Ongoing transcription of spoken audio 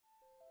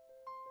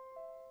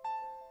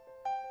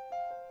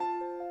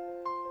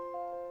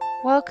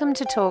Welcome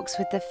to Talks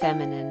with the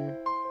Feminine,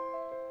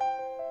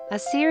 a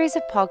series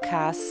of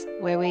podcasts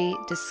where we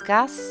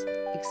discuss,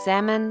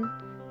 examine,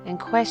 and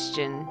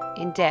question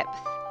in depth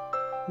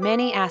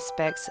many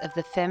aspects of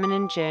the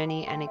feminine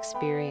journey and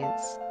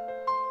experience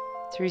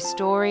through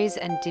stories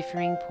and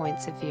differing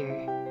points of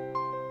view.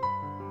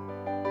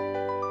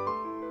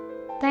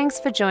 Thanks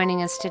for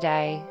joining us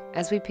today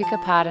as we pick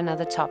apart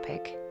another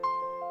topic.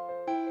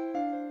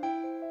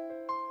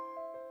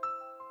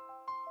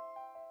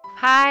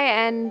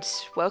 Hi and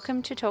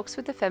welcome to Talks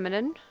with the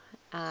Feminine.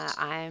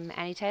 I'm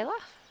Annie Taylor.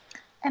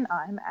 And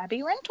I'm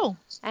Abby Rental.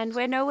 And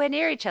we're nowhere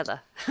near each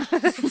other.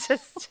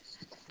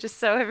 just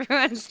so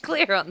everyone's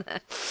clear on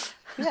that.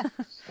 Yeah.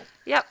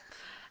 Yep.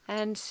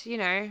 And,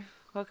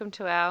 welcome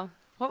to our,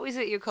 what was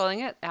it you're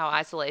calling it? Our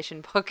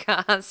isolation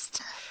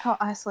podcast. Our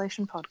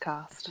isolation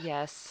podcast.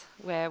 Yes,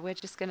 where we're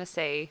just going to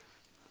see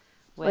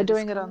where we're this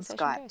doing it on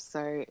Skype, goes.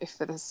 so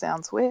if it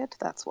sounds weird,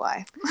 that's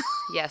why.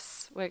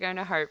 Yes, we're going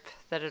to hope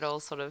that it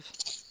all sort of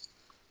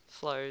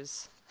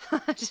flows. I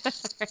don't know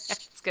how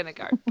it's going to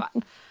go, but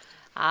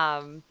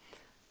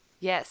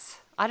yes,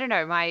 I don't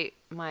know.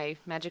 My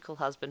magical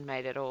husband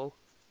made it all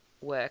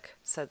work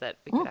so that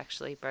we could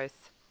actually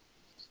both,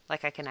 I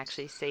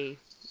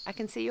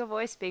can see your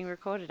voice being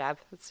recorded, Ab.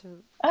 It's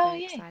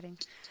very exciting.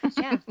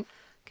 Yeah.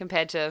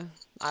 Compared to,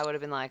 I would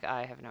have been like,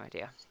 I have no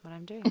idea what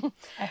I'm doing.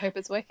 I hope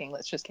it's working.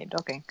 Let's just keep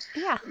talking.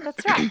 Yeah,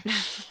 that's right.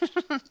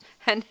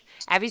 And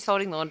Abby's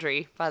folding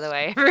laundry, by the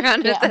way,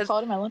 everyone. Yeah, I'm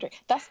folding my laundry.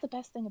 That's the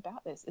best thing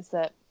about this, is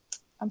that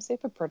I'm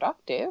super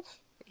productive.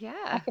 Yeah.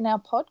 I can now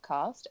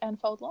podcast and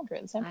fold laundry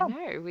at the same time.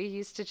 I know. We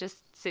used to just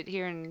sit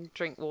here and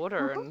drink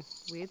water and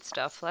weird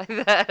stuff like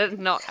that,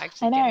 not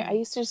actually. I know. I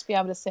used to just be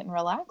able to sit and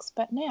relax,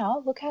 but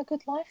now look how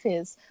good life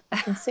is. I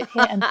can sit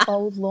here and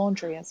fold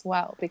laundry as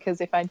well,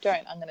 because if I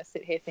don't, I'm going to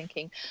sit here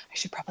thinking I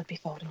should probably be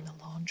folding the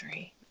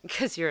laundry.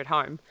 Because you're at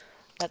home.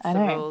 That's I the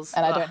know. rules.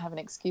 And I don't have an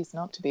excuse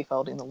not to be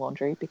folding the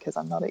laundry because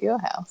I'm not at your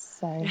house.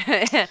 So,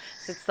 So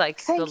it's like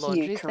thank the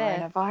laundry's you,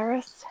 there.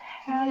 coronavirus.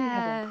 How you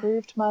have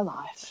improved my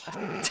life.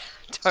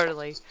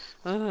 Totally.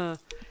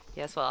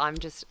 Yes, well, I'm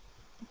just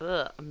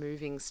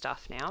moving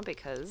stuff now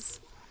because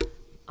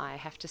I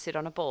have to sit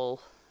on a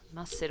ball.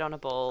 Must sit on a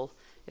ball.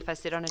 If I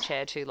sit on a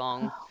chair too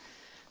long,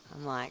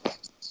 I'm like,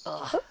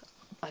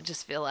 I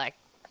just feel like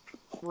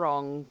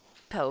wrong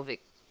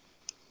pelvic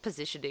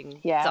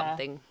positioning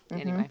something.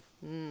 Anyway,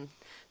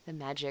 the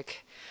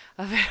magic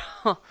of it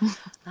all.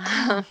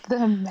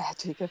 The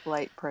magic of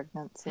late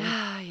pregnancy.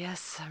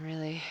 Yes,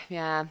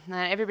 yeah.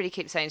 Everybody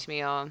keeps saying to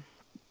me,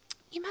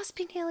 you must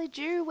be nearly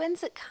due.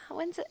 When's it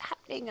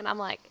happening? And I'm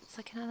like, it's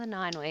like another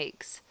 9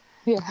 weeks.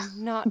 Yeah,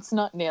 it's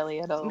not nearly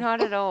at all.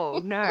 Not at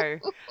all, no.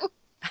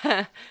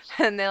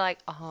 And they're like,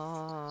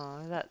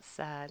 oh, that's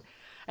sad.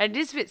 And it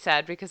is a bit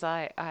sad because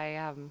I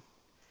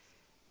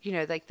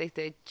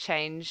they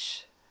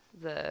change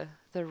the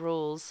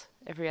rules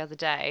every other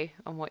day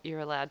on what you're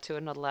allowed to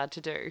and not allowed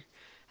to do.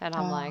 And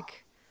I'm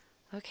like,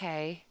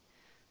 okay,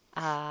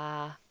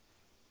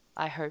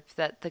 I hope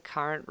that the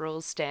current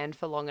rules stand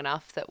for long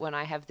enough that when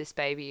I have this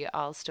baby,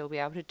 I'll still be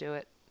able to do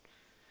it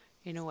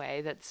in a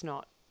way that's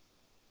not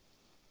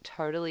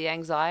totally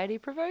anxiety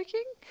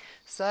provoking.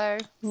 So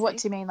what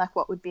do you mean? Like,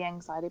 what would be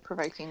anxiety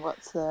provoking?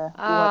 What's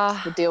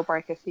the deal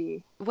breaker for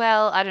you?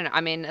 Well, I don't know.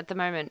 I mean, at the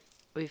moment,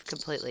 we've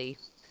completely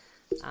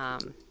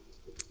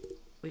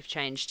we've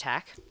changed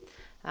tack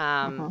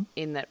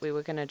in that we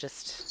were going to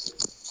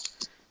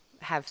just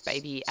have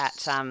baby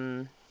at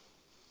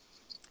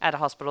a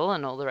hospital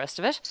and all the rest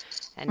of it.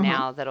 And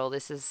now that all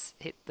this has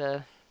hit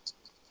the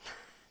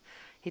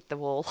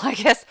wall, I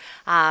guess,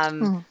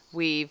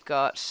 we've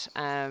got,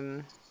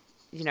 and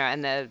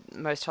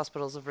most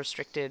hospitals have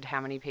restricted how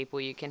many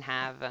people you can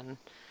have, and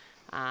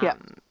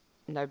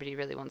nobody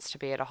really wants to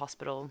be at a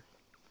hospital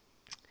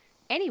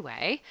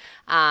anyway.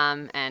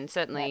 And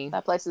certainly...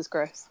 that place is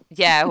gross.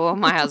 Yeah, well,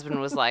 my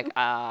husband was like,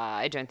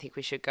 I don't think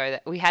we should go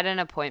there. We had an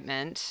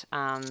appointment,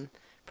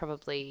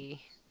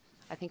 probably,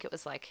 I think it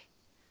was like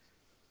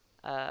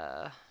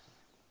a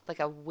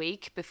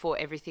week before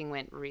everything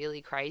went really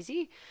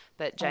crazy,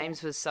 but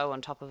James was so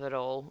on top of it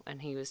all,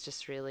 and he was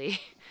just really,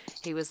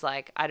 he was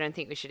like, I don't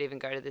think we should even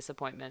go to this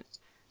appointment.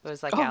 It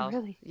was like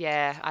really?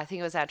 Yeah, I think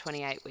it was our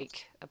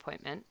 28-week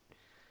appointment.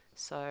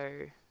 So,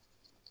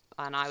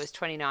 and I was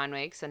 29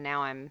 weeks, and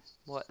now I'm,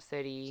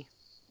 30,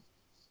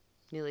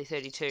 nearly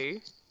 32.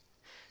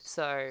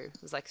 So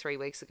it was like 3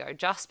 weeks ago,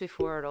 just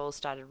before it all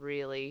started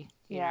really,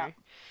 you know.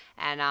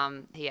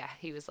 And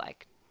he was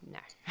like, no.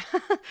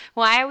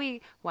 Why are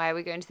we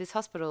going to this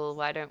hospital?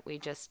 Why don't we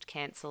just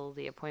cancel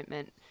the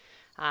appointment?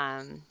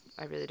 I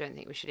really don't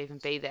think we should even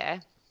be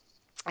there.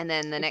 And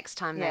then the next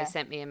time they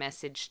sent me a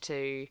message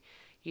to,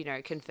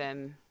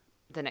 confirm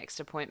the next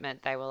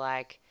appointment, they were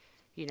like,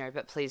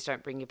 but please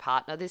don't bring your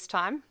partner this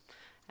time.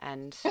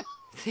 And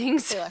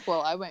things. They're like,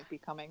 well, I won't be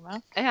coming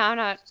though. Yeah, I'm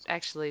not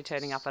actually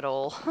turning up at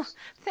all.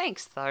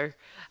 Thanks though.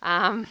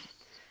 And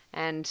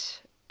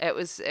it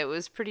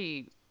was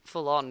pretty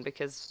full on,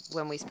 because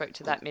when we spoke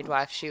to that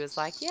midwife, she was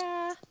like,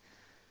 yeah,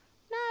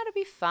 no, it'll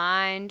be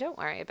fine. Don't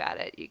worry about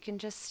it. You can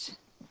just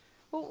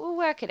we'll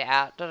work it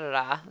out, da da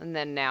da. And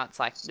then now it's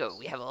like, no,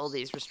 we have all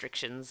these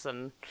restrictions,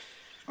 and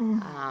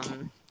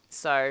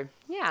so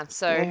yeah.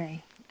 So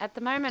Scary. at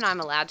the moment, I'm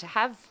allowed to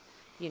have,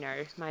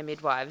 my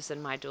midwives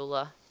and my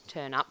doula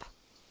turn up,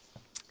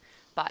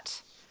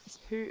 but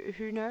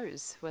who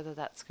knows whether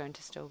that's going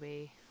to still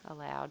be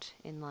allowed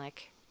in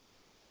like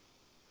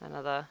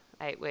another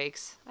 8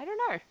 weeks. I don't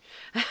know.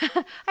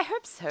 I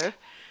hope so.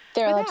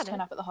 They're allowed to Without turn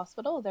it. up at the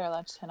hospital, or they're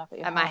allowed to turn up at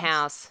your At my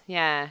house,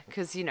 yeah,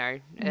 because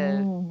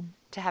to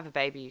have a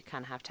baby, you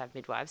kind of have to have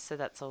midwives, so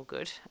that's all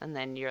good. And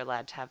then you're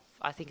allowed to have,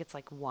 I think it's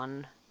like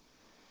 1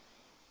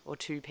 or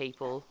 2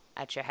 people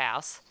at your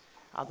house,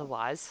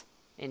 otherwise,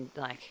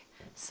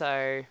 so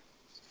I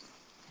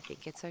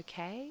think it's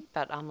okay.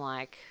 But I'm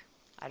like,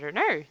 I don't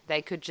know.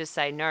 They could just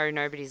say no,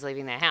 nobody's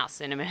leaving their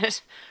house in a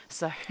minute.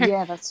 So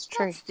Yeah, that's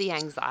true. that's the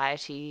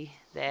anxiety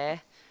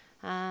there.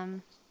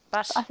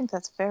 But I think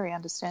that's very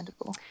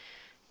understandable.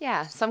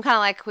 yeah, so I'm kind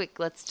of like, quick,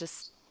 let's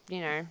just,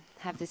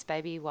 have this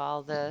baby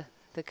while the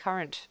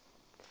current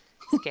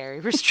scary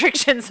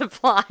restrictions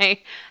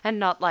apply, and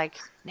not like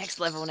next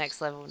level,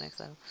 next level, next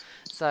level.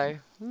 So,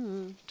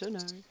 don't know.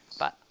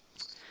 But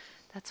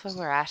that's where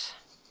we're at.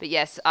 But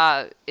yes,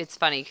 it's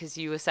funny because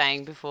you were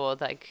saying before,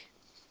 like,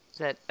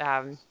 that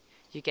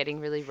you're getting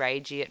really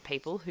ragey at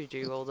people who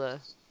do all the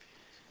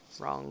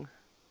wrong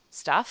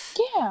stuff.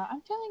 Yeah,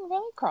 I'm feeling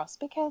really cross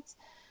because,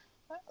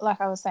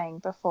 like I was saying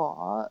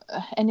before,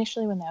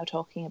 initially when they were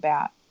talking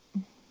about,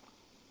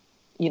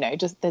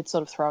 just they'd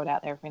sort of throw it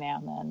out there every now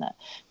and then that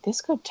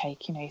this could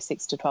take,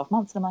 6 to 12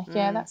 months. And I'm like,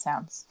 yeah, that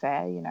sounds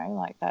fair,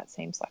 like that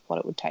seems like what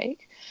it would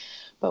take.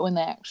 But when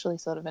they actually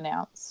sort of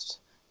announced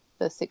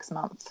the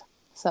 6-month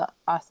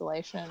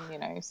isolation,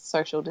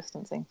 social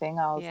distancing thing,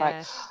 I was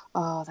like,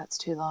 oh, that's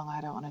too long.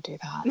 I don't want to do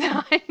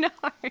that. I know.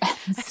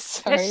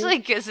 Especially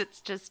because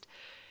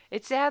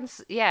it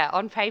sounds,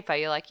 on paper,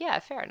 you're like, yeah,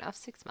 fair enough,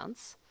 6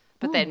 months.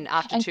 But then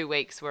after 2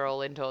 weeks, we're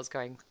all indoors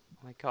going,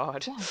 oh my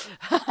God.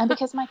 Yeah. And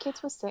because my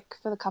kids were sick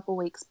for the couple of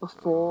weeks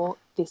before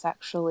this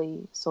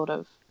actually sort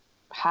of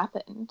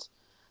happened,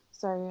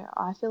 so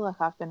I feel like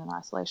I've been in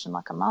isolation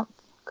like a month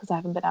because I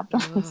haven't been able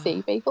to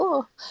see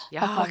people or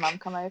have my mum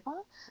come over.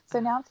 So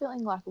now I'm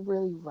feeling like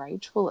really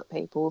rageful at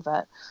people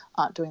that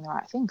aren't doing the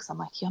right thing, because I'm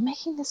like, you're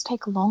making this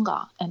take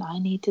longer and I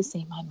need to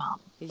see my mum.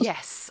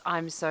 Yes,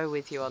 I'm so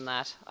with you on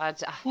that.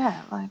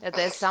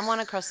 There's someone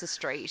across the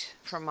street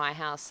from my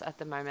house at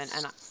the moment,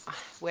 and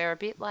we're a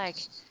bit like,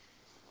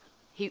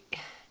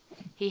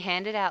 he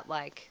handed out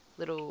like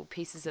little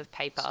pieces of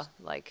paper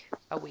like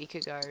a week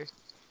ago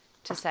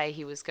to say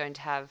he was going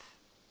to have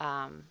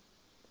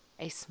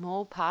a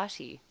small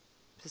party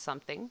for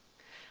something.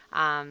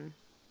 And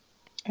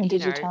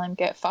did you tell him,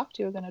 get fucked,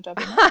 you were going to dub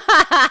him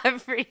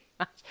up? Pretty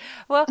much.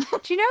 Well,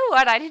 do you know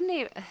what? I didn't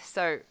even...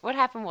 So what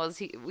happened was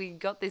we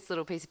got this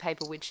little piece of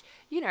paper, which,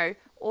 in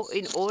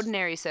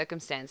ordinary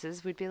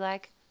circumstances, we'd be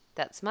like,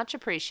 that's much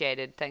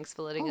appreciated. Thanks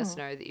for letting us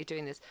know that you're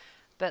doing this.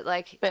 But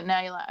But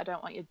now you're like, I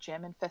don't want your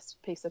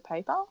gem-infested piece of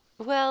paper.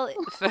 Well,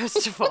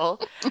 first of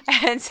all,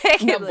 and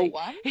secondly, number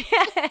one.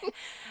 Yeah,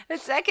 but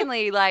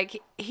secondly,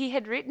 like, he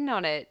had written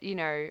on it,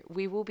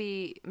 we will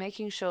be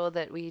making sure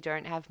that we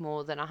don't have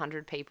more than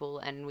 100 people,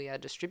 and we are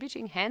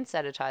distributing hand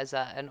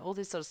sanitizer and all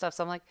this sort of stuff.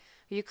 So I'm like,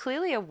 you're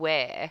clearly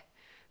aware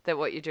that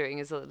what you're doing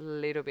is a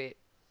little bit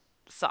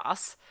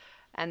sus,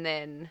 and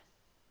then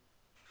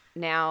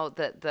now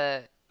that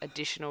the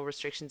additional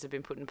restrictions have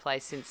been put in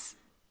place since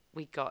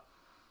we got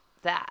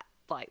that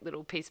like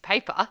little piece of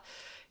paper,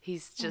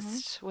 he's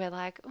just we're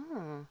like,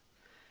 oh,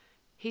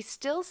 he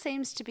still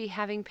seems to be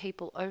having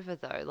people over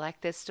though,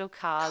 like there's still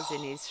cars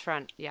in his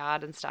front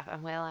yard and stuff,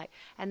 and we're like,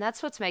 and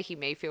that's what's making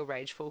me feel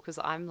rageful, because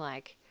I'm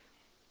like,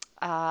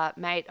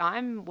 mate,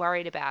 I'm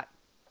worried about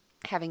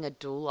having a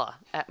doula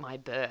at my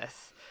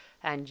birth,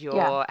 and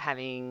you're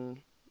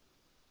having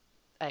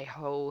a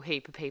whole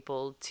heap of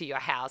people to your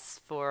house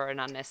for an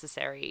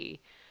unnecessary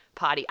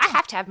party. I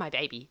have to have my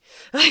baby.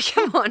 Like,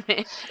 come on,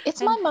 man.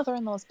 It's my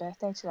mother-in-law's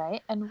birthday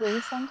today, and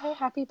we sang her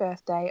happy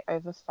birthday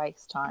over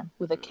FaceTime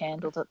with a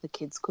candle that the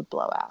kids could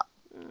blow out.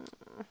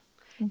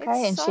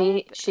 Okay, and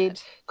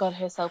she'd got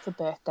herself a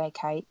birthday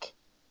cake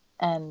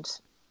and,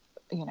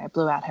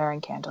 blew out her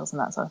own candles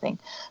and that sort of thing.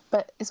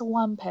 But it's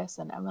one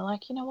person, and we're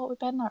like, you know what, we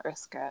better not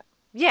risk it.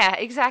 Yeah,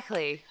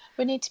 exactly.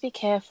 We need to be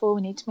careful.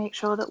 We need to make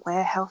sure that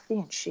we're healthy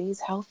and she's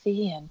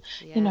healthy. And,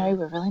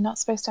 we're really not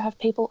supposed to have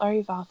people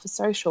over for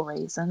social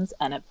reasons.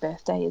 And a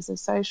birthday is a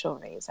social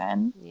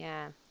reason.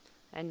 Yeah.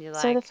 And you're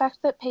like... So the fact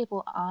that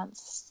people aren't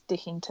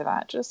sticking to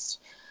that just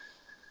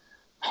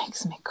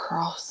makes me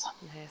cross.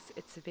 Yes,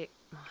 it's a bit...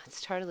 Oh, it's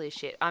totally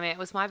shit. I mean, it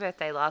was my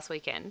birthday last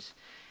weekend.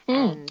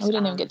 And we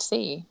didn't even get to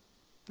see you.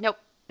 Nope.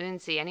 I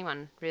didn't see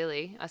anyone,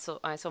 really. I saw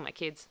my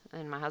kids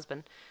and my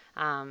husband.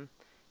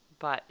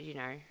 But,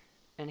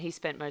 and he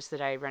spent most of the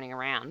day running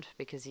around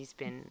because he's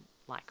been,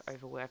 like,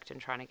 overworked and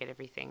trying to get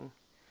everything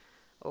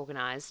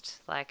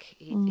organised. Like,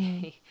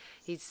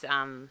 he's,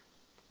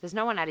 there's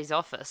no one at his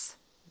office,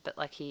 but,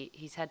 like,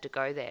 he's had to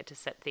go there to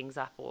set things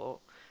up or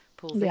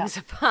pull things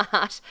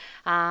apart.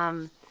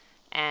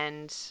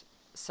 And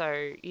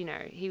so, you know,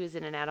 he was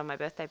in and out on my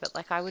birthday, but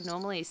like I would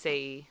normally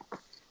see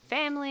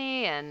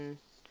family and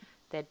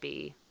there'd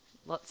be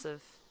lots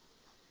of,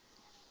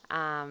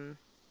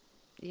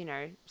 you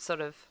know,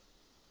 sort of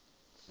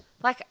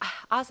like,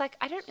 I was like,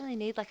 I don't really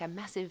need like a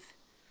massive,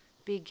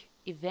 big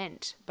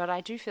event, but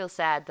I do feel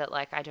sad that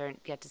like I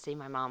don't get to see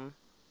my mum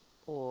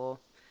or,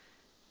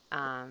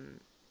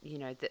 you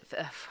know,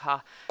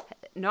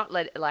 not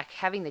let like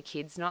having the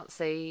kids not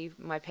see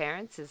my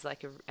parents is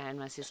like, and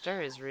my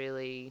sister is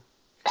really,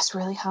 It's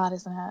really hard,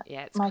 isn't it?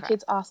 yeah, it's My crap.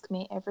 kids ask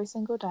me every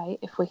single day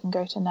if we can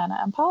go to Nana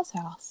and Pa's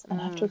house, and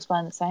I have to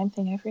explain the same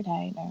thing every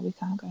day. No, we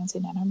can't go and see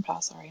Nana and Pa.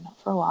 Sorry, not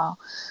for a while.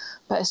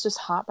 But it's just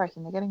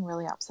heartbreaking. They're getting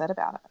really upset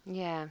about it.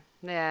 Yeah,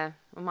 yeah.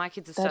 Well, my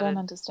kids have They don't started,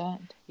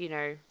 understand. you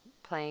know,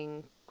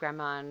 playing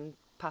grandma and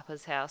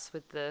papa's house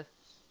with the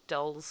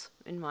dolls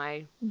in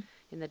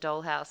the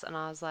dollhouse, and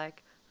I was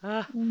like,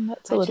 oh,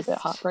 That's a I little bit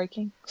just,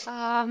 heartbreaking.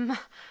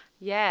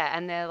 yeah,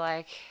 and they're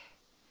like,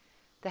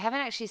 they haven't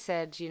actually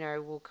said, you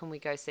know, well, can we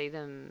go see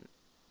them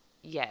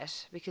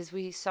yet? Because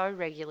we so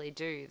regularly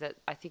do that.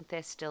 I think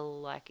they're still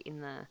like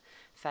in the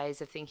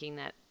phase of thinking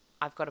that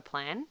I've got a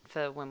plan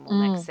for when we'll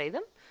next see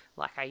them,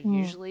 like I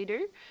usually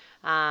do.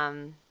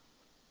 Um,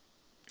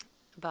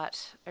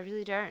 but I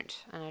really don't,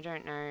 and I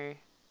don't know.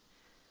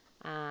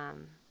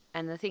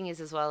 And the thing is,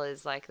 as well,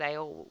 is like they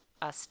all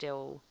are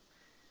still,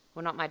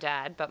 well, not my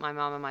dad, but my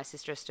mum and my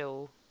sister are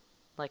still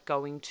like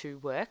going to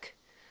work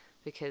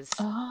because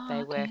Oh,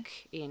 they okay. work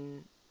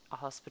in a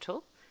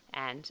hospital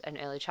and an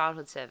early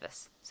childhood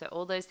service. So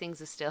all those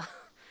things are still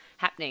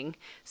happening.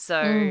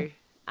 So,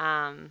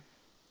 um,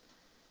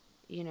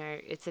 you know,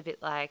 it's a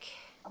bit like,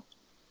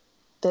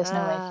 There's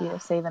no way for uh, you to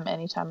see them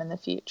anytime in the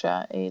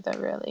future either,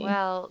 really.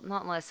 well,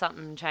 not unless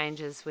something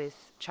changes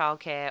with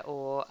childcare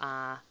or,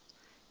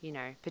 you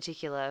know,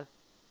 particular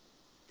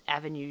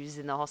avenues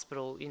in the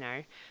hospital, you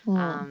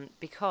know,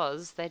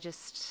 because they're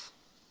just,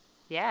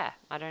 yeah,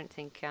 I don't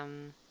think, I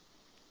mean,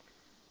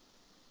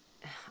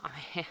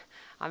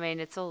 I mean,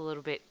 it's all a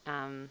little bit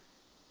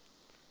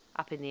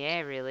up in the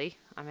air, really.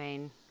 I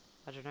mean,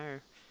 I don't know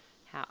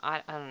how,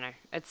 I don't know.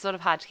 It's sort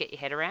of hard to get your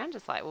head around.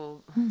 It's like,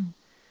 well,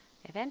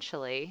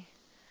 eventually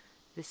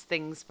this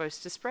thing's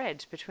supposed to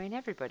spread between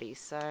everybody.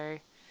 So,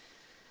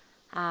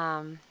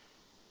 um,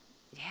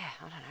 yeah,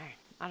 I don't know.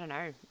 I don't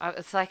know.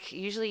 It's like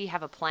usually you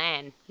have a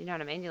plan. You know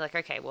what I mean? You're like,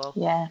 okay, well,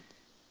 Yeah.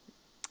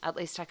 at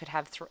least I could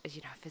have,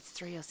 you know, if it's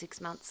 3 or 6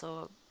 months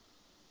or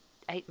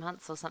 8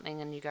 months or something,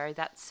 and you go,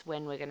 that's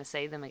when we're going to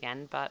see them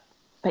again. But,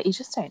 But you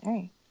just don't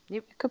know.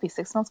 yep. It could be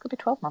 6 months, could be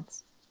 12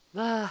 months.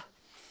 Ugh.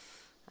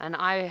 And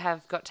I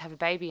have got to have a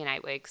baby in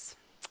 8 weeks.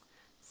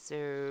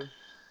 So,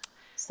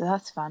 So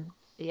that's fun.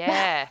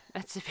 yeah,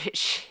 that's a bit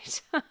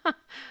shit.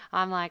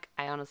 I'm like,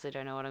 I honestly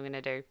don't know what I'm going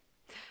to do.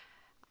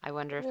 I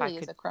wonder It if I really is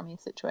could, a crummy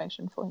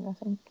situation for you, I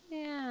think.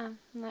 yeah,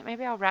 like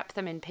maybe I'll wrap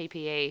them in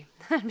PPE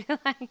and be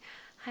like,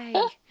 hey,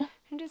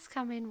 and just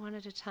come in one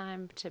at a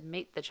time to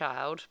meet the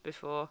child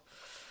before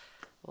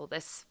all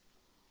this.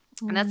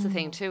 And that's the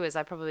thing too, is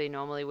I probably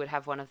normally would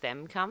have one of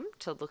them come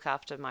to look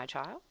after my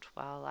child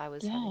while I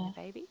was having Yeah.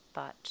 the baby,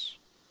 but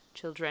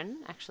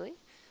children actually.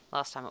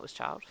 Last time it was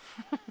child.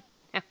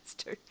 Now it's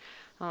two.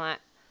 I'm like,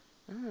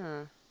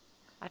 oh,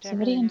 I So don't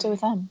what are you really going to do know.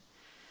 with them?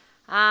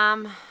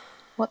 Um,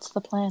 What's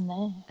the plan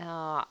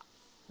there?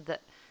 the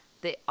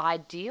the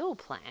ideal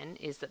plan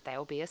is that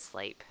they'll be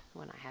asleep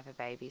when I have a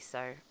baby,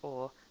 so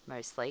or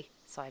mostly,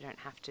 so I don't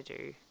have to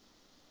do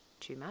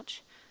too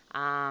much,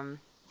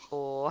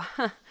 or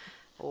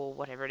or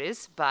whatever it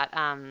is. But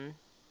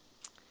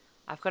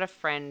I've got a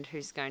friend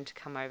who's going to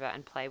come over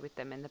and play with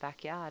them in the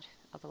backyard.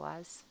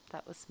 Otherwise,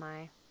 that was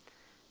my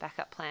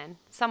backup plan.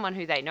 Someone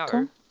who they know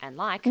Cool. and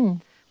like,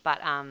 but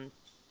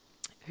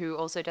who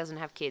also doesn't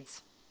have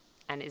kids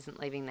and isn't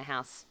leaving the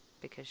house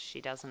because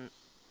she doesn't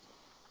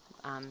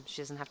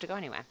have to go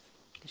anywhere.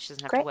 She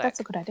doesn't have to Great, that's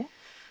a work. good idea.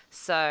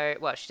 So,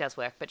 well, she does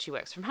work, but she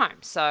works from home.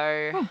 So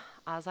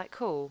I was like,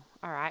 cool,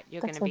 all right,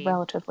 you're going That's to a be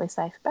relatively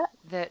safe bet.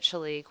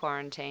 virtually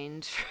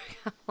quarantined for a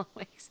couple of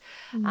weeks.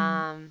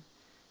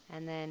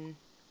 And then,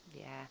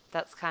 yeah,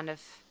 that's kind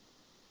of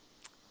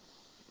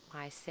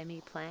my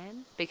semi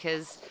plan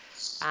because,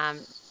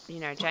 you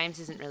know, James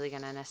isn't really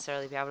going to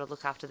necessarily be able to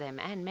look after them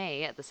and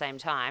me at the same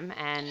time.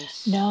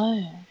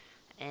 No.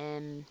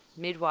 And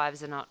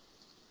midwives are not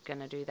going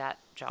to do that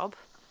job.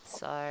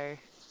 So,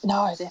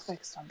 No, they're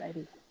focused on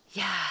baby.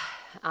 yeah,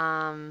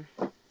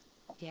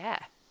 yeah.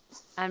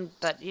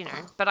 But you know,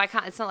 but I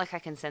can't. It's not like I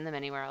can send them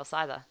anywhere else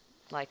either.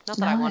 Like, not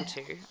that I No. want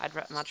to. I'd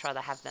much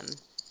rather have them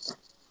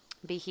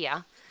be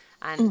here.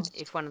 And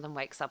if one of them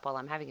wakes up while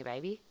I'm having a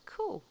baby,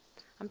 cool.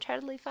 I'm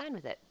totally fine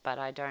with it. But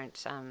I don't.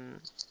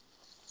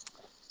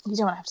 You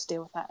don't want to have to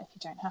deal with that if you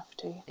don't have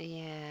to.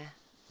 Yeah.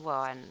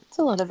 Well, and It's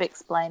a lot of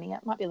explaining.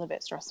 It might be a little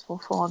bit stressful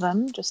for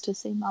them just to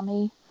see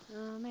mummy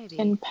maybe.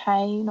 in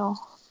pain or,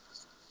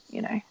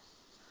 you know.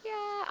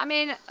 Yeah. I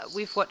mean,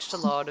 we've watched a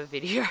lot of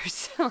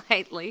videos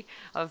lately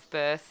of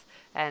birth,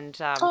 and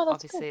Oh,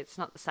 that's obviously good. it's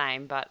not the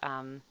same, but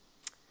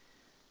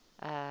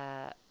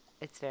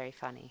it's very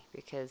funny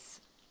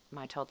because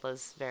my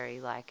toddler's very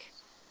like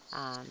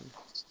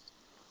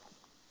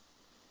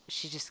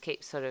she just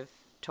keeps sort of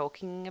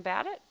talking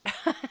about it.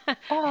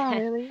 Oh,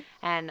 really?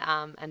 And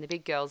the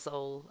big girls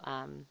all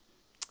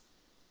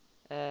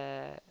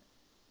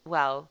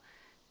well,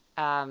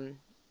 um,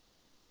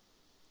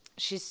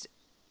 she's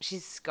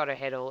got her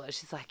head all.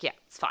 She's like, yeah,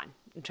 it's fine.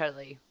 I'm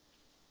totally,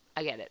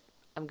 I get it.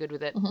 I'm good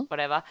with it. Mm-hmm.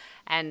 Whatever.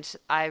 And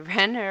I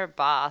ran her a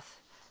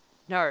bath.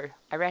 No,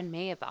 I ran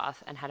me a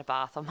bath and had a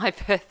bath on my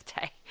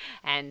birthday.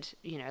 And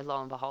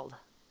lo and behold,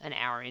 an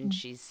hour in,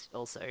 she's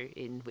also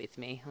in with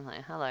me. I'm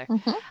like, hello.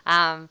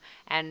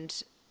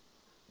 And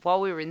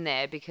while we were in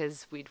there,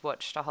 because we'd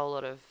watched a whole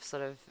lot of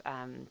sort of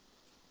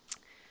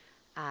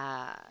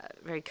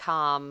very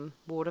calm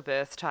water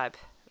birth type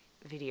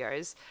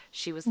videos,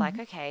 she was like,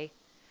 okay,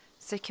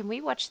 so can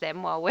we watch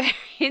them while we're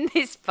in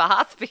this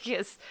bath?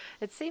 Because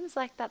it seems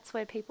like that's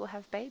where people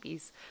have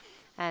babies.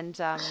 And,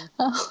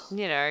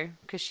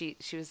 because she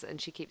was, and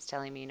she keeps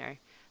telling me,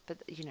 but,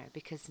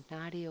 because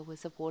Nadia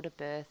was a water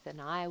birth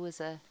and I was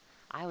a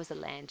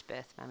land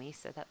birth, mummy.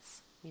 So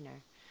that's,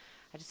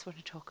 I just want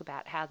to talk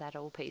about how that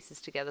all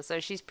pieces together. So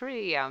she's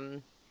pretty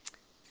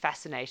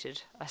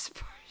fascinated, I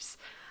suppose.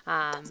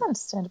 That's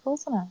understandable,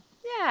 isn't it?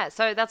 Yeah,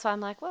 so that's why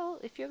I'm like, well,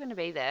 if you're going to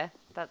be there,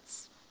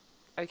 that's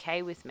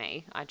okay with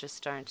me. I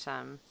just don't.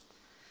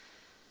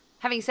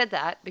 Having said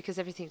that, because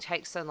everything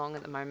takes so long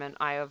at the moment,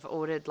 I have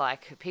ordered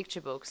like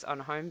picture books on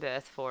home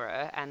birth for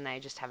her, and they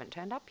just haven't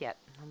turned up yet.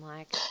 I'm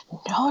like,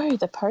 No,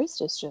 the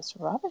post is just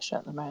rubbish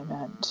at the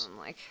moment. I'm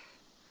like,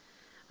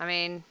 I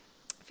mean,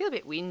 I feel a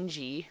bit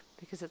whingy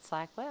because it's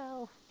like,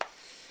 well,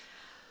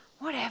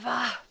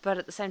 whatever. But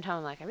at the same time,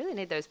 I'm like, I really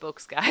need those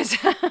books, guys,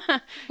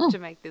 to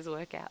make this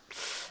work out.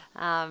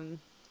 I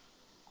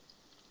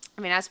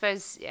mean, I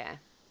suppose, yeah,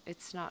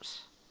 it's not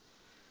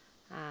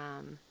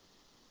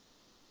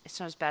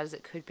as bad as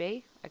it could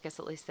be. I guess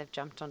at least they've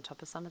jumped on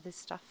top of some of this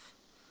stuff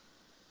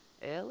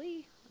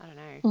early. I don't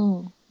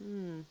know.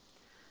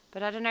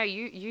 But I don't know.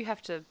 You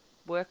have to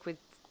work with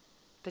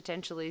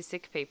potentially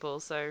sick people.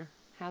 So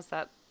how's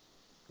that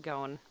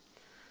going?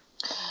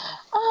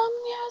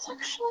 Yeah,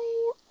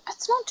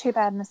 it's not too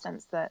bad in the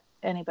sense that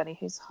anybody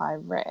who's high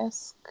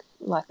risk,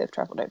 like they've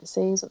travelled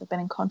overseas or they've been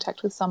in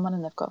contact with someone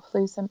and they've got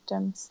flu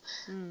symptoms,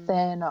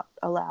 they're not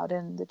allowed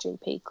in the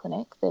GP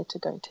clinic. They're to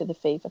go to the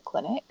fever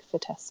clinic for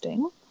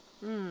testing.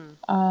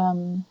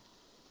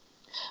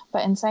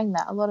 But in saying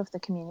that, a lot of the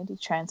community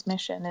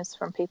transmission is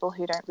from people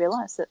who don't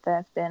realise that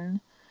they've been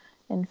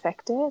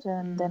infected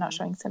and they're not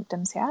showing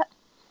symptoms yet.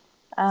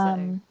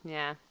 So,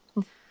 yeah.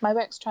 My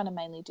work's trying to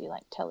mainly do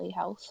like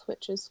telehealth,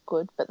 which is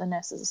good, but the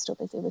nurses are still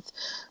busy with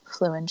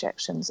flu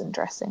injections and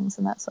dressings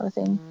and that sort of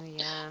thing.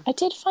 Yeah. I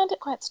did find it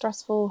quite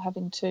stressful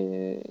having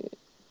to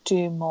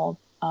do more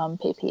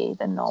PPE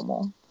than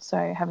normal.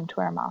 So having to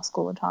wear a mask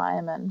all the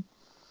time and,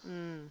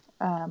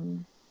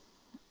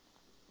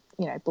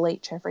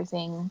 bleach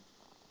everything.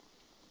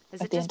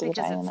 Is it just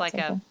because it's like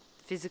a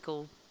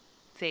physical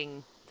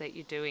thing that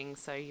you're doing,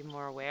 so you're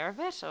more aware of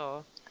it,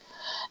 or?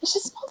 It's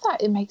just not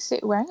that it makes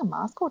it, wearing a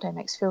mask all day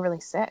makes you feel really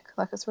sick.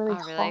 Like it's really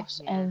hot.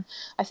 Yeah. And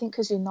I think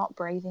because you're not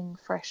breathing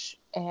fresh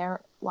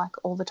air like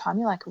all the time,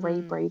 you're like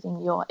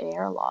rebreathing your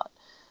air a lot.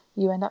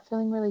 You end up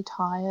feeling really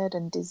tired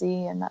and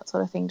dizzy and that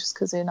sort of thing just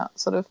because you're not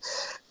sort of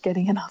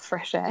getting enough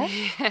fresh air.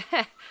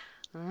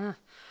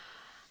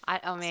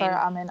 I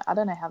mean, I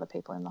don't know how the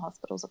people in the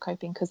hospitals are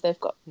coping because they've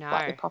got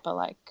like the proper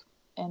like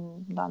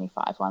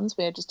N95 ones.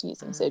 We're just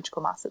using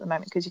surgical masks at the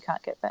moment because you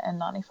can't get the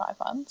N95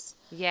 ones.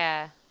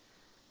 Yeah.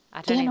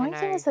 The annoying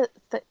thing is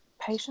that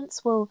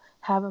patients will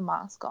have a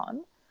mask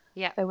on.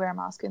 Yeah. They wear a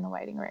mask in the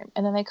waiting room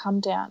and then they come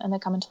down and they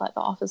come into like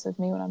the office with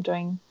me when I'm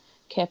doing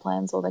care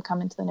plans, or they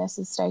come into the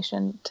nurse's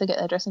station to get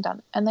their dressing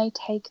done and they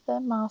take their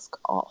mask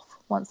off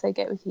once they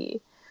get with you.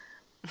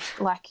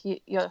 Like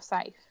you're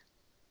safe.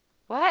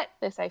 What?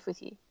 They're safe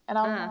with you. And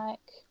I'm like,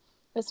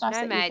 it's nice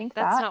that mate, you think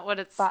that's that. not what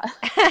it's... But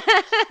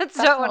that's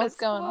not what it's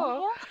going for.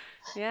 on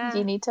here. Yeah.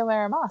 You need to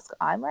wear a mask.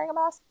 I'm wearing a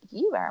mask.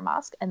 You wear a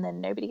mask. And then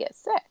nobody gets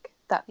sick.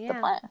 That's the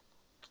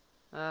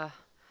plan.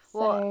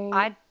 Well,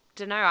 I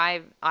don't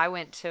know. I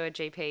went to a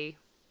GP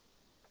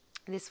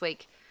this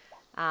week,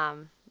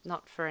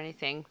 not for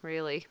anything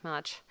really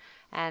much,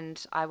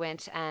 and I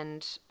went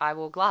and I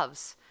wore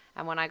gloves.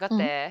 And when I got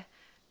there,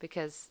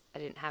 because I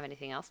didn't have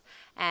anything else,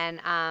 and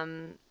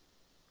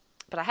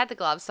but I had the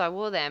gloves, so I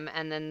wore them.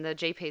 And then the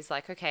GP's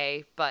like,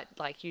 okay, but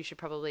like you should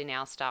probably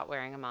now start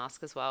wearing a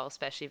mask as well,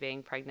 especially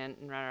being pregnant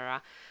and rah, rah,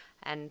 rah.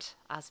 And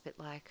I was a bit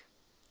like,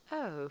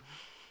 oh,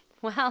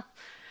 well,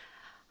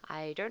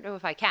 I don't know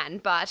if I can,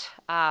 but,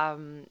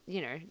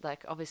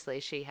 like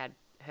obviously she had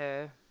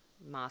her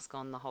mask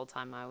on the whole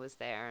time I was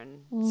there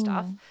and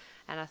stuff.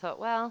 And I thought,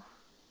 well,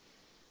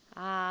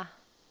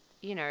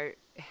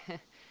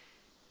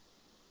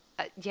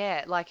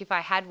 yeah, like if I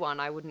had one,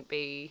 I wouldn't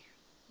be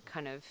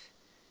kind of,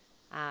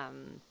 I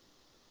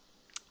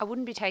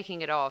wouldn't be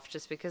taking it off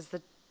just because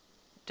the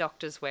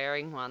doctor's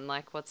wearing one.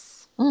 Like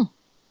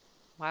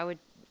why would,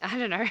 I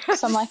don't know.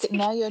 So I'm like,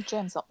 now your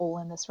germs are all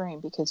in this room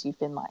because you've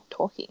been like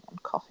talking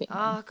and coughing.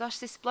 Oh gosh,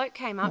 this bloke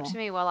came up to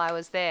me while I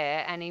was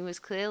there, and he was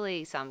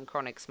clearly some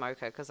chronic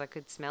smoker because I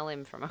could smell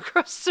him from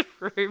across the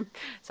room.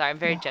 Sorry, I'm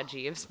very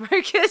judgy of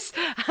smokers.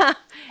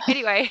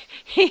 Anyway,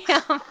 he,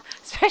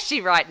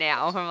 especially right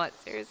now, I'm like,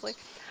 seriously.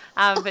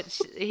 But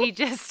he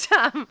just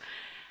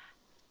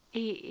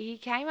he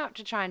came up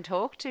to try and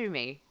talk to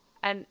me,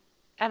 and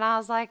I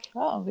was like,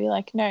 Oh, be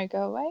like, no,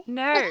 go away.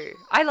 no.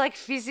 I like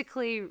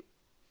physically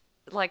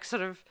like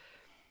sort of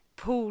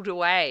pulled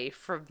away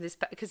from this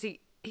because he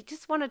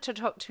just wanted to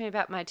talk to me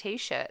about my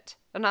t-shirt,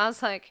 and I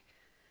was like,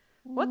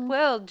 what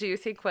world do you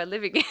think we're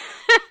living in?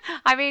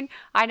 I mean,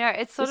 I know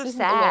it's sort This of isn't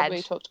the world sad where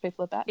you talk to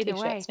people about in a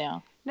way. t-shirts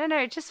now.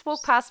 No, just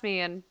walk past me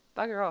and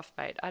bugger off,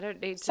 mate. I don't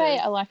need Say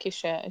to. I like your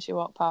shirt as you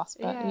walk past,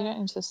 but you Yeah. don't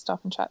need to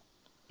stop and chat.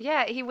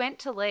 Yeah, he went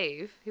to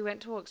leave. He went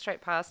to walk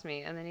straight past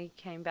me, and then he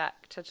came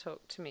back to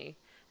talk to me,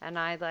 and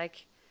I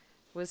like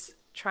was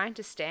trying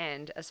to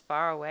stand as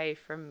far away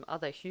from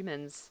other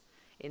humans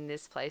in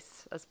this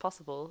place as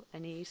possible,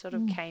 and he sort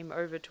of came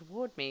over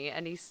toward me,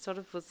 and he sort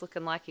of was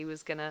looking like he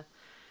was gonna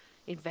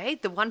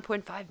invade the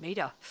 1.5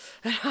 meter.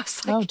 And I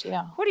was like, Oh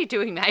dear. what are you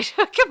doing, mate?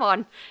 Come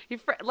on.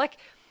 Like,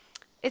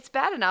 it's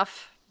bad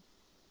enough,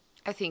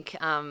 I think,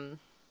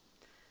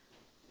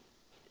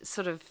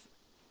 sort of,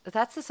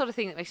 that's the sort of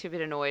thing that makes me a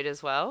bit annoyed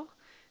as well,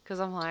 because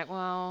I'm like,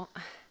 well,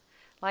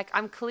 like,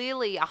 I'm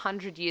clearly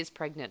 100 years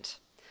pregnant.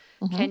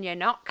 Can you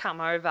not come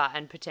over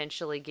and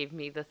potentially give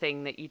me the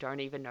thing that you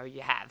don't even know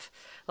you have?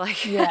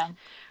 Like, Yeah.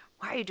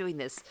 why are you doing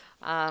this?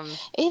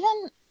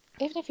 Even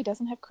if he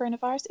doesn't have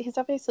coronavirus, he's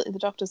obviously the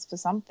doctor's for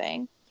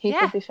something. He Yeah.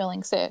 could be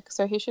feeling sick,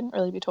 so he shouldn't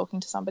really be talking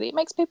to somebody. It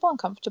makes people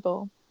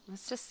uncomfortable.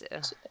 It's just,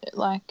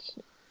 Like,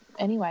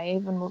 anyway,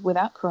 even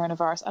without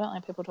coronavirus, I don't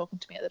like people talking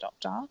to me at the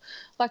doctor.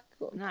 Like,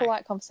 No.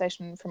 polite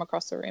conversation from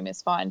across the room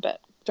is fine, but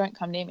don't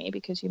come near me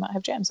because you might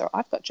have germs or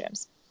I've got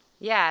germs.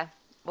 yeah.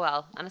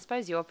 Well, and I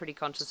suppose you're pretty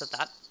conscious of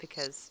that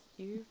because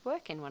you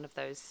work in one of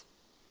those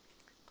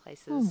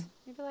places.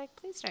 You'd be like,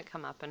 please don't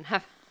come up and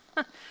have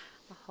a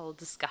whole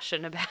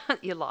discussion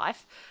about your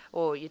life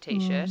or your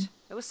t-shirt.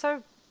 It was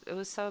so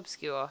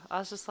obscure. I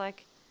was just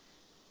like,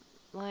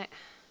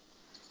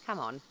 come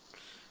on.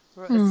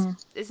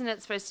 Isn't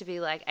it supposed to be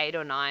like 8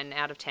 or 9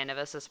 out of 10 of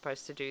us are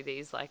supposed to do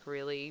these like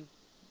really,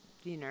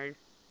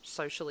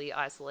 socially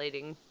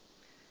isolating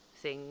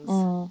things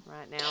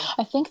right now?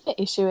 I think the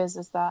issue is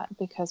that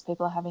because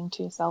people are having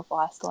to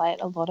self-isolate,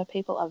 a lot of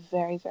people are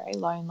very, very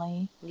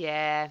lonely.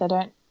 Yeah. They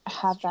don't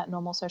have that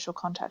normal social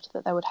contact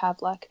that they would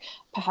have. Like,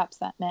 perhaps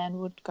that man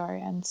would go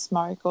and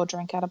smoke or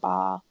drink at a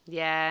bar,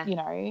 Yeah.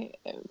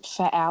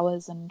 for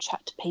hours and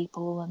chat to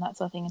people and that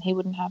sort of thing, and he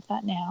wouldn't have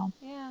that now.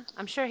 Yeah.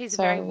 I'm sure he's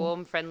So- a very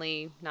warm,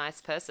 friendly,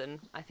 nice person.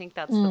 I think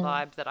that's the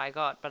vibe that I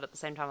got, but at the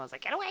same time I was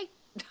like, get away,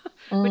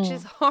 which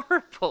is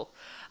horrible.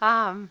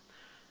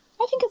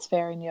 I think it's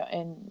fair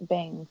in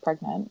being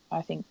pregnant.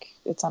 I think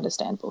it's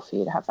understandable for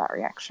you to have that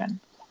reaction.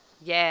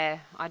 Yeah,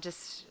 I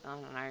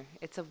don't know.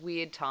 It's a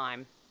weird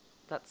time.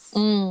 That's,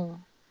 It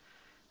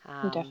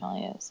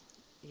definitely is.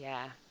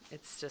 yeah,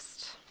 it's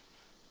just,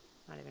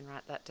 I might even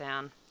write that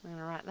down. I'm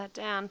going to write that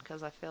down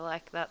because I feel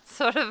like that's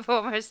sort of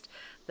almost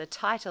the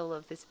title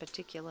of this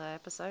particular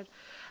episode.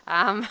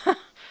 I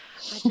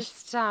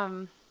just,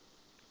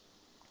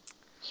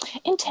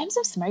 In terms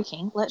of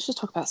smoking, let's just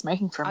talk about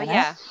smoking for a minute.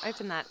 yeah,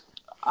 open that.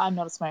 I'm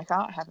not a smoker.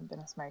 I haven't been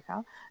a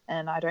smoker,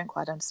 and I don't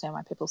quite understand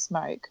why people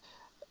smoke.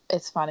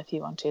 It's fine if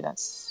you want to,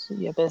 that's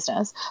your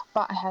business.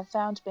 But I have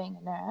found, being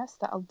a nurse,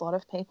 that a lot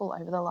of people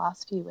over the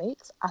last few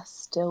weeks are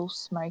still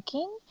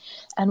smoking.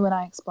 And when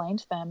I explained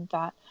to them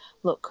that,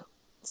 look,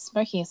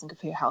 smoking isn't good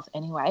for your health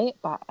anyway,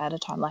 but at a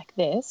time like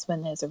this,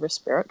 when there's a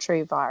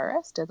respiratory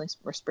virus, deadly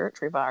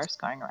respiratory virus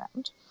going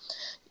around,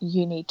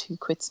 you need to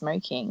quit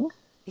smoking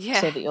Yeah.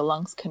 so that your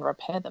lungs can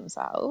repair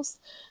themselves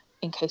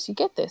in case you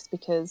get this,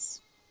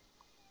 because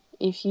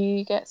if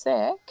you get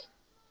sick,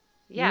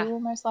 Yeah. you will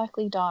most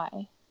likely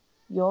die.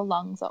 Your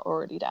lungs are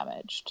already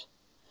damaged.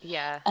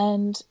 Yeah.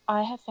 And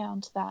I have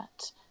found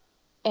that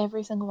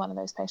every single one of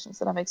those patients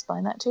that I've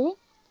explained that to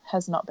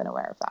has not been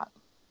aware of that.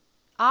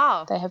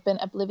 Oh, They have been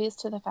oblivious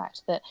to the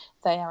fact that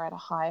they are at a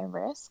higher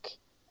risk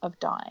of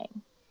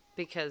dying.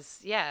 because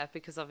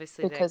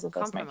obviously Because they're of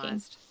their smoking.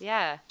 compromised.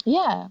 Yeah.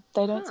 Yeah,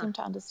 they don't Huh. seem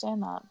to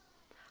understand that.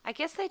 I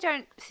guess they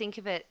don't think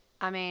of it.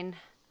 I mean,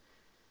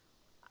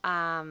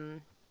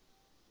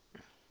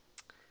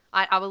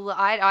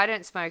 I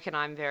don't smoke, and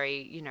I'm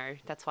very,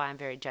 that's why I'm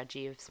very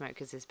judgy of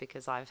smokers, is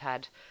because I've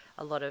had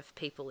a lot of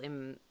people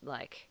in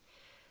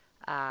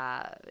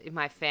in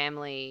my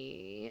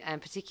family,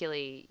 and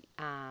particularly,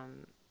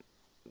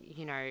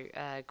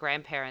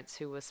 grandparents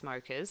who were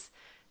smokers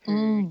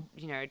who,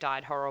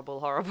 died horrible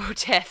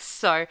deaths.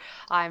 So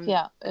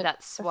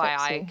that's why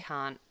affects I you.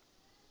 can't.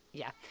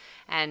 Yeah.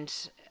 And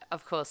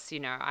of course,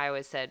 I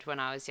always said when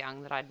I was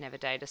young that I'd never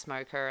date a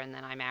smoker, and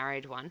then I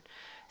married one.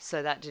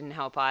 So that didn't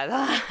help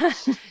either.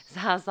 So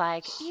I was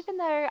like, even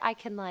though I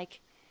can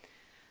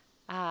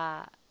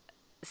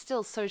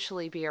still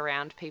socially be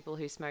around people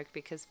who smoke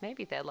because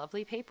maybe they're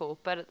lovely people,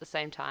 but at the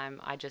same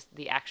time,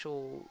 the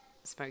actual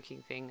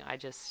smoking thing,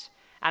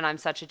 and I'm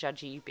such a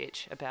judgy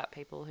bitch about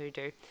people who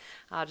do.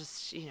 I'll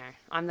just,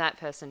 I'm that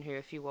person who,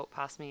 if you walk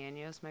past me and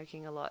you're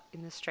smoking a lot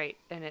in the street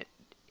and it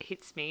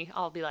hits me,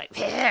 I'll be like,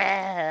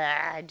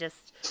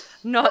 just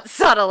not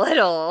subtle at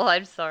all.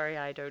 I'm sorry,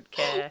 I don't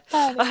care.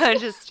 I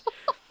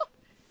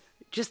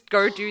just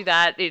go do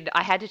that.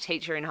 I had a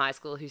teacher in high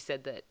school who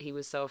said that he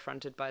was so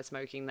affronted by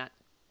smoking that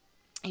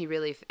he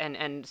really,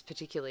 and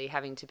particularly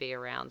having to be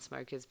around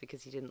smokers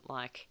because he didn't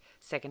like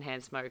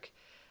secondhand smoke,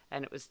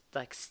 and it was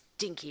like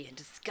stinky and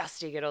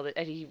disgusting and all that.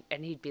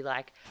 And he'd be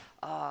like,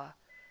 "Oh,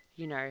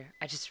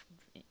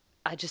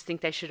 I just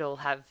think they should all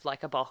have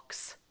like a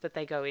box that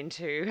they go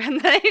into,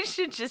 and they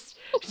should just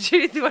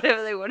do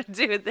whatever they want to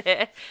do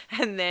there,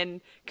 and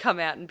then come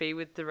out and be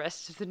with the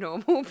rest of the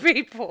normal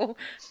people."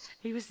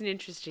 He was an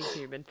interesting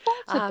human.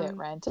 That's a bit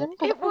random.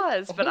 It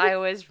was, but I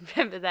always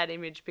remember that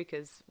image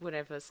because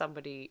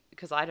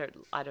because I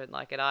don't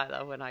like it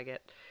either. When I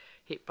get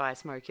hit by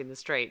smoke in the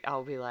street,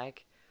 I'll be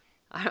like,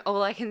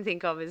 all I can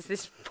think of is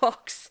this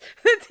box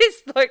that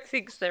this bloke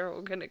thinks they're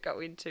all going to go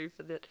into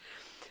for the.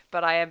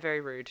 But I am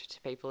very rude to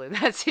people in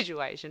that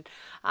situation.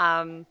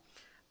 Yeah,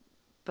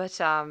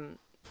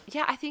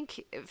 I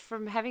think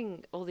from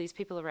having all these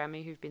people around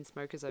me who've been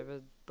smokers over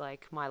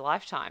like my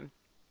lifetime,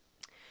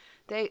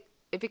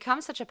 it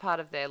becomes such a part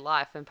of their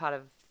life and part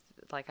of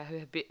like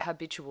a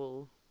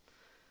habitual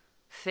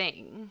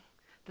thing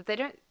that they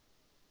don't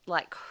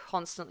like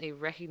constantly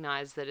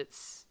recognize that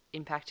it's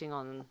impacting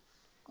on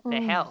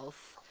their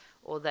health,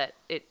 or that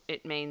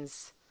it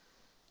means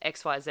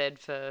XYZ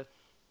for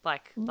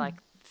like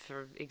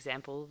for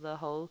example, the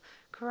whole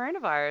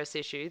coronavirus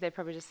issue. They're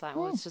probably just like,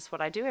 well, it's just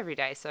what I do every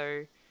day.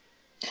 So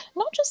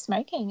not just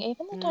smoking,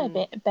 even the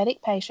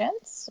diabetic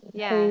patients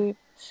who,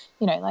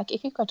 like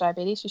if you've got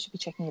diabetes, you should be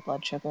checking your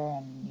blood sugar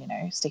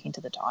and, sticking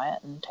to the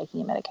diet and taking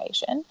your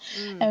medication.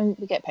 And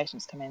we get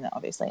patients come in that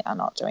obviously are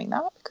not doing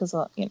that because,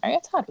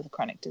 it's hard with a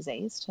chronic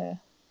disease to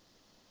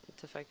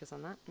focus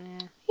on that.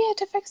 Yeah,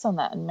 to focus on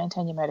that and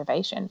maintain your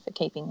motivation for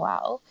keeping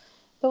well.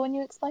 But when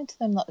you explain to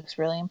them that it's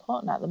really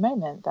important at the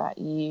moment that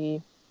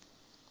you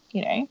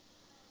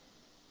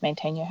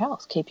maintain your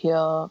health, keep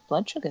your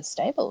blood sugars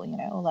stable,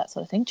 all that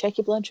sort of thing. Check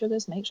your blood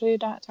sugars, make sure your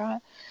diet's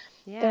right.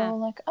 Yeah. They're all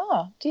like,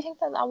 oh, do you think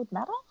that would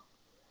matter?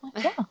 I'm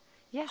like, yeah.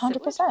 Yes,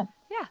 100%.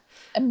 Yeah.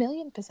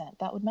 1,000,000%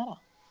 that would matter.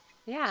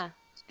 Yeah.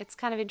 It's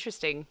kind of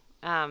interesting.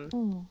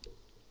 Oh,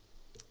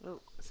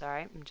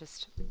 sorry. I'm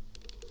just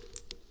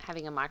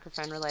having a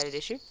microphone related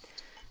issue.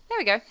 There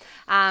we go.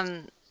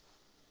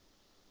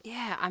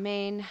 Yeah, I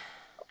mean,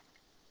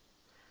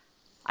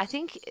 I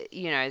think,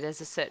 there's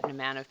a certain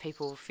amount of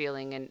people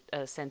feeling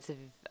a sense of,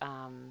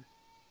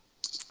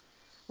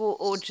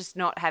 or just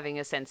not having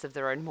a sense of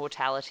their own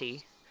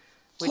mortality,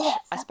 which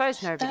I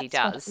suppose nobody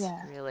does,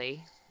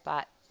 really.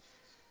 But,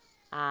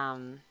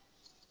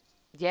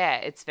 yeah,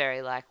 it's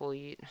very like, well,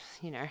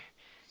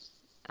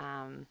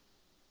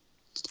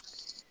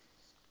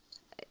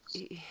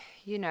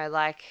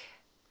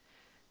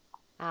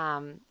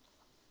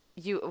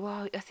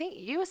 I think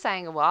you were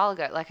saying a while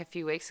ago, like a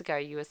few weeks ago,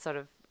 you were sort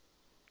of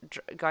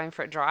going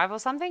for a drive or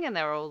something, and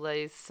there were all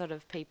these sort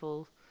of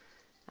people,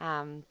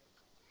 in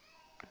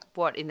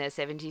their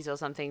 70s or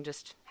something,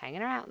 just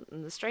hanging around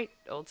in the street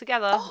all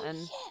together. Oh, and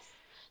yes.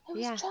 It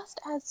was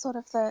just as sort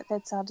of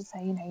they'd started to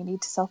say, you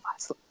need to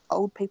self-isolate,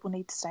 old people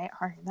need to stay at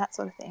home, that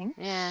sort of thing.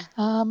 Yeah.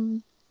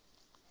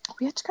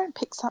 We had to go and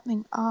pick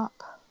something up.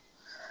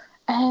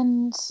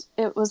 And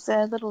it was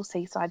a little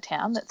seaside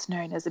town that's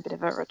known as a bit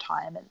of a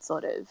retirement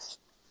sort of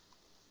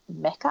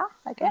mecca,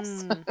 I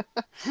guess.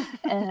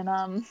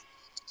 And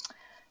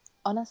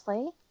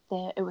honestly,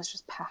 it was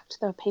just packed.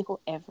 There were people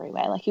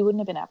everywhere. Like, you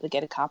wouldn't have been able to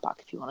get a car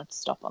park if you wanted to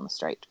stop on the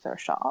street for a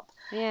shop.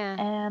 Yeah.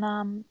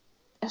 And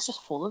it was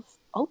just full of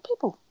old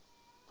people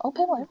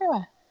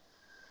everywhere.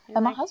 Yeah,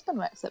 and my husband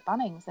works at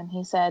Bunnings, and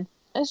he said,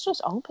 it's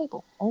just old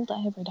people all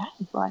day, every day.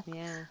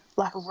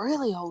 Like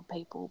really old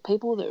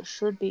people that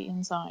should be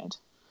inside.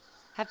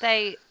 Have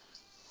they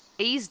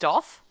eased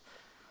off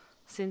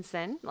since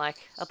then?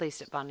 Like, at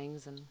least at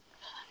Bunnings and...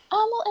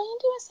 Well,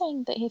 Andy was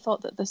saying that he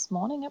thought that this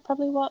morning it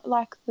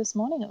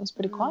was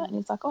pretty quiet. And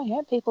he's like, oh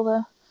yeah, people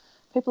are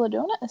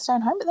doing it. They're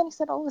staying home. But then he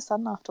said all of a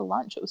sudden after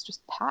lunch it was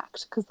just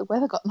packed because the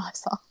weather got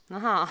nicer.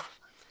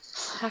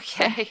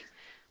 Okay.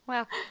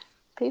 Well,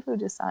 people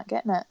just aren't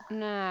getting it.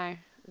 No.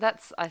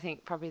 That's, I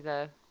think, probably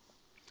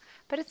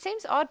but it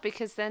seems odd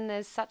because then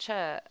there's such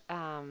a,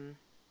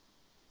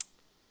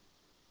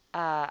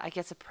 I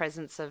guess, a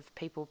presence of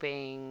people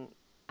being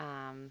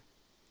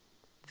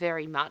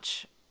very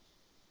much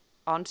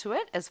onto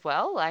it as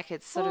well. Like,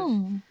 it's sort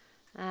of,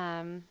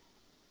 I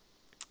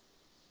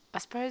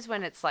suppose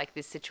when it's like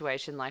this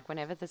situation, like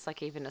whenever there's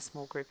like even a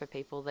small group of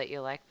people that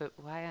you're like, but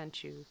why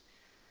aren't you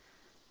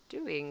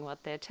doing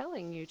what they're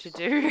telling you to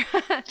do?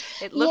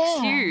 It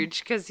looks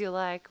huge because you're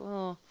like,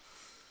 well...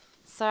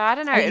 So I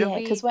don't know.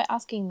 Because we're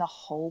asking the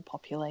whole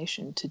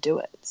population to do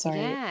it. So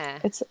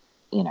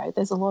you know,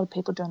 there's a lot of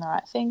people doing the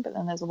right thing, but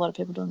then there's a lot of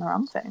people doing the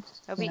wrong thing.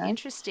 It'll be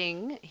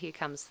interesting. Here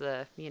comes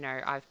the,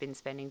 I've been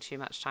spending too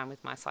much time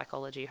with my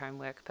psychology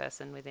homework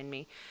person within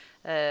me,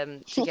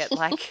 to get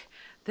like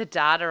the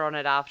data on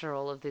it after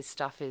all of this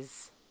stuff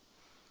is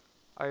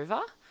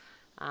over.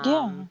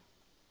 Yeah.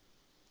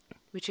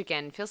 Which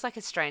again feels like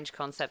a strange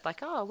concept. Like,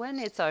 oh, when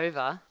it's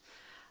over,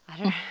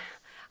 I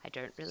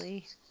don't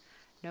really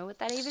know what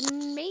that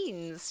even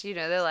means.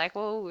 They're like,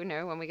 well,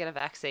 when we get a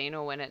vaccine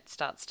or when it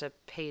starts to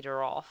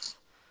peter off,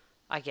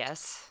 I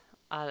guess.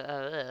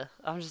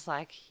 I'm just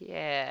like,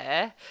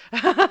 yeah.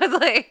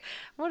 Like,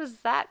 what does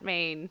that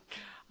mean?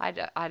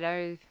 I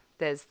know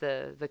there's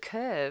the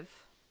curve.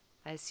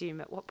 I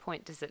assume at what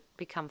point does it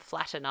become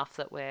flat enough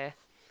that we're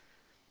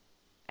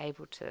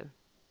able to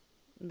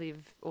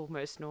live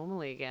almost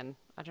normally again?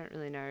 I don't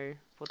really know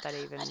what that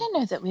even... I don't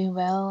know that we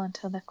will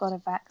until they've got a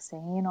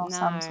vaccine or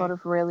some sort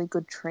of really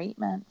good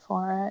treatment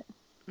for it.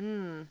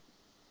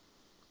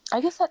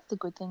 I guess that's the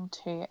good thing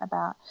too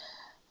about...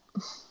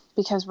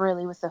 Because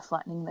really with the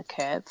flattening the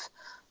curve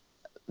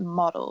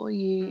model,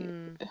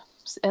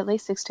 at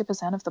least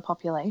 60% of the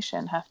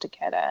population have to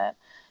get it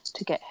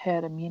to get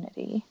herd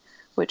immunity,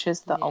 which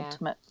is the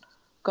ultimate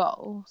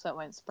goal, so it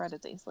won't spread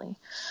as easily.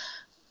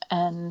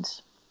 And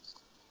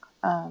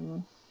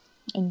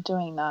in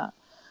doing that,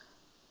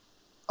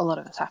 a lot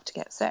of us have to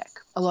get sick.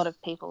 A lot of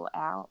people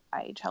our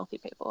age, healthy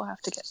people, have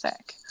to get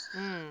sick.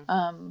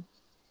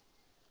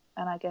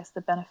 And I guess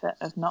the benefit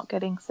of not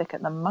getting sick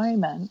at the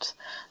moment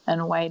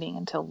and waiting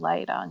until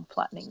later and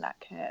flattening that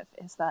curve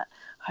is that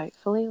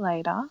hopefully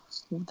later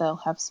they'll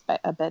have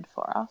a bed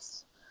for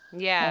us.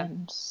 Yeah.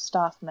 And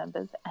staff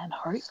members and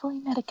hopefully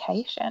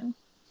medication.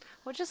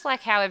 Well, just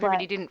like how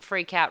everybody didn't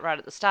freak out right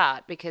at the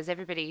start, because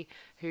everybody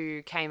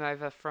who came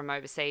over from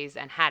overseas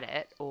and had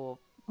it, or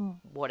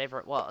whatever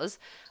it was,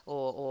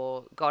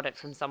 or got it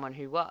from someone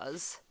who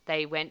was,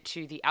 they went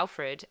to the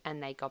Alfred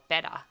and they got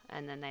better,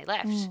 and then they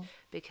left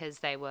because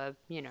they were,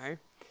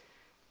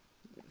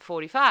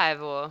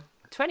 45 or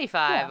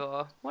 25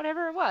 or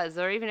whatever it was,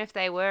 or even if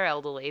they were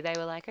elderly, they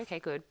were like, okay,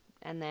 good,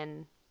 and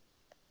then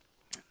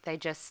they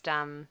just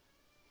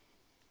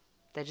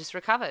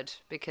recovered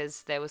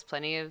because there was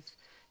plenty of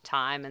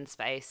time and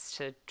space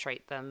to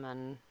treat them.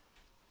 And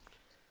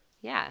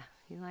you're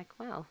like,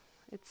 well,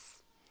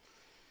 it's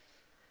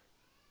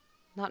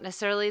not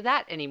necessarily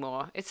that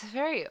anymore. It's a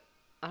very,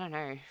 I don't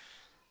know,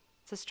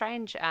 it's a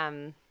strange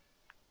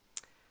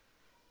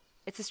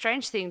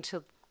thing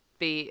to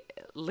be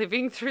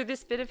living through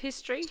this bit of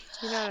history.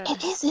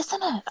 It is,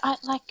 isn't it?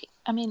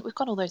 I mean, we've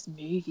got all those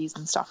movies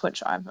and stuff,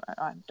 which I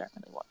don't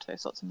really watch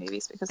those sorts of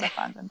movies because I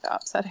find them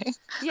upsetting.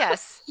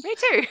 Yes, me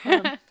too.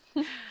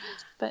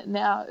 But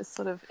now it's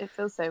it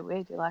feels so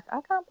weird. You're like,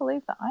 I can't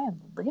believe that I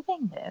am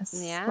living this.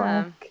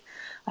 Yeah.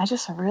 I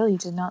just really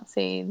did not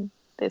see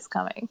this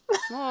coming.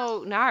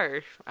 Well, no.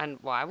 And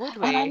why would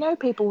we? And I know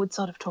people would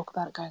talk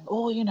about it going,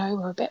 oh,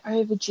 we're a bit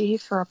overdue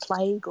for a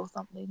plague or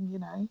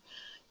something,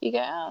 You go,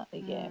 oh,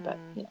 yeah, but,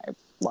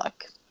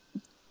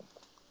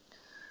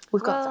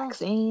 we've got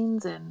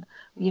vaccines and,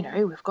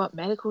 we've got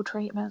medical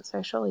treatment,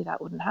 so surely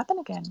that wouldn't happen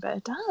again, but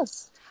it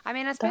does. I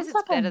mean, I suppose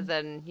it's better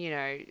than,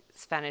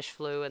 Spanish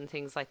flu and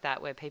things like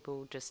that where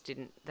people just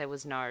there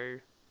was no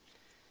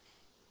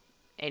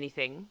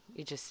anything.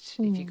 You just,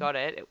 if you got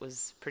it, it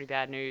was pretty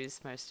bad news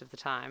most of the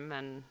time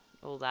and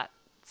all that.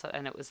 So,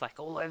 and it was like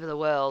all over the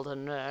world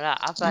and blah, blah,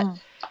 blah.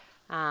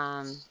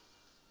 But,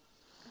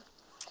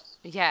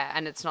 yeah,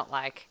 and it's not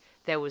like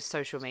there was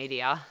social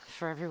media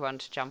for everyone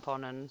to jump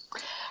on and...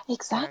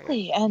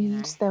 Exactly, go,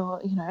 and there were,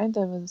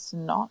 there was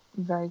not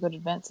very good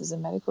advances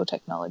in medical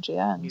technology,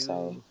 and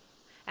so...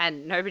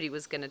 And nobody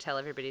was going to tell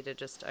everybody to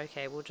just,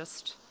 okay, we'll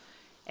just...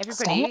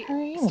 Everybody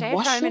stay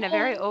at home in a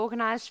very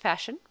organised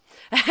fashion.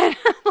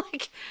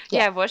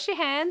 Wash your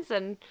hands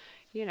and,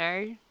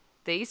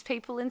 these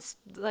people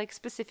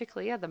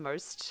specifically are the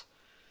most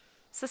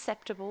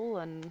susceptible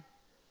and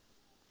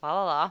blah,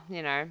 blah,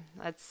 blah,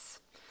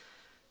 it's...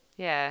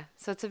 Yeah,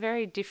 so it's a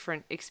very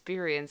different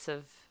experience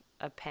of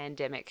a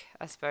pandemic,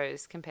 I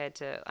suppose, compared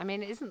to... I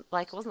mean, wasn't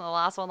the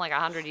last one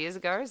 100 years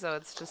ago? So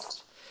it's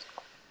just...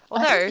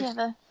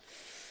 Although,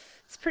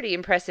 it's pretty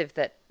impressive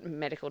that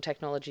medical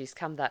technology's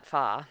come that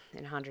far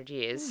in 100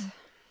 years.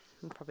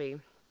 And probably,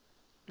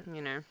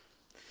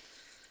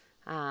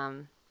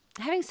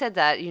 having said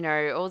that,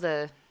 all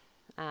the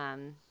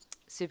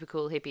super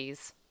cool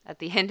hippies at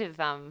the end of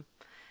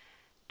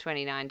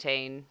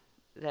 2019,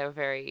 they were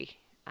very...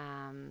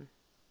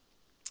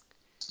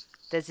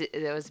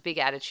 there was a big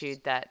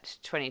attitude that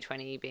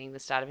 2020 being the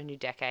start of a new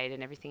decade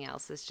and everything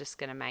else is just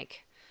going to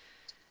make...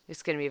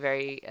 It's going to be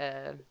very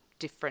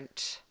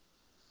different...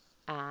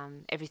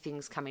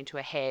 everything's coming to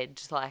a head.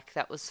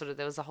 That was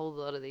there was a whole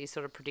lot of these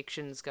sort of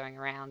predictions going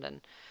around and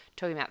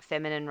talking about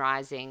feminine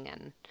rising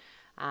and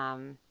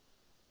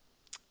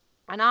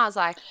I was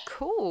like,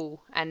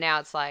 cool. And now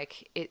it's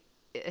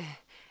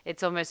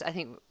it's almost, I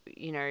think,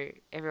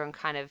 everyone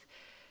kind of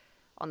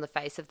on the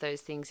face of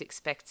those things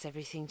expects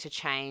everything to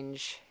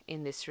change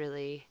in this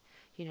really,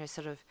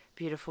 sort of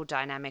beautiful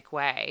dynamic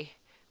way.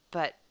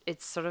 but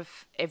it's sort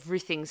of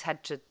everything's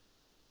had to,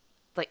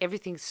 like,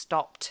 everything's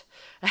stopped.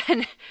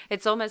 And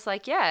it's almost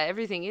like, yeah,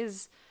 everything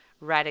is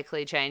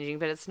radically changing,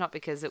 but it's not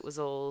because it was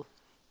all,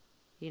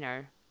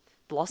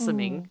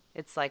 blossoming.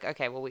 It's like,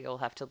 okay, well, we all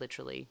have to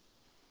literally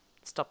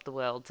stop the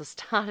world to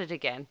start it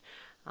again.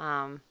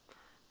 And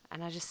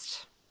I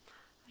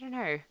don't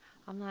know.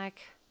 I'm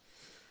like,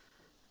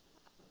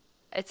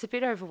 it's a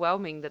bit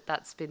overwhelming that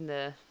that's been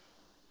the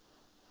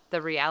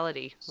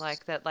reality.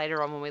 Like, that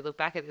later on when we look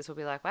back at this, we'll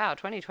be like, wow,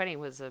 2020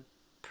 was a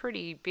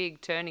pretty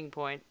big turning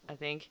point, I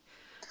think.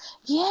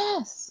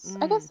 Yes,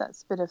 I guess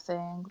that's a bit of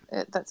thing.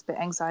 That's a bit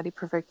anxiety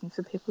provoking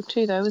for people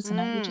too, though, isn't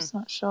it? You're just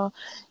not sure.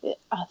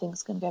 Are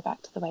things going to go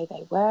back to the way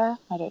they were?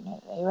 I don't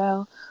know that they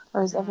will.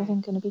 Or is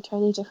everything going to be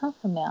totally different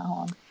from now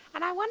on?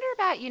 And I wonder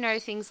about,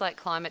 things like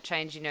climate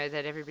change,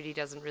 that everybody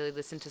doesn't really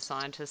listen to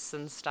scientists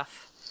and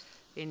stuff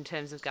in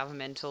terms of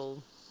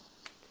governmental.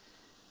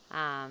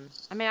 I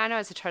mean, I know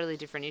it's a totally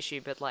different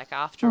issue, but like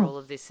after all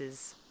of this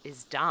is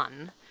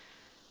done,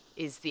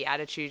 is the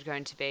attitude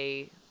going to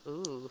be,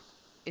 ooh,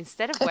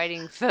 instead of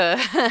waiting for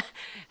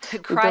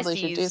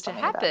crises to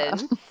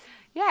happen?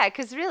 Yeah,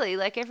 because really,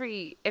 like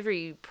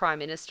every prime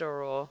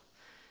minister, or,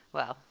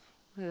 well,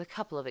 with a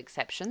couple of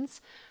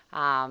exceptions,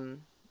 all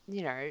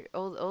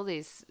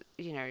these,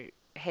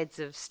 heads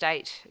of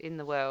state in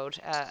the world,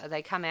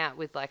 they come out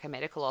with like a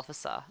medical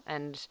officer,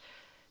 and,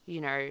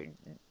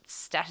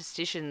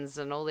 statisticians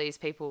and all these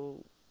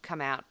people come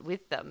out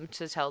with them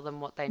to tell them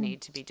what they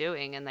need to be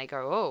doing, and they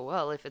go, oh,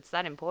 well, if it's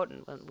that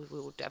important, we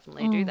will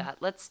definitely do that.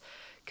 Let's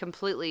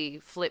completely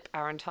flip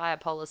our entire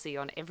policy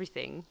on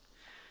everything,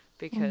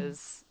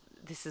 because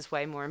this is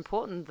way more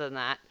important than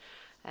that.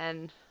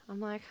 And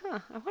I'm like,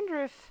 I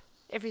wonder if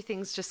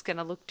everything's just going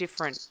to look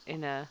different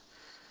in a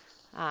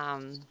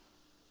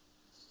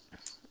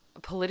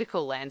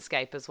political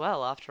landscape as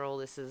well after all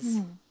this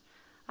is.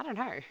 I don't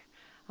know.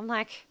 I'm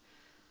like,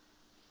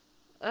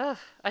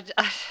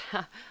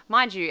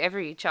 mind you,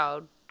 every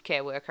child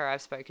care worker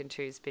I've spoken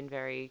to has been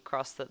very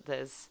cross that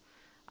there's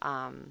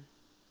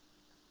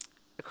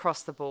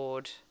across the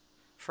board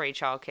free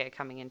childcare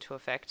coming into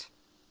effect.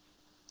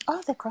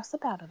 Oh, they're cross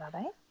about it, are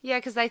they? Yeah,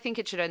 because they think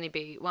it should only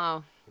be,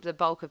 well, the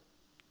bulk of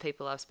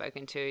people I've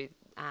spoken to,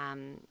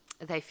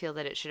 they feel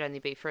that it should only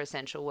be for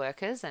essential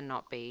workers and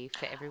not be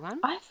for everyone.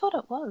 I thought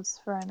it was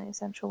for only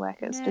essential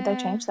workers. Did they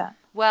change that?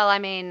 Well, I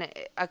mean,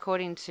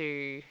 according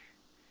to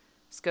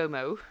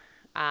ScoMo,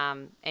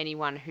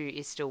 anyone who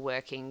is still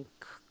working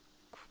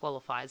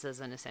qualifies as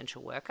an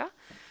essential worker.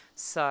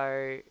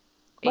 So,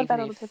 what about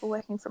all the people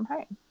working from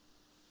home?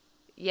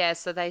 Yeah,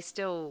 so they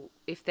still,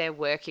 if they're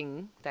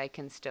working, they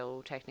can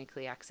still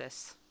technically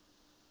access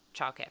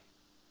childcare.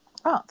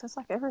 Oh, that's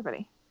like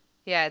everybody.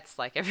 Yeah, it's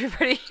like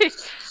everybody.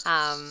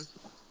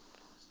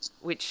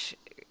 Which,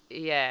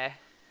 yeah.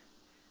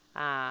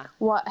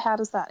 How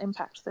does that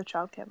impact the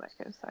childcare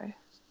workers, though?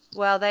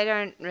 Well, they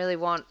don't really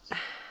want.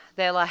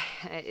 They're like,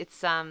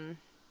 it's I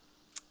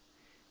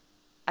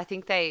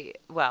think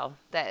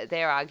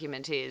their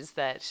argument is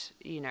that,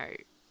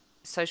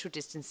 social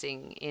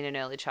distancing in an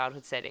early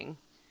childhood setting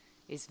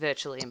is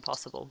virtually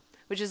impossible,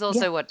 which is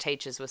also what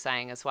teachers were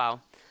saying as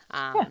well.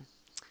 And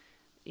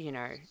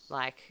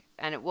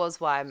it was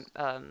why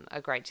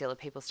a great deal of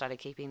people started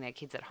keeping their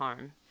kids at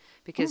home,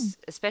 because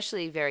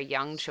especially very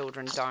young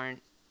children don't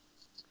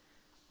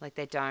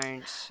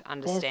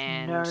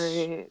understand.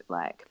 There's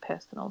no,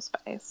 personal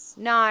space.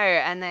 No,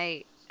 and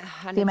the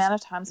amount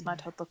of times my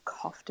toddler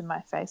coughed in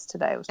my face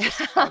today was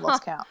just, I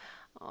lost count.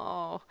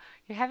 Oh,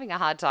 you're having a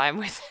hard time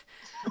with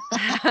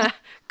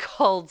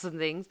colds and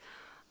things.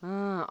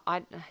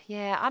 I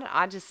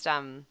just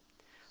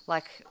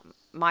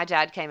my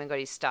dad came and got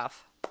his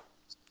stuff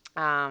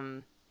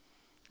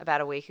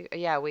about a week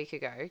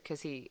ago,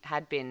 because he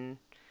had been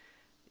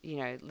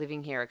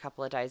living here a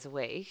couple of days a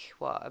week.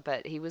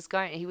 But he was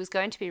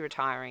going to be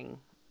retiring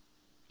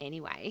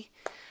anyway.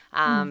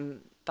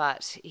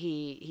 But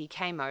he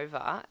came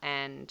over,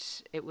 and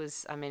it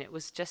was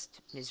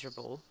just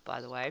miserable, by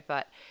the way,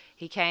 but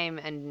he came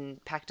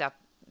and packed up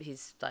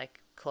his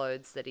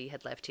clothes that he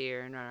had left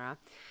here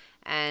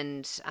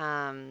and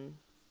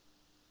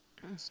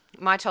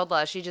my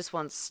toddler, she just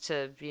wants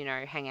to,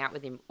 hang out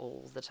with him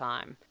all the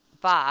time.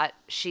 But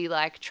she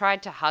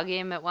tried to hug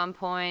him at one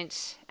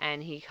point,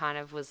 and he kind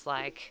of was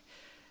like,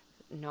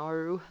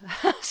 no,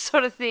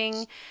 sort of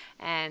thing.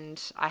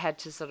 And I had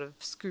to sort of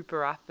scoop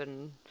her up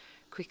and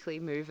quickly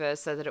move her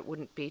so that it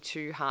wouldn't be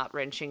too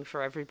heart-wrenching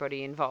for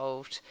everybody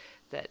involved,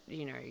 that,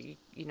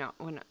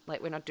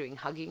 we're not doing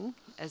hugging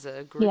as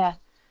a group. Yeah.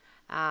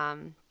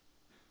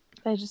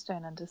 They just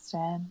don't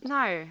understand.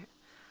 No.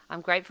 I'm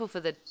grateful for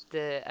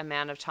the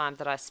amount of time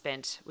that I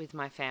spent with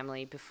my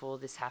family before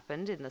this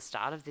happened in the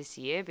start of this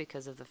year,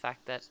 because of the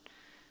fact that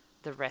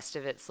the rest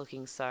of it's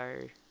looking so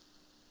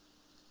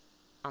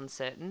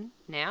uncertain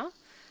now.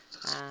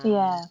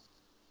 Yeah.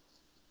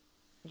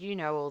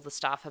 All the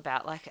stuff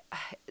about,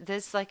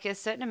 there's a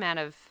certain amount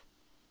of,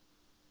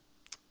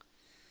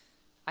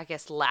 I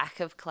guess, lack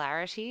of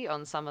clarity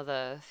on some of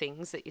the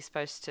things that you're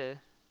supposed to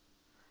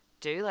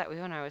do. Like, we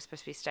all know we're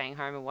supposed to be staying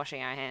home and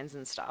washing our hands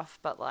and stuff,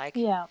 but like,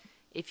 Yeah.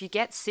 if you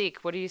get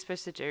sick, what are you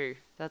supposed to do?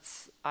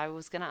 I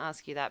was going to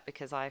ask you that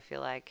because I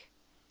feel like,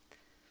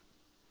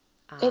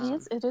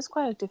 It is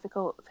quite a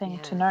difficult thing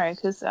to yeah, know,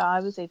 because I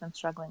was even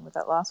struggling with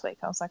it last week.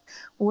 I was like,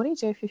 well, what do you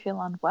do if you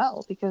feel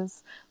unwell?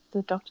 Because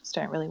the doctors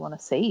don't really want to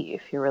see you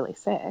if you're really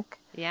sick.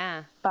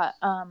 yeah, But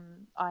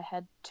I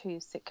had 2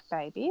 sick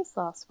babies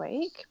last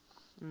week.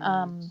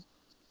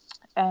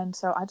 And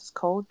so I just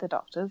called the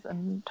doctors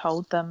and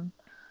told them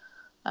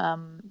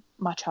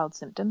my child's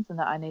symptoms and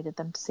that I needed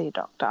them to see a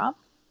doctor.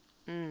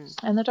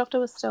 And the doctor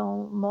was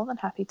still more than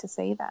happy to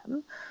see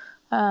them.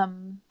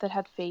 That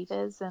had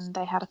fevers and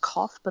they had a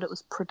cough, but it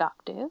was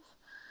productive.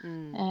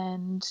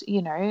 And,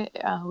 you know,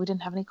 we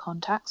didn't have any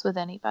contacts with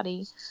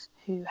anybody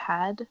who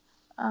had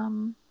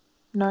known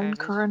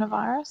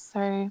coronavirus.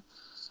 So,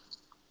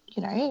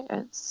 you know,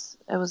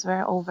 it was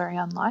all very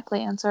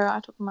unlikely. And so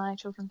I took my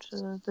children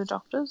to the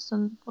doctors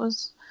and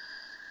was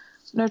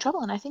no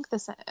trouble. And I think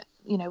this,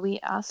 you know, we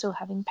are still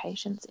having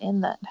patients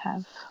in that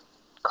have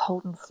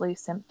cold and flu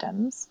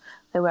symptoms.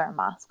 They wear a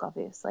mask,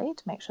 obviously,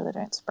 to make sure they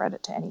don't spread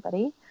it to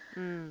anybody.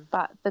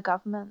 But the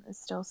government is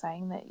still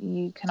saying that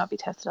you cannot be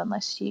tested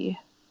unless you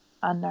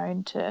are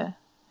known to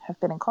have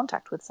been in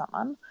contact with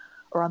someone,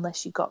 or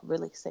unless you got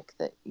really sick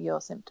that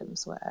your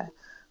symptoms were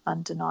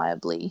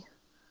undeniably,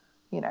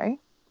 you know,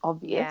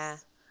 obvious. yeah,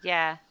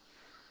 yeah.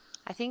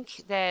 I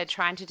think they're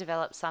trying to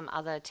develop some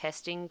other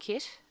testing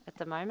kit at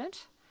the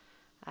moment.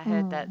 I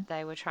heard that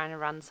they were trying to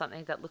run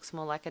something that looks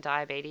more like a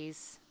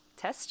diabetes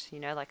test, you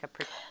know, like a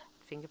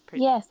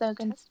fingerprint Yes, they were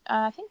going. test.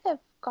 I think they've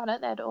got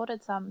it. They'd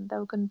ordered some. They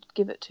were going to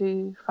give it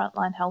to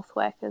frontline health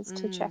workers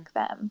to check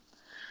them.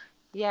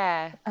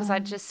 Yeah, because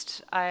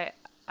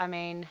I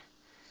mean,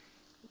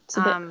 It's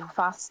a bit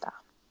faster.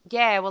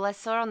 yeah. Well, I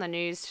saw on the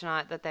news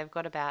tonight that they've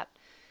got about,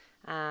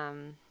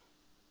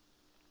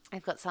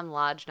 they've got some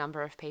large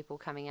number of people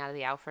coming out of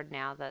the Alfred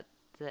now that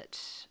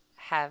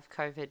have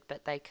COVID,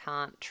 but they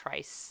can't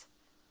trace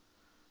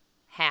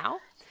how.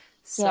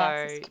 So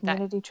Yes, it's that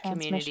community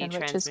transmission,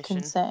 which is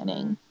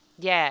concerning.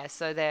 Yeah,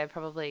 so they're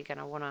probably going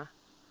to want to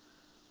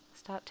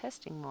start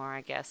testing more,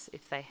 I guess,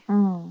 if they.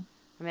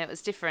 I mean, it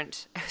was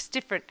different. It was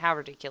different. How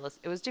ridiculous!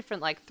 It was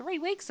different like 3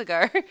 weeks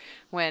ago,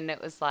 when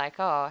it was like,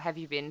 "Oh, have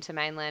you been to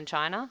mainland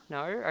China?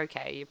 No,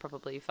 okay, you're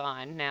probably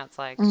fine." Now it's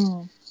like,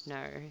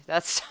 no,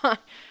 that's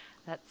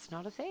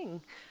not a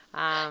thing.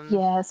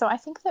 Yeah, so I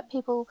think that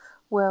people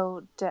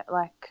will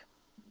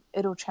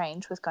it'll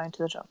change with going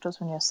to the doctors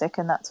when you're sick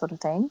and that sort of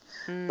thing.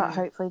 But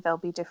hopefully there'll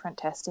be different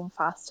testing,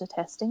 faster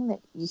testing, that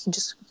you can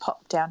just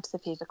pop down to the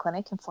fever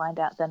clinic and find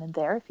out then and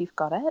there if you've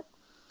got it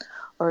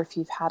or if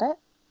you've had it.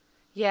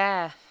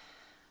 Yeah.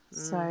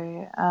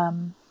 So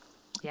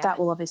Yeah. that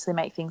will obviously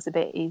make things a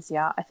bit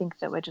easier. I think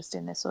that we're just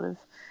in this sort of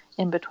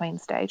in-between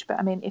stage. But,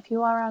 I mean, if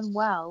you are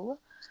unwell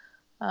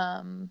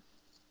and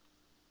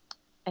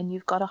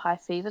you've got a high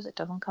fever that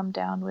doesn't come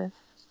down with,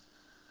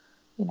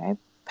 you know,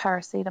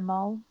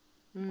 paracetamol,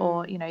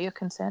 or, you know, you're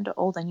concerned at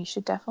all, then you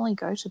should definitely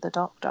go to the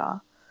doctor.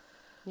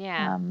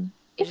 Yeah. You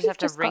If just you've have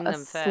to just ring got a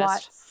them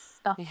slight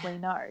first. snuffly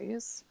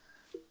nose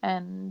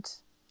and,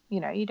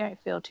 you know, you don't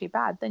feel too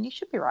bad, then you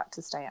should be right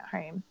to stay at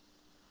home.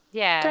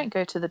 Yeah. Don't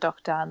go to the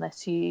doctor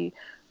unless you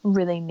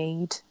really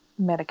need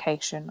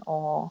medication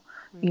or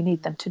you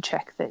need them to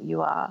check that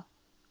you are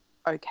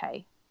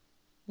okay.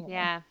 You know?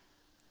 Yeah.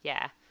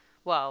 Yeah.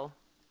 Well,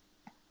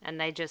 and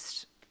they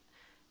just,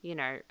 you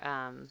know,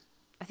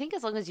 I think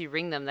as long as you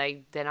ring them,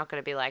 they're not going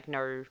to be like,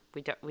 no,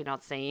 we're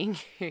not seeing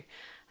you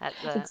at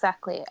the.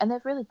 Exactly. And they're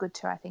really good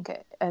too, I think,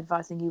 at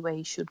advising you where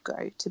you should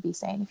go to be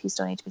seen if you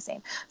still need to be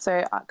seen.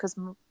 So, because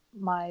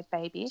my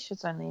baby,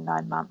 she's only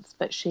 9 months,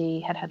 but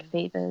she had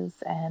fevers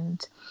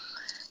and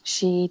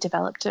she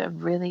developed she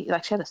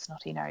had a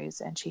snotty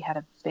nose and she had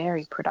a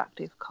very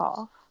productive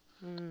cough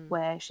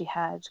where she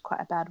had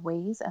quite a bad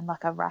wheeze and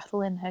like a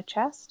rattle in her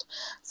chest.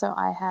 So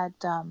I had,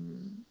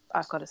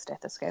 I've got a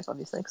stethoscope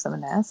obviously because I'm a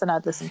nurse, and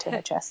I'd listen to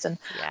her chest, and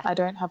Yeah. I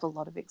don't have a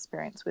lot of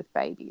experience with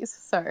babies.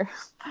 So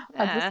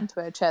I'd listen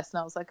to her chest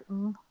and I was like,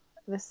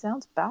 this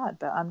sounds bad,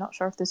 but I'm not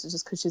sure if this is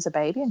just because she's a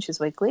baby and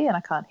she's wiggly and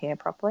I can't hear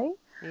properly.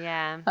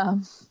 Yeah.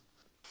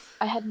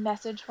 I had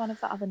messaged one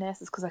of the other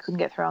nurses because I couldn't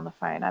get through on the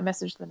phone. I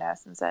messaged the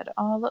nurse and said,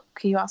 oh, look,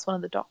 can you ask one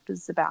of the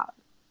doctors about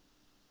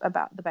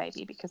the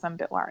baby because I'm a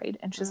bit worried?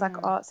 And she's like,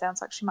 oh, it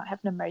sounds like she might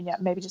have pneumonia.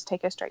 Maybe just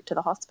take her straight to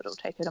the hospital.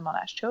 Take her to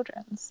Monash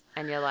Children's.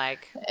 And you're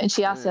like... And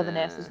she asked the other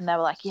nurses and they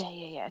were like,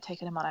 yeah,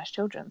 take her to Monash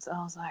Children's. And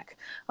I was like,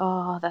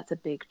 oh, that's a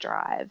big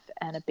drive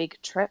and a big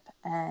trip,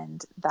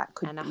 and that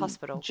could be a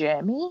hospital.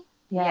 Germy.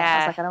 Yeah. I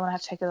was like, I don't want to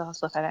have to take her to the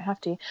hospital if I don't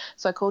have to.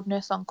 So I called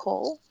Nurse on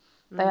Call.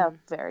 They are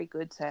very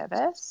good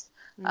service.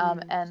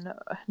 And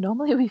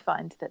normally we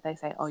find that they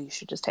say, oh, you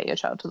should just take your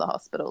child to the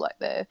hospital, like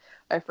they're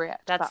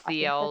overreact. That's but I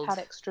think they've had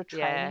extra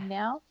training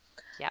now.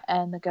 Yeah.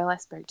 And the girl I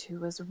spoke to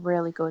was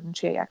really good, and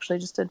she actually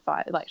just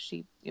advised,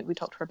 we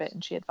talked for a bit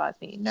and she advised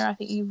me, no, I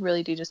think you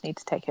really do just need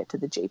to take her to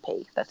the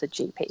GP. That's a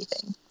GP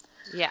thing.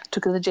 Yeah.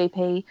 Took her to the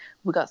GP,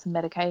 we got some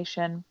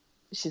medication,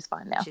 she's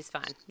fine now. She's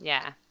fine.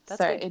 Yeah, that's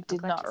So good. it I'm did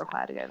glad not she's fine.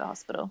 require to go to the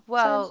hospital. So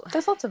Well,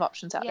 there's lots of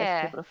options out there for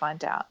yeah. people to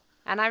find out.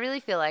 And I really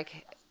feel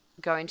like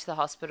going to the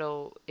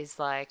hospital is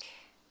like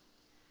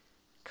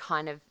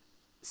kind of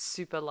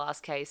super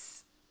last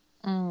case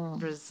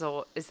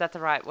resort. Is that the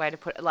right way to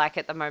put it? Like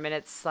at the moment,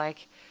 it's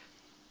like,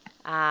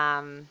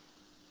 um,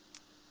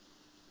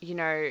 you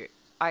know,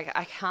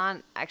 I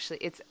can't actually,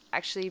 it's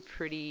actually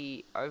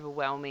pretty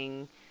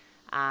overwhelming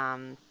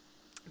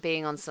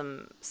being on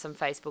some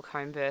Facebook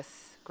home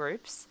birth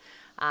groups.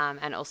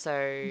 And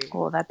also,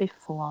 Oh, that'd be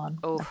full on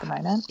oh, at the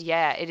moment.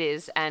 yeah, it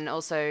is. And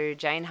also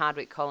Jane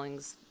Hardwick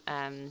Collins,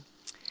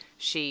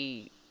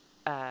 she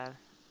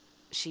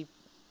she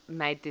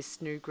made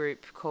this new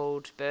group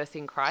called Birth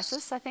in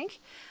Crisis, I think,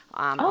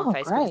 on Oh, Facebook.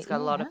 It's great.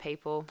 got a lot Yeah. of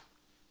people.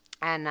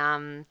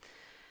 And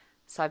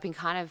so I've been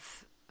kind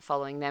of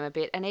following them a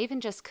bit. And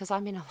even just because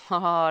I'm in a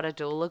lot of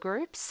doula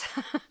groups.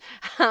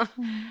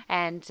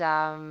 And,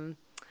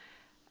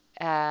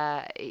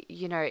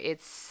 you know,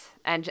 it's...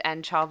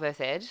 And childbirth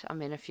ed.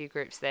 I'm in a few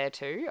groups there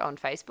too on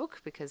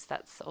Facebook because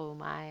that's all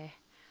my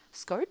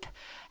scope.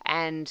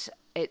 And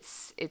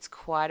it's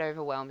quite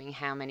overwhelming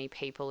how many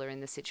people are in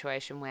the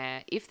situation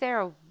where if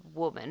they're a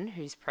woman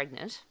who's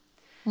pregnant,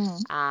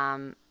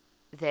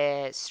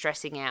 they're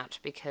stressing out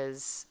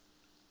because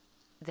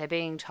they're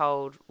being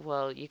told,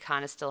 well, you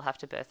kind of still have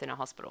to birth in a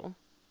hospital,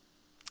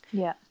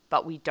 Yeah.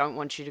 but we don't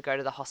want you to go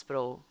to the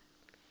hospital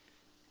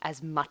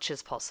as much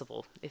as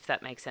possible, if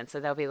that makes sense. So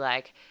they'll be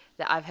like,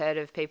 I've heard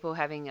of people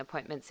having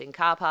appointments in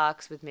car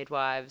parks with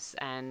midwives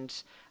and,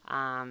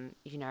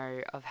 you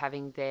know, of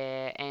having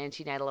their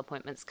antenatal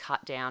appointments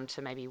cut down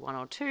to maybe 1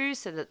 or 2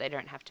 so that they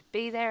don't have to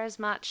be there as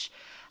much.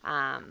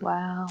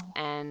 Wow.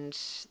 And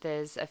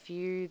there's a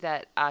few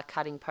that are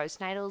cutting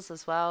postnatals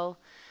as well.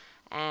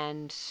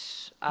 And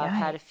I've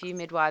had a few Yikes.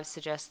 midwives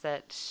suggest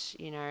that,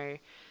 you know,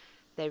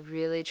 they're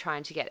really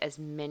trying to get as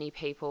many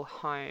people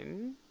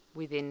home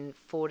within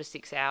 4 to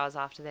 6 hours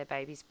after their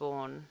baby's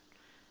born.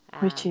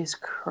 Which is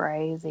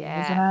crazy, isn't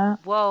Yeah. it?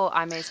 Well,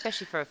 I mean,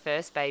 especially for a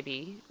first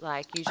baby,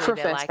 like usually For a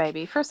they're first like,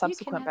 baby. For a you can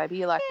subsequent have, baby,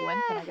 you're like,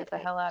 when can I get the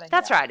yeah, hell out of here?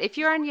 that's right. If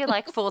you're on your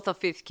like fourth or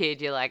fifth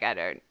kid, you're like, I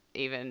don't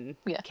even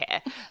Yeah.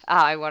 care.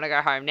 I want to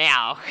go home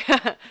now.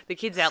 The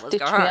kid's out, let's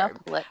go Stitch me home.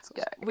 up, let's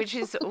go. Which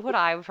is what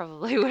I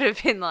probably would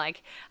have been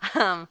like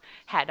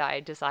had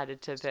I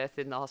decided to birth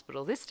in the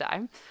hospital this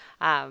time.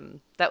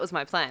 That was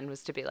my plan,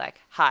 was to be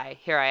like, hi,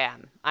 here I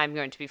am. I'm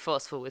going to be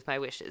forceful with my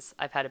wishes.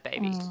 I've had a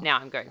baby. Now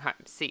I'm going home.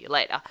 See you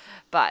later.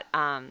 But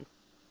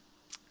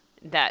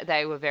that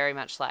they were very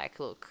much like,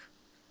 look,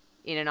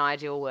 in an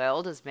ideal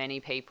world, as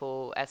many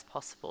people as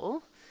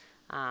possible.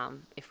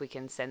 If we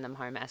can send them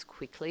home as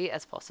quickly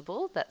as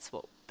possible, that's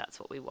what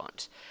we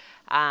want.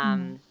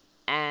 And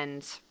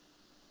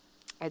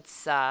it's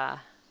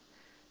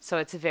so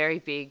it's a very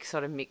big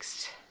sort of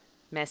mixed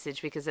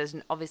message because there's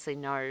obviously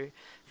no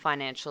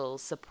financial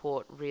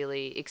support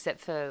really,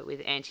 except for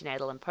with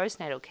antenatal and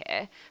postnatal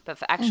care. But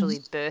for actually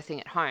birthing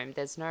at home,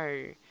 there's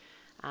no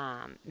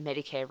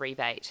Medicare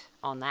rebate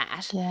on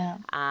that. Yeah.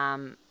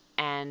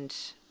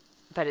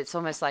 But it's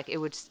almost like it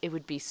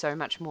would be so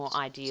much more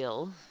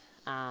ideal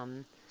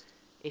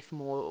if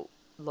more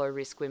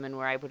low-risk women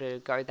were able to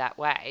go that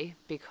way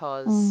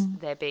because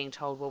they're being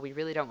told, well, we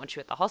really don't want you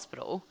at the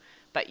hospital,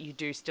 but you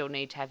do still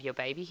need to have your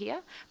baby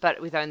here,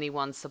 but with only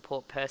one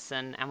support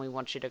person, and we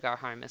want you to go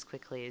home as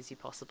quickly as you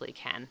possibly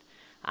can.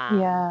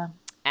 Yeah.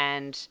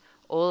 And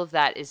all of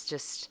that is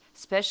just,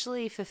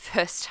 especially for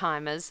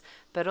first-timers,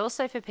 but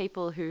also for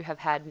people who have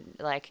had,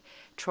 like,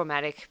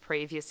 traumatic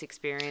previous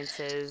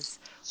experiences.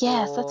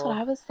 Yes, that's what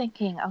I was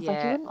thinking. I was like,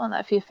 you Yeah. wouldn't want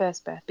that for your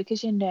first birth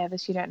because you're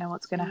nervous, you don't know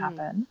what's going to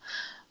happen.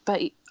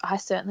 But I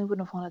certainly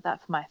wouldn't have wanted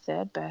that for my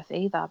third birth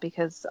either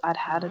because I'd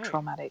had a No.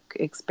 traumatic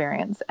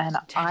experience and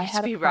Don't I need to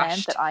had a be plan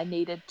rushed. that I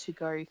needed to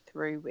go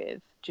through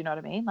with. Do you know what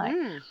I mean? Like,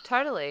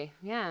 Totally,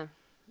 yeah.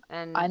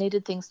 And I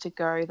needed things to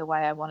go the way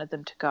I wanted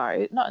them to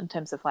go, not in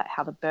terms of like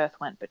how the birth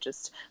went, but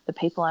just the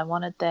people I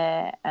wanted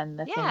there and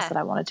the things that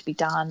I wanted to be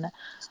done.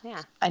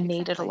 Yeah, I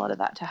needed a lot of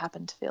that to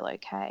happen to feel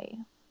okay.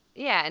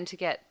 Yeah, and to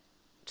get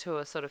to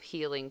a sort of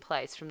healing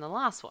place from the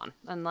last one.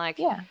 And like,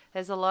 Yeah.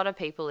 there's a lot of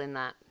people in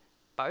that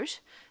boat.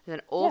 There's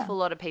an awful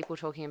lot of people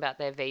talking about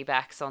their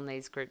VBACs on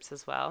these groups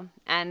as well,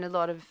 and a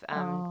lot of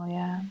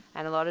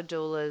and a lot of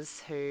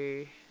doulas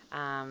who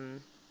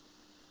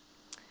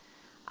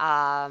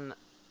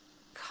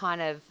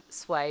kind of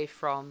sway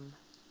from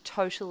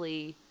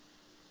totally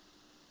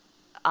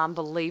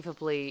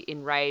unbelievably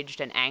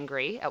enraged and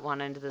angry at one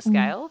end of the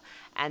scale,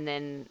 and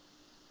then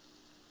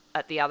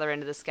at the other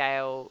end of the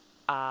scale,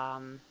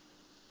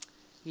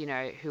 you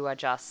know, who are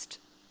just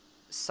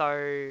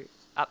so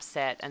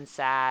upset and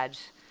sad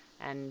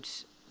and,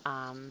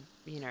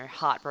 you know,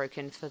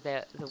 heartbroken for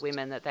the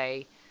women that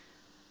they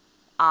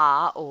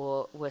are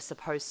or were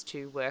supposed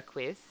to work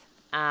with.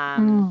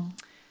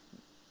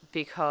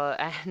 Because,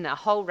 and a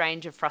whole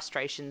range of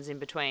frustrations in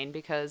between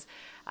because,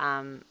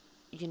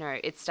 you know,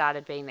 it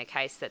started being the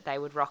case that they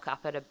would rock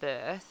up at a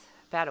birth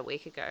about a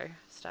week ago.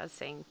 Started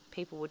seeing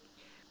people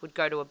would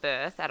go to a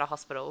birth at a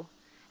hospital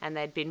and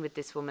they'd been with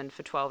this woman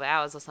for 12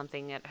 hours or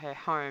something at her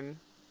home,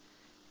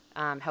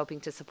 helping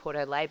to support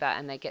her labour,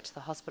 and they get to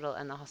the hospital,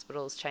 and the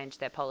hospital's changed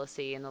their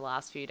policy in the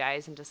last few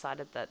days and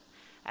decided that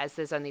as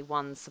there's only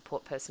one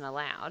support person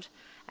allowed,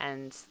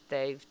 and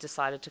they've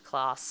decided to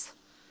class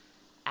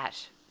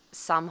at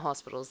some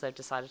hospitals, they've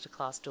decided to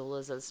class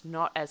doulas as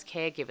not as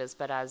caregivers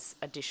but as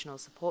additional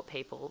support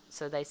people,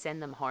 so they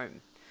send them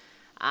home.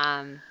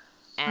 And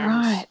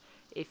Right.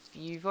 if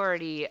you've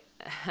already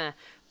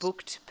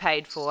booked,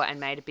 paid for, and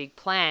made a big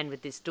plan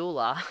with this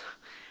doula,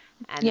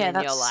 and Yeah,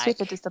 then you're that's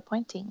super like,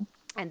 disappointing.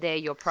 and they're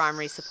your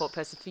primary support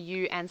person for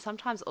you and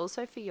sometimes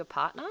also for your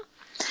partner.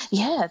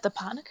 Yeah, the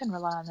partner can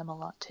rely on them a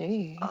lot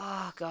too.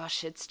 Oh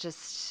gosh, it's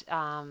just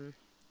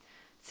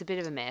it's a bit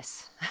of a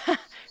mess,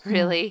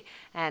 really.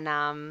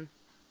 And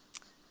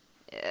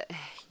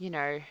you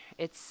know,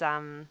 it's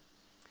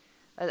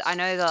I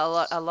know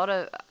that a lot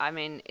of, I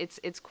mean,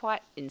 it's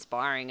quite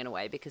inspiring in a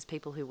way, because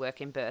people who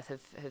work in birth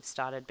have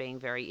started being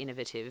very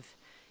innovative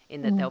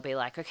in that they'll be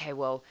like, okay,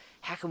 well,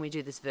 how can we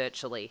do this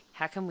virtually?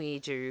 How can we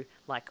do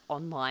like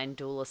online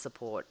doula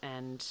support?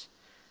 And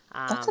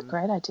That's a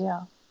great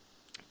idea.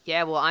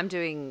 yeah, well, I'm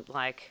doing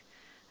like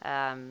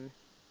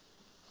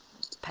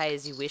pay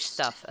as you wish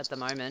stuff at the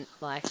moment,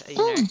 like, you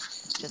know,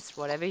 just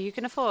whatever you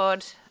can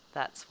afford,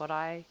 that's what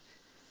I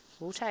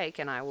will take,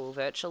 and I will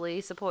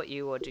virtually support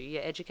you or do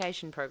your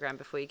education program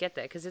before you get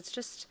there, because it's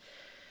just,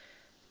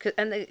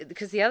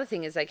 because the other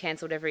thing is they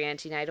cancelled every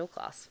antenatal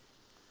class,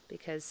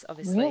 because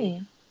obviously,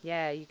 Really?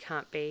 yeah, you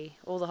can't be,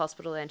 all the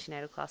hospital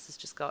antenatal classes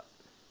just got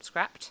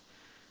scrapped.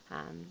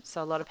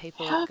 So a lot of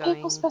people How are are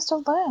people going. supposed to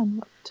learn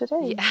what to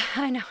do? Yeah,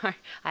 I know.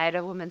 I had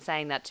a woman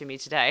saying that to me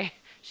today.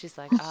 She's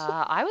like,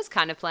 I was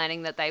kind of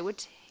planning that they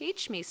would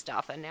teach me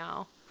stuff, and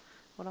now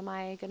what am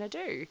I going to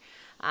do?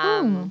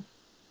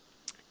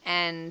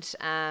 And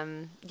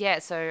yeah,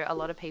 so a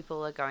lot of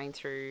people are going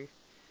through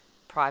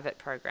private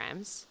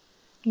programs,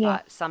 Yeah.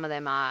 but some of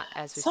them are,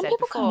 as we've Some said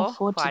people can't before,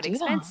 afford to quite do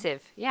that.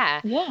 expensive.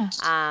 Yeah. Yeah.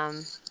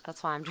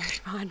 That's why I'm doing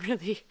mine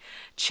really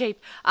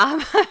cheap.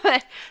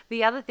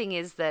 The other thing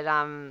is that,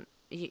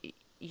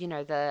 you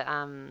know,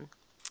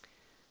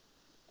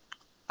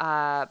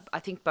 I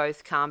think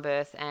both Calm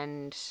Birth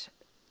and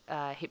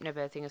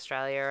Hypnobirthing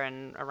Australia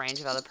and a range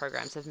of other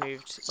programs have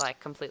moved like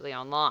completely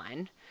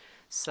online.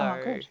 Oh,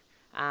 So, good.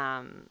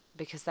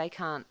 because they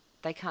can't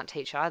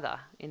teach either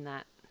in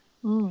that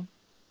Mm.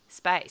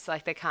 space.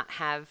 Like they can't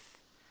have,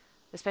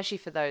 especially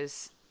for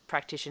those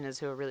practitioners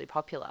who are really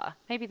popular.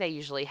 Maybe they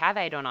usually have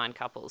 8 or 9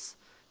 couples,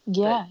 but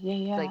Yeah,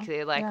 yeah. like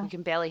they're like, Yeah. we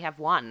can barely have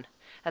one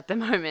at the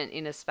moment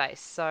in a space.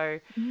 So,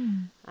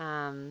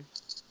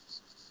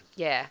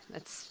 yeah,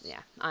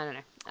 I don't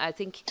know. I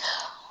think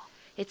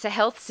it's a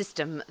health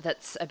system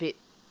that's a bit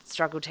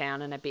struggle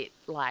town and a bit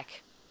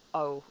like,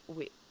 oh,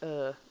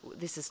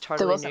 this is There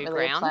totally wasn't new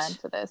really a plan ground.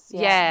 for this.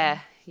 Yeah,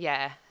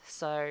 yeah.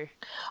 So,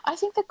 I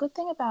think the good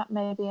thing about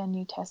maybe a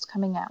new test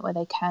coming out where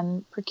they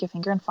can prick your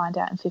finger and find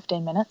out in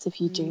 15 minutes if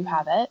you do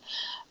have it,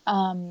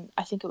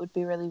 I think it would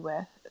be really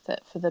worth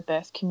it for the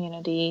birth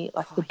community,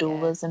 like the oh yeah,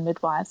 doulas and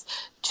midwives,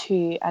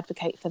 to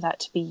advocate for that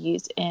to be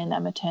used in a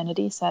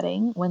maternity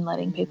setting when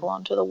letting people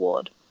onto the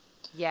ward.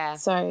 yeah,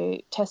 So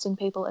testing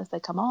people as they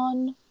come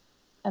on,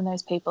 and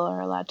those people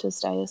are allowed to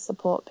stay as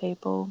support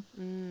people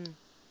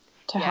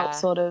to help yeah,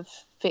 sort of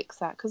fix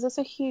that, because it's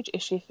a huge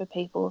issue for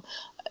people.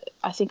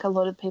 I think a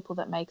lot of people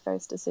that make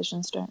those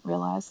decisions don't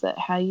realize that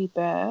how you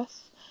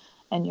birth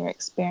and your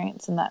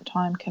experience in that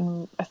time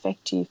can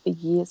affect you for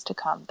years to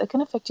come. That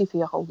can affect you for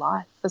your whole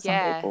life for some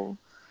yeah. people.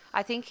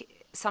 I think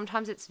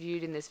sometimes it's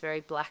viewed in this very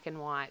black and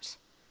white,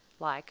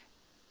 like,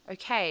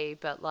 okay,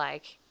 but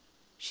like,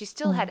 she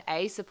still had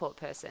a support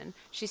person.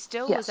 She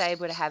still was Yes.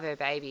 able to have her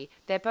baby.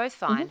 They're both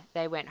Mm-hmm. fine.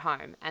 They went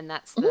home, and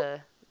that's Mm-hmm.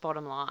 the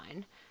bottom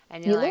line.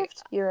 And you're You like,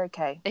 lived, you're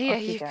okay. yeah,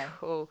 Off you you're go.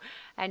 cool.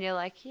 And you're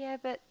like, yeah,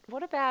 but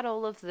what about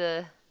all of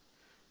the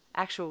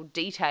actual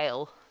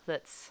detail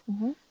that's,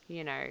 Mm-hmm.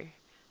 you know,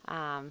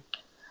 um,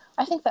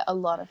 I think that a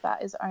lot of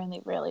that is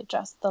only really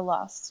just the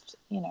last,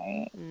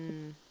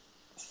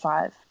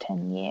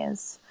 5-10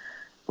 years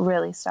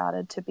really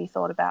started to be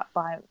thought about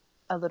by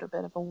a little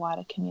bit of a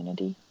wider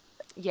community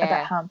about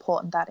yeah, how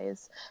important that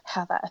is,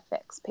 how that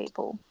affects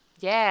people.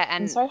 yeah,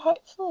 And and so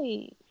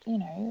hopefully,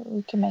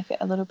 we can make it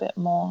a little bit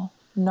more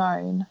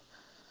known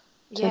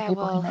to the yeah,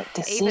 people who well, make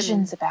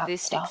decisions even about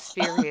this stuff.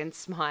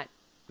 experience might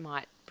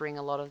bring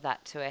a lot of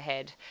that to a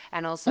head,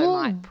 and also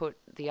might Mm, put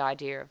the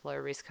idea of low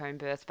risk home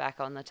birth back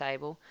on the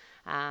table.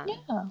 yeah,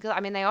 'Cause, I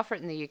mean, they offer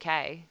it in the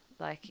UK.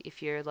 Like,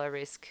 if you're low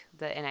risk,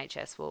 the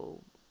NHS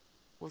will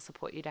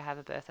support you to have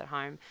a birth at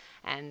home,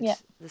 yeah. and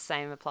the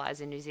same applies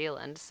in New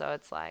Zealand. So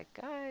it's like,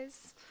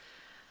 guys,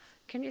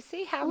 can you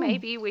see how Mm,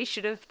 maybe we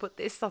should have put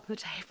this on the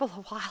table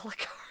a while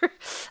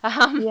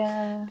ago?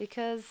 yeah.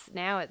 Because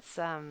now it's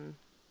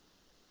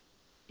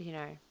you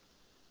know,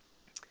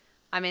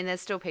 I mean,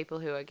 there's still people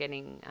who are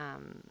getting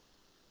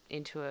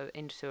into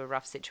a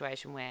rough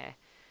situation where,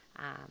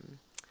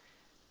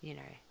 you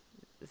know,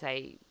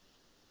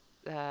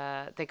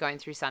 they're going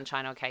through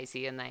Sunshine or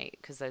Casey, and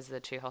because those are the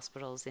two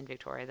hospitals in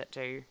Victoria that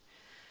do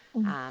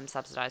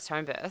subsidised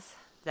home birth,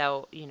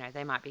 they'll,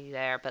 they might be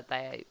there, but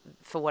they,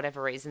 for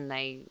whatever reason,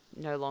 they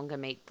no longer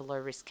meet the low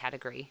risk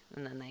category,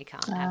 and then they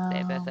can't have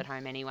their birth at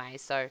home anyway.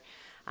 So,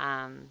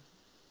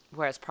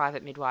 whereas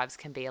private midwives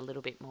can be a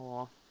little bit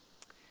more,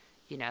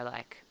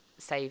 like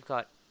say you've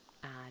got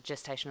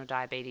gestational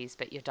diabetes,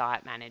 but your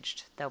diet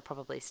managed, they'll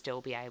probably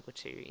still be able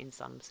to, in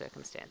some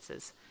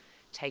circumstances,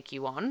 take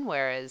you on.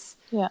 Whereas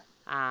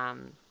a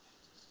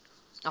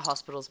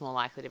hospital's more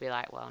likely to be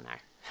like, well,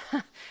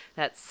 no,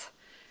 that's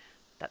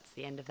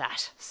the end of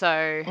that.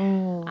 So,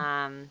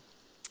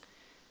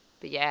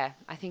 but yeah,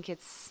 I think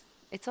it's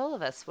all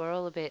of us. We're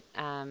all a bit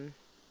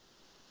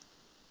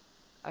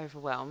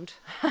overwhelmed.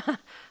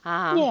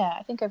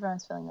 I think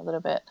everyone's feeling a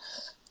little bit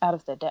out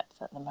of their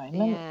depth at the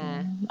moment,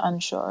 Yeah.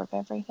 unsure of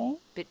everything.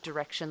 Bit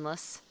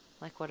directionless.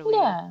 Like, what do we...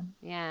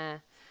 Yeah.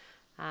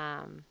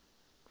 I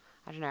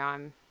don't know.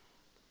 I'm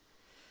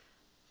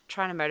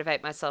trying to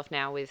motivate myself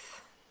now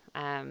with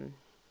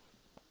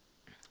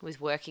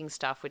working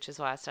stuff, which is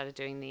why I started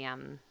doing the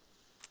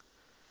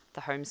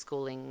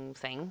homeschooling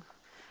thing.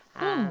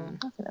 I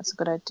think that's a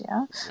good idea.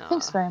 I think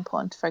it's very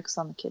important to focus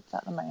on the kids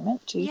at the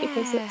moment too,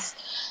 because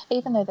it's,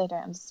 even though they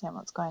don't understand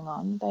what's going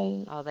on,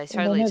 they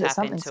totally know that tap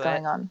something's into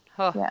going it. on.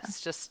 It's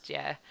just,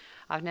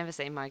 I've never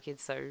seen my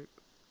kids so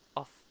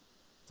off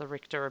the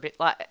Richter a bit.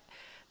 Like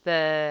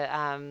the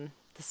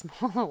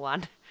smaller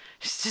one,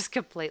 she's just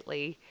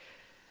completely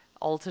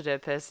altered her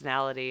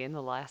personality in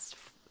the last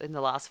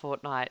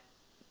fortnight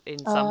in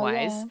some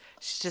ways. Yeah.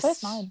 She's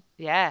just, so mine.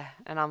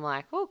 And I'm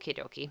like, okie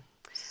dokie.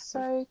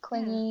 So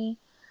clingy.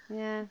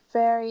 Yeah.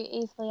 Very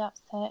easily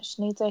upset.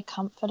 She needs her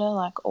comforter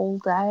like all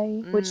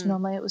day, which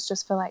normally it was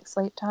just for like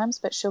sleep times,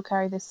 but she'll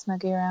carry this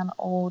Snuggie around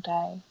all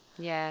day.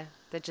 Yeah,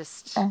 they're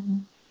just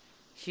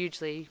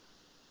hugely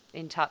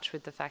in touch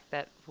with the fact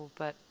that,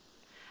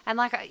 and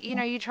like,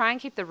 you try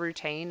and keep the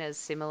routine as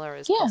similar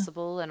as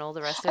possible and all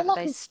the rest of it, but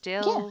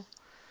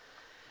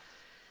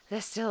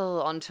they're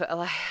still onto it.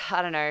 Like,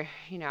 I don't know,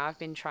 I've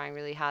been trying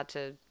really hard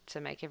to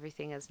make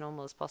everything as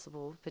normal as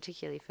possible,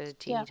 particularly for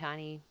teeny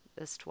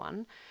tiniest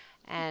one.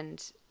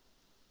 And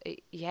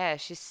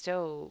she's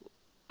still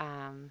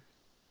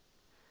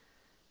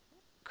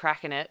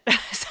cracking it,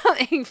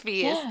 something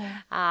fierce.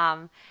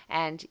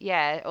 And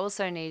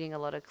also needing a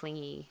lot of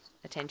clingy,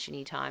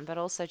 attention-y time, but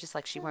also just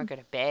like she won't go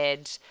to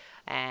bed,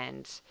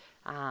 and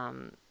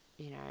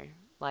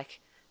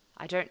like,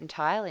 I don't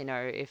entirely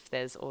know if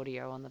there's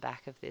audio on the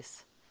back of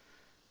this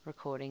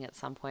recording at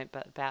some point,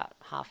 but about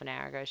half an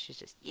hour ago she's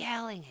just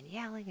yelling and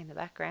yelling in the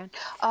background.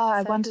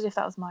 I wondered if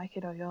that was my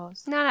kid or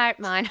yours. No,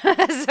 mine. So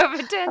if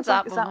it turns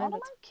up, is that one of my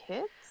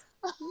kids?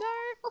 No,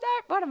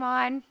 one of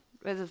mine.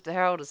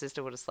 Her older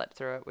sister would have slept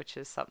through it, which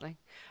is something.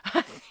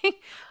 I think.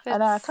 I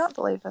know, I can't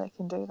believe that they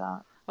can do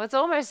that. Well, it's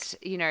almost,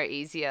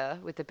 easier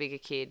with a bigger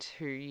kid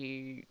who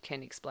you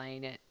can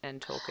explain it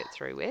and talk it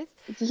through with.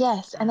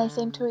 Yes, and they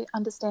seem to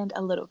understand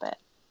a little bit.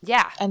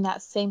 Yeah. And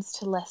that seems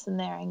to lessen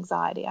their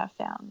anxiety, I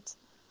found.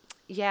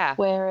 Yeah.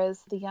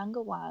 Whereas the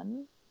younger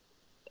one,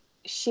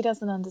 she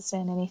doesn't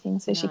understand anything,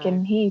 so she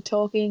can hear you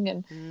talking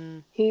and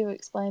hear you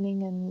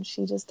explaining, and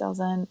she just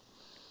doesn't.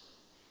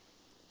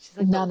 She's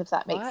like, none of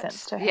that makes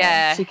sense to her.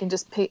 Yeah. She can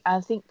just pick. I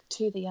think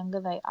too, the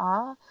younger they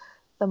are,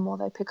 the more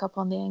they pick up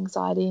on the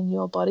anxiety in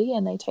your body,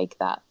 and they take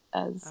that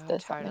as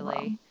there's something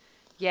wrong.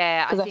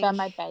 Yeah, because I found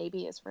my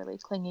baby is really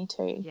clingy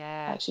too.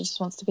 Yeah, like she just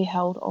wants to be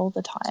held all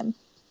the time.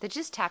 They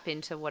just tap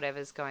into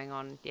whatever's going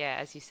on. Yeah,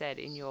 as you said,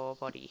 in your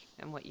body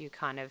and what you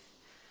kind of,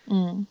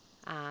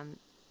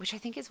 which I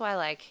think is why,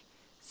 like,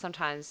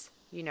 sometimes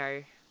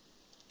the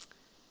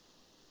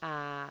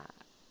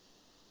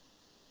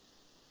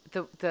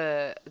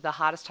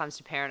hardest times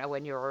to parent are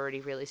when you're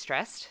already really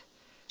stressed,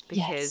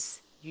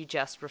 because you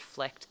just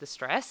reflect the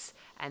stress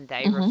and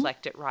they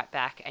reflect it right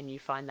back, and you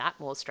find that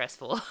more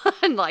stressful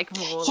and like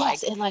more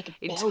like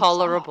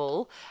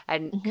intolerable.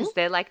 And because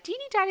they're like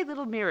teeny tiny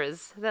little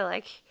mirrors, they're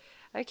like,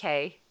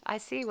 okay, I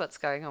see what's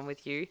going on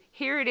with you.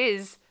 Here it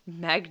is,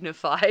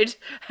 magnified.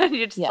 And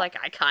you're just like,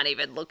 I can't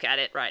even look at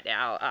it right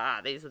now.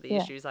 These are the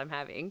issues I'm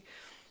having.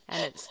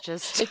 And it's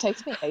just... It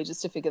takes me ages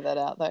to figure that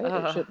out, though.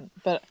 It shouldn't.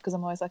 But because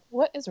I'm always like,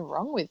 what is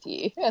wrong with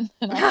you? And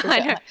then I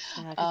know.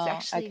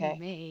 It's actually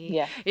me.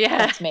 Yeah.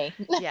 That's me.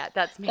 Yeah,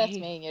 that's me. That's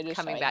me. And you're just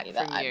coming showing back me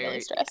from that you. I'm really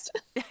stressed.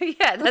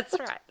 Yeah, that's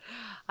right.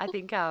 I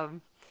think,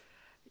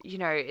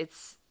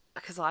 it's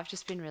because I've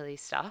just been really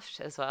stuffed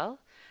as well.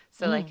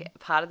 So, like,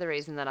 part of the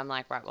reason that I'm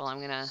like, right, well, I'm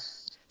going to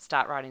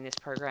start writing this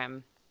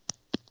program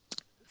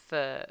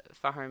for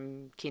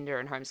home kinder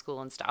and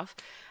homeschool and stuff,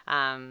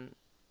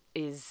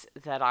 is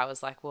that I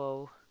was like,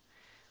 well,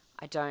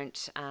 I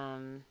don't,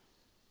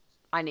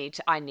 I need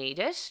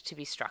it to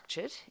be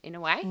structured in a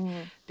way,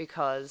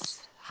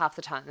 because half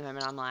the time at the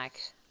moment I'm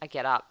like, I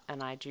get up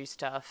and I do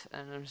stuff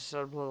and I'm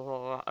sort of blah, blah,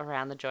 blah,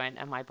 around the joint,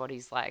 and my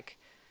body's like,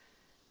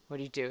 what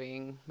are you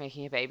doing?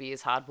 Making a baby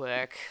is hard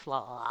work,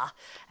 blah, blah, blah.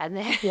 And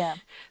then, so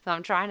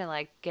I'm trying to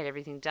like get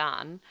everything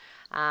done.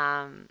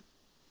 And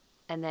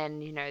then,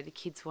 the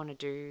kids want to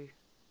do,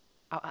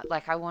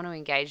 like, I want to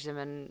engage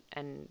them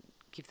and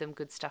give them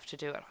good stuff to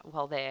do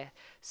while they're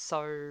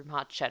so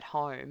much at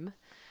home.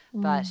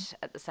 Mm. But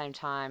at the same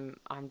time,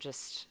 I'm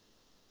just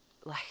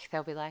like,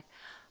 they'll be like,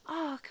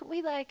 oh, can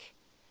we like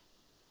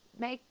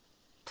make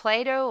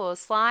Play-Doh or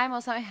slime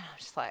or something? And I'm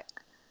just like,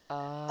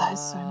 That is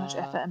so much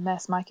effort and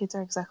mess. My kids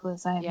are exactly the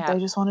same. yeah. They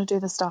just want to do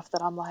the stuff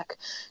that I'm like,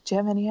 do you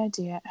have any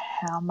idea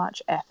how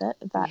much effort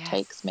that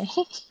takes me?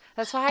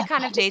 That's why I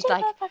kind of just need don't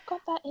like, know if I've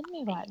got that in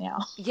me right now.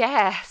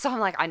 yeah. So I'm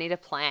like, I need a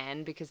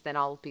plan, because then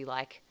I'll be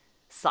like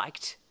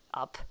psyched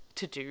up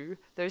to do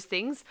those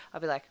things.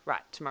 I'll be like,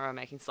 right, tomorrow I'm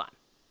making slime.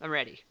 I'm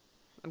ready.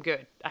 I'm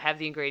good. I have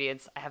the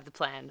ingredients. I have the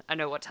plan. I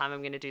know what time I'm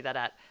going to do that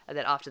at. And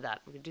then after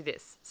that, we're going to do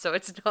this. So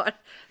it's not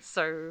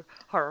so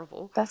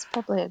horrible. That's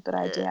probably a good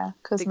idea,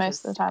 because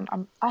most of the time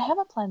I have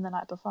a plan the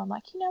night before. I'm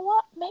like, you know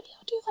what? Maybe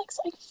I'll do like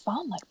something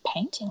fun, like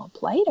painting or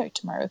Play-Doh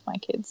tomorrow with my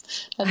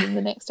kids. And then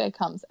the next day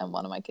comes and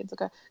one of my kids will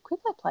go, can we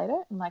play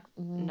Play-Doh? I'm like,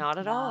 not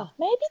at all.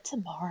 Maybe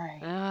tomorrow.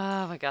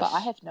 Oh my gosh. But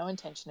I have no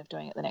intention of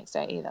doing it the next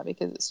day either,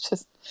 because it's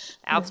just...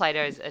 Our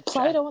Play-Doh is a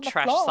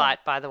trash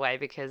site, by the way,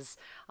 because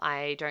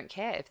I don't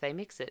care if they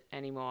mix it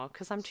anymore,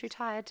 because I'm too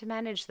tired to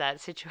manage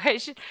that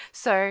situation.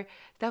 So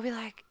they'll be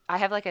like, I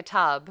have like a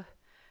tub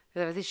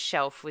with this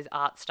shelf with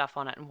art stuff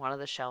on it, and one of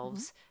the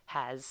shelves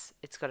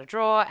it's got a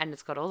drawer and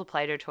it's got all the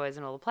Play-Doh toys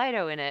and all the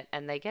Play-Doh in it,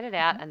 and they get it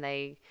out and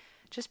they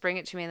just bring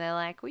it to me and they're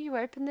like, will you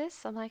open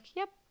this? I'm like,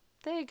 yep,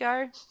 there you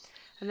go.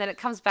 And then it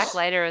comes back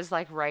later as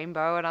like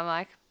rainbow, and I'm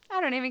like, I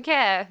don't even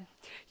care.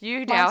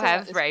 You now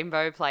have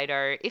rainbow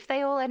Play-Doh. If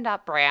they all end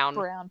up brown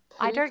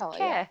I don't care.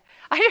 Yeah.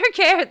 I don't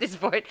care at this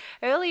point.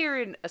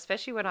 Earlier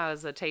especially when I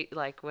was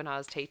when I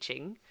was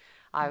teaching,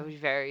 I was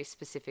very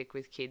specific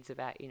with kids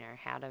about,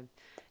 how to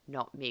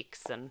not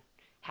mix and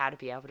how to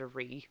be able to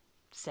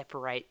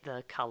separate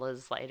the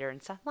colours later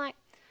and stuff. I'm like,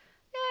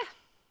 yeah,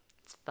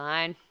 it's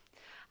fine.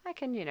 I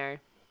can, don't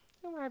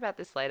worry about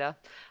this later.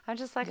 I'm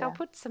just like, I'll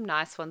put some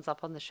nice ones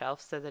up on the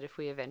shelf so that if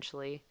we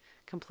eventually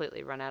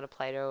completely run out of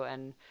Play-Doh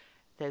and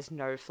there's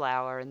no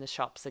flour in the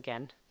shops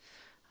again,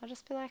 I'll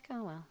just be like,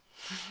 oh well,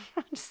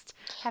 I'll just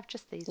have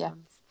these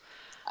ones.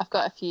 I've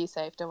got a few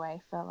saved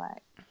away for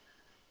like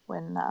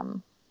when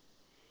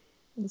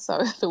so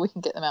that we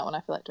can get them out when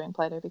I feel like doing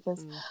Play-Doh,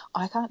 because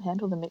I can't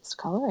handle the mixed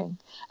colouring.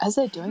 As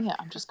they're doing it,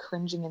 I'm just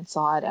cringing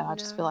inside, and I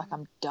just feel like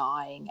I'm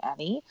dying,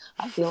 Annie.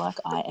 I feel like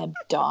I am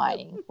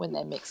dying when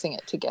they're mixing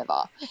it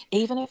together.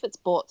 Even if it's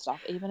bought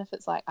stuff, even if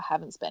it's like I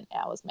haven't spent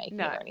hours making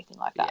it or anything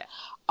like that. Yeah.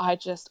 I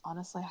just,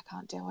 honestly, I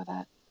can't deal with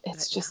it.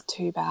 It's just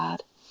too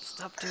bad.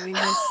 Stop doing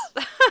this.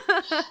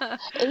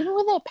 Even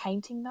when they're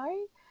painting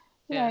though,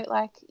 you know,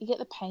 like you get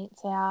the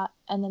paints out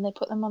and then they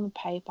put them on the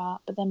paper,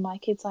 but then my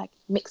kids like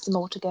mix them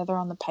all together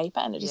on the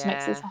paper, and it just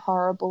makes this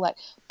horrible like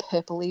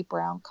purpley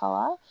brown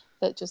colour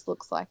that just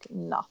looks like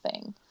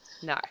nothing.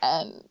 No.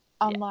 And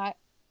I'm like,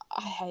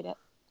 I hate it.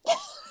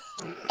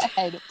 I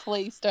hate it.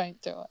 Please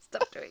don't do it.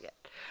 Stop doing it.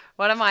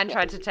 One of mine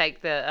tried to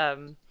take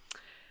the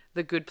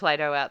good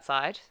Play-Doh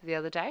outside the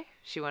other day.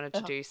 She wanted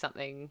to do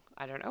something,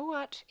 I don't know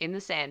what, in the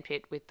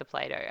sandpit with the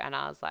Play-Doh, and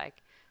I was like,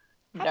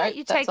 how about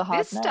you take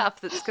this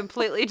stuff that's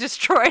completely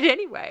destroyed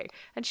anyway?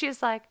 And she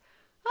was like,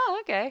 oh,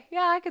 okay.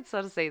 Yeah, I could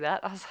sort of see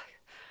that. I was like,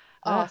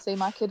 oh, see,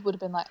 my kid would have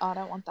been like, oh, I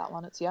don't want that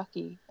one. It's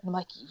yucky. And I'm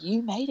like,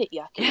 you made it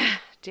yucky.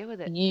 Deal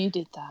with it. You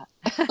did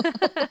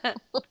that.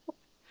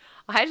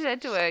 I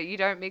said to her, you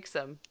don't mix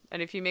them.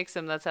 And if you mix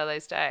them, that's how they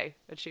stay.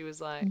 And she was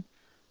like,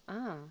 oh.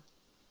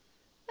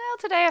 Well,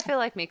 today I feel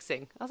like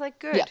mixing. I was like,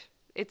 good. Yeah.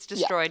 It's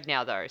destroyed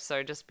now, though,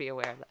 so just be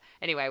aware of that.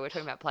 Anyway, we're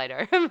talking about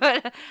Play-Doh,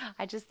 but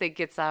I just think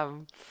it's I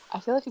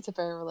feel like it's a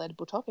very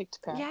relatable topic to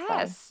parents.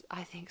 Yes, though.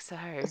 I think so.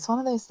 It's one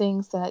of those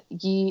things that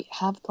you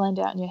have planned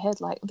out in your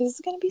head, like, this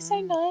is going to be so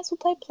nice. We'll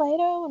play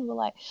Play-Doh and we'll,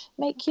 like,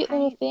 make cute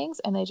little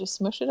things, and they just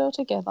smush it all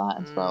together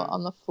and throw it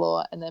on the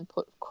floor and then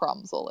put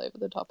crumbs all over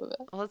the top of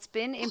it. Well, it's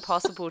been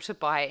impossible to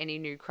buy any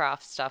new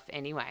craft stuff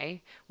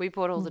anyway. We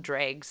bought all the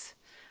dregs.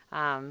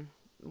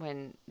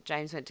 When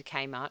James went to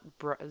Kmart,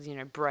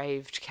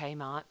 braved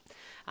Kmart,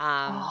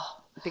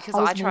 because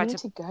I tried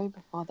to go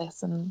before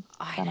this, and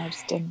I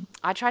just didn't.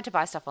 I tried to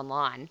buy stuff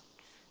online.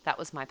 That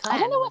was my plan. I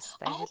don't know what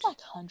I had like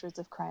hundreds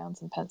of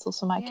crayons and pencils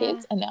for my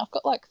kids, and now I've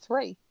got like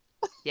 3.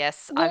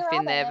 Yes, I've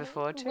been there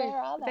before too. Where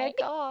are they? They're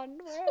gone.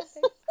 Where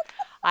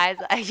are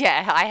they?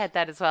 I had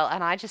that as well,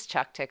 and I just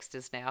chuck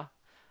texters now.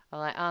 I'm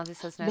like, oh,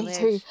 this has no lid.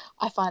 Me too.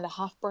 I find a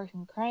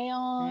half-broken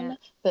crayon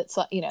that's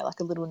like, like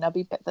a little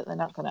nubby bit that they're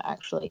not going to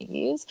actually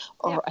use,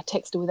 or a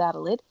texter without a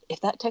lid.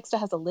 If that texter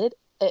has a lid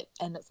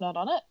and it's not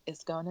on it,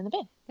 it's going in the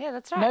bin. Yeah,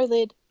 that's right. No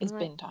lid is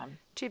bin time.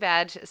 Too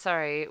bad.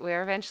 Sorry.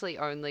 We're eventually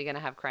only going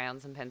to have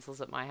crayons and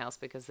pencils at my house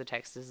because the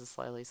texters are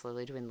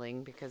slowly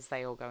dwindling because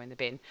they all go in the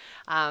bin.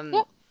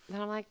 And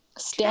I'm like,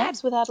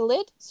 stamps without a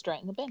lid, straight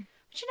in the bin.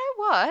 But you know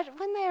what?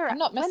 When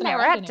they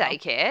were at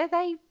daycare,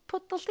 they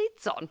put the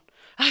lids on.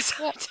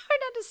 So I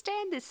don't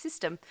understand this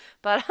system.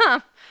 But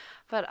I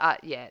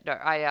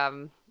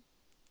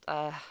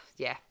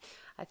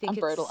think I'm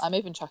brutal. I'm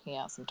even chucking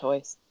out some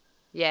toys.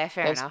 Yeah,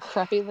 fair enough.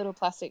 Crappy little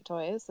plastic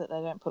toys that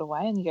they don't put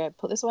away, and you go,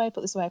 put this away,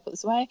 put this away, put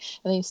this away,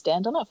 and then you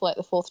stand on it for like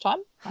the 4th time.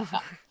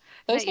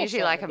 Isn't it go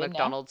usually straight in like the a bin now.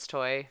 McDonald's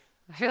toy?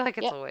 I feel like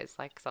it's Yep. always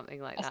like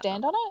something like I that.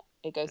 stand on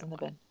it, it goes No in the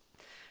way. bin.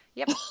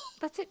 Yep,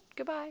 that's it.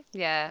 Goodbye.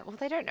 Yeah. Well,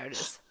 they don't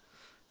notice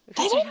They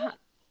because they don't. don't.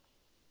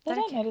 They They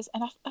don't don't care. notice,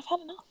 and I've had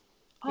enough.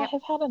 I Yep.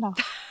 have had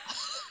enough.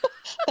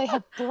 They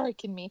have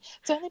broken me.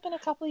 It's only been a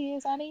couple of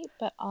years, Annie,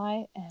 but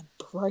I am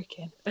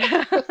broken.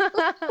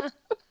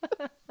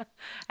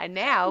 And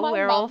now My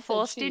we're all mum said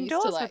forced she used to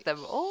indoors with like.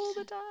 them all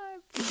the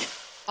time.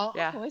 I've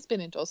Yeah. always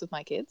been indoors with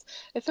my kids.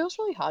 It feels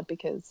really hard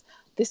because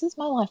this is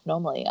my life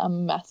normally. I'm a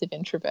massive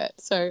introvert.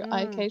 So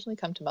I Mm, occasionally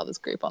come to mother's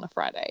group on a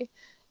Friday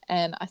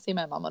and I see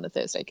my mum on a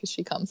Thursday because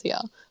she comes here.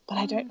 But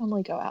I don't mm.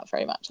 normally go out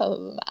very much other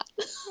than that.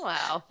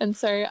 Wow. And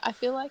so I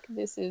feel like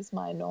this is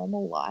my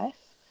normal life.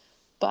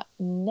 But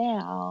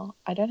now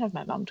I don't have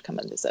my mum to come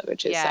and visit,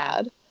 which is Yeah.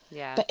 sad.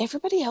 Yeah. But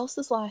everybody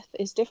else's life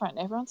is different.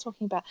 Everyone's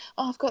talking about,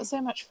 oh, I've got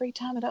so much free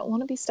time. I don't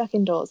want to be stuck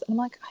indoors. And I'm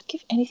like, I'd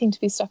give anything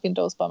to be stuck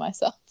indoors by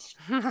myself.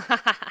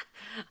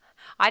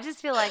 I just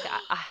feel like,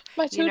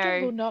 My you children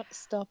know, will not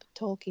stop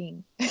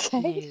talking,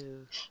 okay?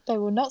 no. They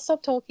will not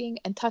stop talking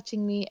and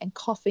touching me and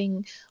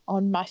coughing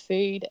on my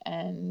food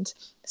and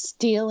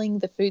stealing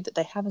the food that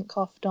they haven't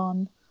coughed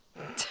on.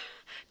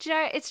 Do you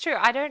know, it's true.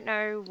 I don't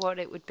know what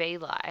it would be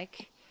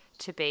like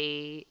to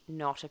be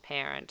not a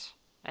parent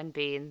and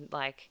be in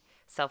like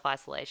self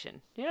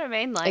isolation. You know what I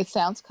mean? It Like,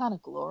 sounds kind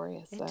of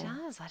glorious, it though.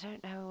 does. I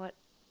don't know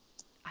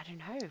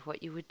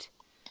what you would.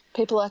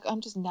 People are like,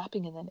 I'm just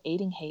napping and then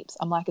eating heaps.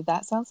 I'm like,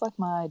 that sounds like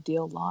my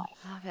ideal life.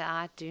 Oh, but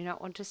I do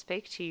not want to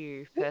speak to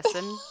you,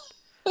 person.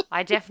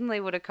 I definitely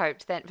would have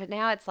coped then, but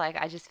now it's like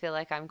I just feel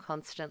like I'm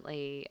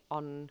constantly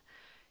on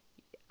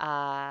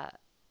uh,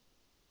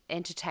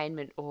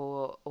 entertainment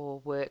or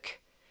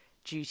work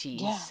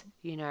Yeah. duties,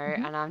 you know,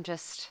 Mm-hmm. and I'm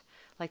just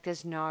like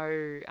there's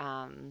no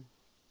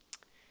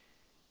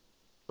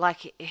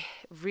like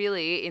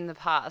really in the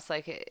past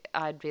like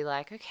I'd be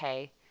like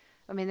okay.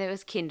 I mean, there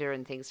was kinder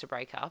and things to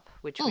break up,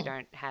 which we Mm.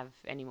 don't have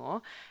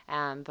anymore.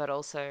 But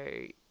also,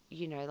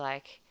 you know,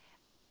 like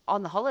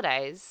on the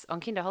holidays,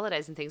 on kinder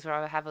holidays and things where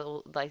I have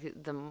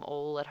like them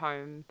all at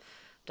home,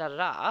 da da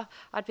da.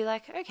 I'd be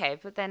like, okay,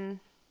 but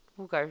then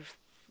we'll go,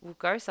 we'll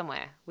go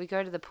somewhere. We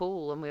go to the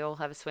pool and we all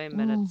have a swim,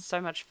 and Mm. it's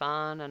so much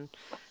fun, and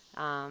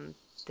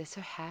they're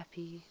so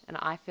happy, and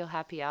I feel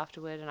happy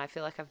afterward, and I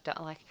feel like I've done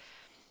like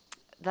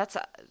that's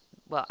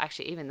well,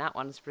 actually, even that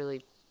one's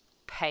really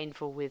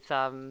painful with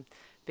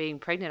being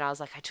pregnant. I was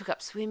like, I took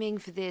up swimming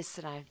for this,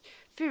 and I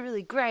feel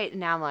really great, and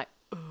now I'm like,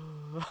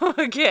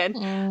 again.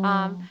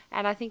 Mm.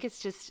 And I think it's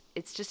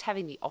just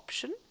having the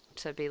option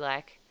to be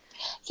like,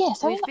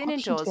 Yes, having we've the been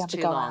option to be indoors able to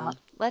too go out. long.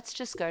 Let's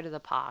just go to the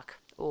park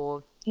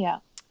Yeah.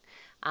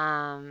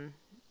 um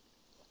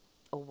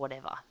or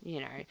whatever,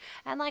 you know.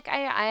 And like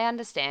I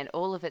understand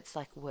all of it's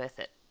like worth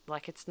it.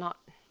 Like it's not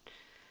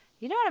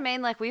you know what I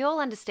mean? Like we all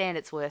understand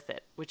it's worth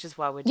it, which is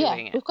why we're Yeah,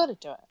 doing it. we've got to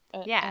do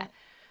it. Yeah.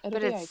 It'll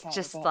But be it's okay,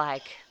 just but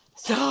like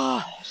so duh.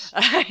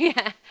 hard.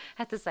 Yeah,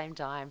 at the same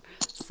time.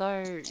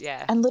 So,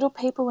 yeah. And little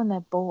people, when they're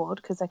bored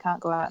because they can't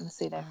go out and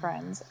see their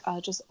friends,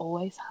 are just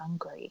always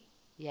hungry.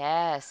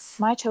 Yes.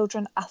 My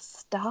children are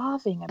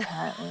starving,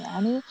 apparently,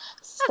 Annie.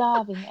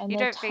 Starving, and You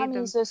their don't feed them.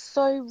 tummies are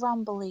so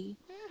rumbly.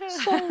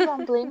 So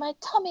rumbly. My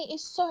tummy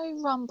is so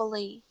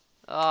rumbly.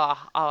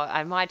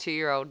 And my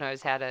 2-year-old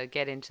knows how to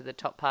get into the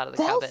top part of the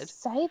They'll cupboard.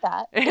 say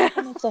that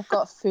even if they've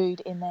got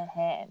food in their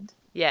hand.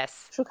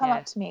 Yes. She'll come Yeah.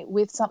 up to me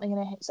with something in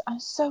her hand. I'm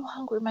so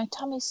hungry. My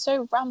tummy's so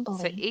So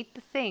rumbly. eat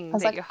the I thing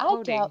was that like, you're I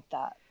holding. doubt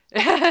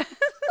that.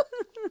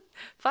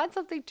 Find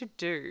something to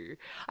do.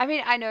 I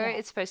mean, I know Yeah.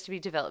 it's supposed to be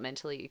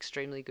developmentally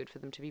extremely good for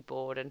them to be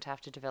bored and to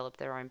have to develop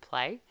their own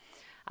play.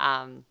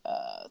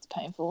 It's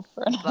painful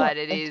for an But adult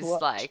it thing to is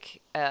watch.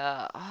 like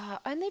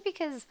only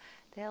because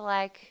they're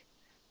like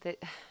that.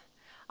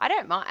 I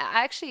don't mind.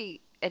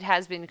 Actually, it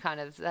has been kind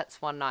of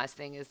that's one nice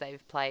thing is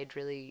they've played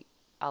really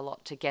a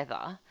lot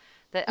together.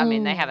 That I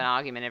mean, they have an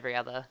argument every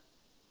other,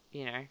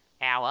 you know,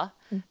 hour.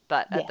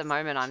 But at the Yes.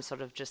 moment, I'm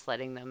sort of just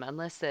letting them,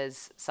 unless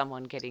there's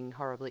someone getting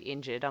horribly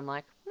injured. I'm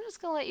like, I'm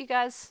just gonna let you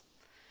guys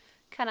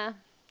kind of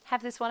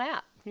have this one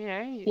out. You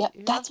know, Yep,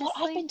 you that's what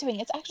I've obviously, been doing.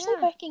 It's actually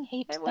yeah, working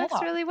heaps it works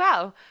better. really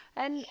well,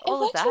 and It all of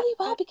works that. really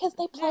well But because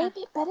they play yeah, a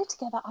bit better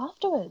together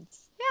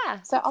afterwards. yeah,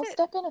 So that's I'll it.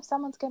 step in if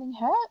someone's getting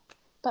hurt,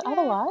 but Yeah.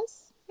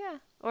 otherwise, Yeah,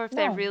 or if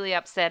they're no. really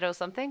upset or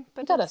something. You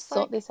But gotta it's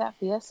sort like, this out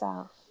for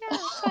yourself. yeah,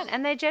 it's fine,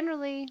 and they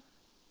generally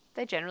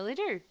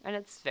do, and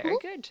it's very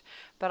good.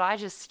 But I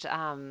just,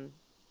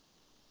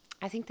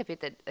 I think the bit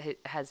that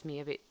has me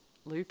a bit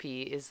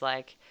loopy is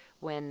like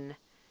when,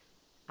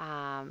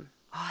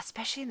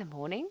 especially in the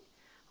morning,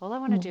 all I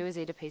want to do is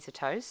eat a piece of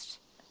toast,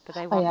 but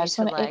they Oh want yeah, I me just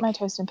to want to eat my like,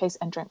 toast in peace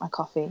and drink my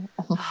coffee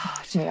and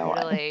leave me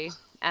away. totally,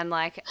 and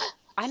like.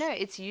 I know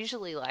it's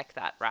usually like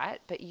that, right?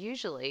 But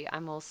usually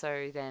I'm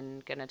also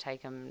then going to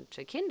take them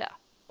to kinder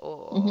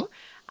or,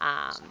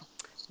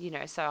 you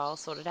know, so I'll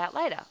sort it out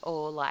later.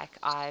 Or like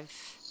I've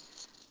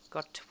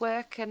got to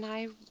work and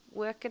I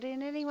work it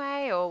in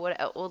anyway or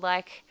what, or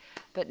like,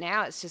 but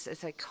now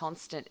it's a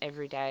constant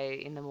every day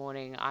in the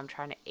morning. I'm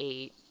trying to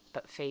eat,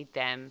 but feed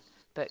them,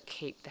 but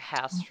keep the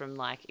house from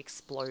like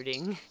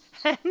exploding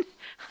And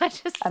I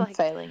just I'm like,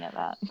 failing at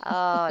that.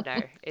 oh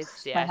no,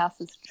 it's, My yeah. house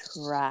is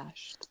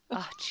trashed.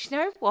 Oh, do you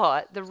know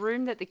what? The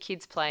room that the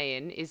kids play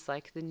in is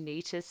like the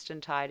neatest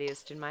and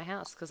tidiest in my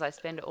house because I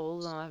spend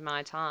all of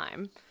my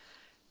time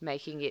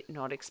making it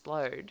not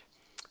explode.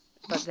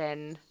 But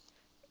then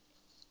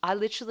I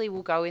literally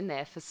will go in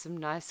there for some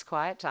nice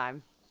quiet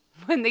time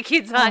when the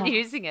kids aren't Oh,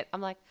 using it.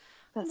 I'm like,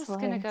 I'm that's just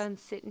going to go hilarious. and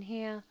sit in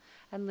here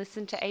and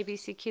listen to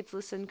ABC Kids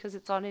Listen because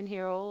it's on in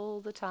here all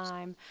the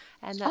time.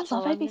 And I that's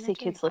love all I'm going ABC to do.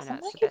 Kids I know Listen.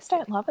 it's My the kids best thing.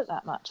 don't love it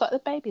that much. Like the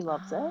baby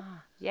loves it.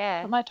 Ah,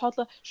 yeah. But my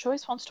toddler, she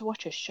always wants to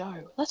watch a show.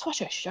 Let's watch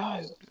a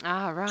show.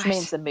 Ah, Which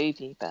means right. a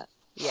movie, but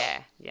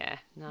Yeah, yeah.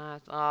 No,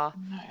 oh,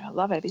 no, I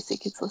love ABC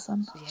Kids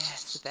Listen. yeah,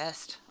 it's the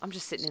best. I'm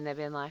just sitting in there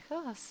being like,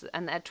 oh,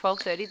 and at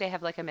 12:30 they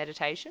have like a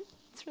meditation.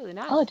 It's really Oh,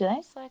 nice. do they?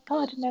 It's like,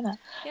 Oh, I oh, didn't know that.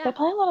 They yeah,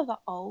 play a lot of the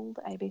old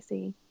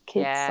ABC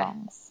Kids yeah,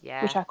 songs, which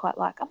yeah. I quite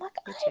like. I'm like,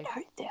 Me I too.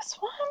 know this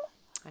one.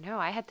 I know.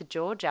 I had the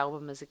George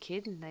album as a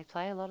kid, and they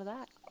play a lot of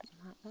that.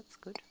 That's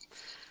good.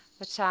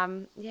 But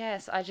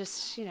yes, I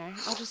just,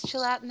 I'll just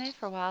chill out in there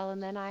for a while,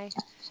 and then I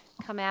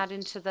come out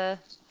into the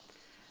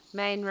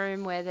main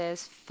room where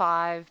there's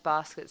 5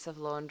 baskets of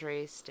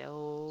laundry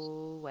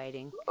still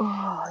waiting,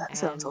 Oh, that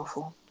sounds and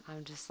awful.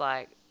 I'm just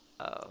like,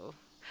 oh,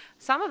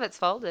 some of it's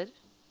folded,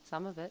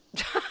 some of it,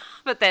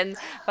 but then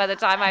by the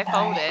time I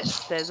fold I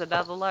it, there's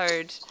another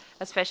load,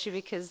 especially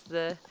because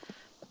the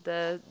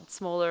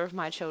smaller of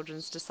my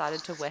children's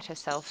decided to wet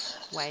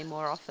herself way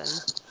more often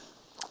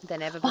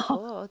than ever know.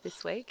 before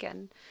this week,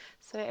 and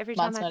so every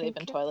time Mine's I not even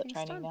think toilet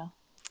everything's training done. now.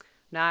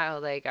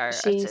 No, there you go.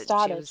 She She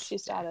started, was, she yeah,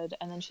 started,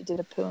 and then she did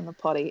a poo in the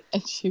potty,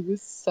 and she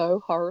was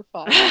so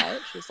horrified by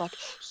it. She was like,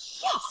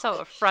 so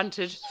yuck,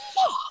 affronted.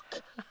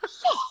 yuck,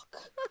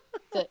 yuck.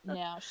 That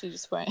now she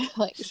just won't,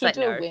 like, She's she'll like,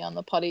 do a no, wee on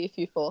the potty if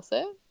you force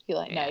her. You're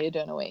like, no, yeah, you're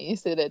doing a wee. You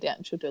sit her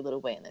down, she'll do a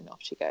little wee, and then off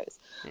she goes.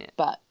 yeah.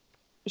 But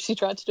she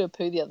tried to do a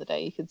poo the other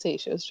day. You could see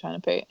she was trying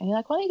to poo. And you're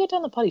like, why don't you go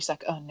down the potty? She's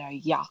like, oh, no,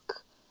 yuck.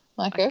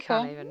 I'm like, I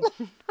can't okay.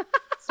 even.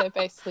 So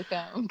basically,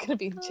 I'm going to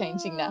be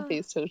changing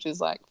nappies till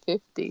she's like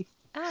 50.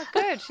 Oh,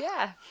 good,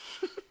 yeah.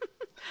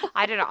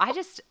 I don't know.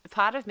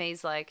 Part of me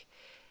is like,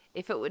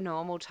 if it were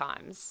normal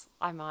times,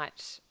 I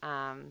might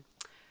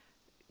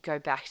go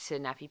back to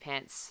nappy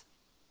pants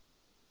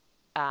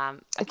It's hard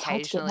to get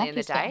occasionally in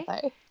the nappies now, day.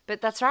 though.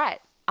 But that's right.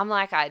 I'm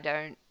like, I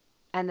don't.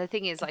 And the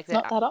thing is, like, It's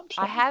not that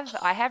option. I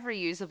have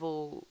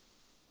reusable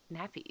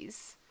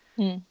nappies,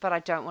 but I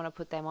don't want to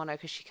put them on her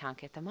because she can't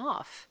get them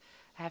off.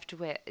 I have to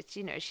wear,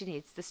 she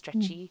needs the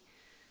stretchy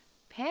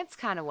pants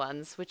kind of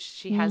ones, which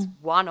she has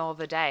one of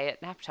a day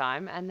at nap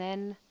time, and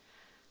then,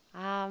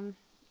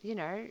 you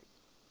know,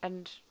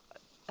 and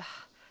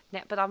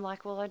but I'm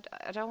like, well,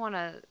 I don't want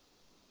to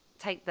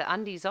take the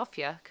undies off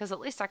you because at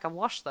least I can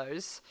wash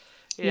those,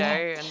 Yeah,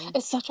 and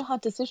it's such a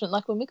hard decision.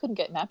 Like when we couldn't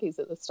get nappies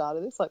at the start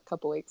of this, like a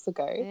couple of weeks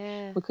ago,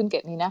 yeah, we couldn't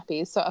get any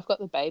nappies. So I've got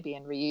the baby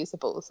and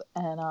reusables,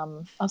 and I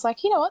was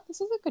like, you know what,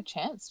 this is a good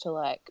chance to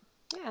like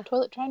yeah.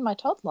 toilet train my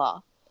toddler,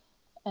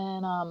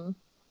 and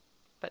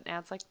But now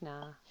it's like,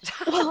 nah.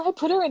 well, I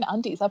put her in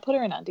undies.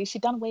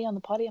 She'd done a wee on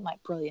the potty. I'm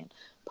like, brilliant.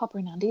 Pop her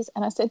in undies.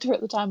 And I said to her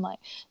at the time, like,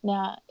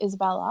 now,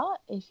 Isabella,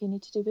 if you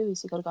need to do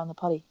boobies, you've got to go on the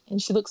potty.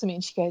 And she looks at me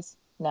and she goes,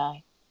 no.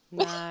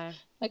 No.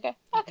 Okay,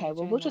 Not well,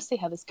 doing we'll that. just see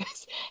how this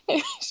goes.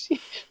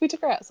 We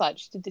took her outside.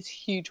 She did this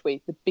huge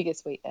wee, the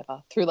biggest wee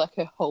ever, through like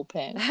her whole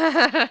pants.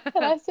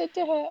 And I said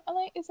to her, I'm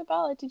like,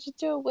 Isabella, did you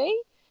do a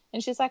wee?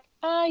 And she's like,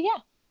 yeah.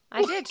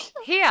 I did.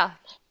 Here,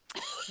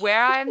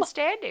 where I am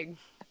standing.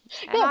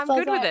 And Yeah, I'm so I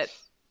was good with like, it.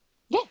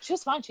 yeah, she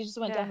was fine. She just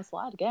went Yeah. down the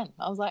slide again.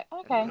 I was like,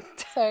 okay,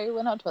 so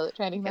we're not toilet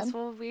training Guess then.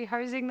 we'll be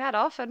hosing that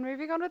off and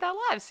moving on with our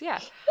lives. Yeah.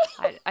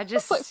 I Like,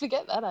 just,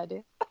 forget that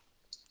idea.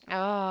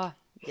 oh,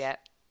 yeah.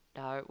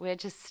 No, we're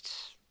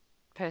just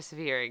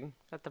persevering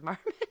at the moment.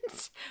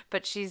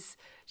 But she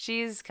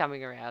is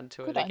coming around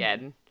to Good it on you.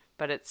 again.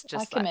 But it's I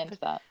just commend like,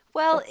 that.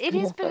 well, That's it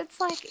good is, but effort. it's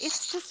like,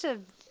 it's just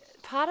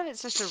part of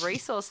it's just a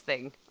resource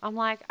thing. I'm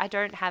like, I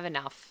don't have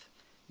enough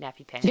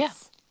nappy pants Yeah.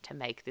 to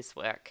make this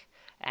work.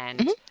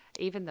 And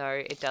even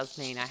though it does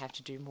mean I have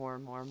to do more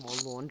and more and more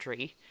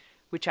laundry,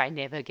 which I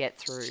never get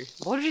through.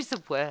 Laundry's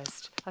the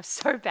worst. I'm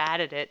so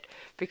bad at it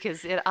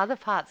because in other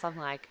parts I'm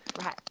like,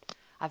 right,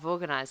 I've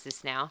organised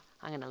this now.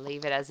 I'm going to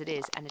leave it as it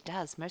is. And it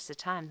does. Most of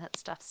the time that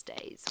stuff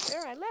stays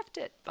where I left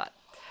it. But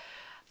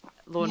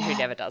laundry Yeah.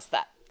 never does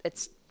that.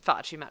 It's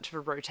far too much of a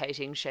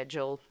rotating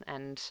schedule.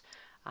 And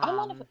I'm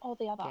one of all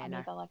the other. yeah, I'm no.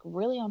 either like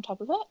really on top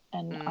of it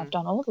and I've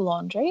done all the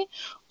laundry,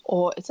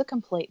 or it's a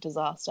complete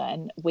disaster.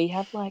 And we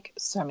have like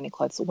so many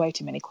clothes, way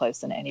too many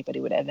clothes than anybody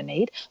would ever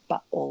need,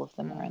 but all of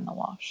them are in the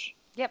wash.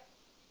 Yep.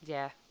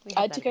 Yeah. We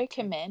I have had to that a go bit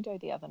too. commando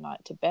the other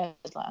night to bed,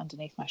 like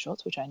underneath my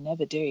shorts, which I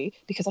never do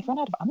because I've run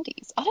out of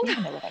undies. I don't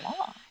even know where they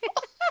are.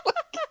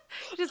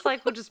 Just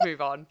like, we'll just move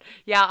on.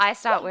 Yeah, I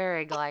start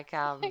wearing like,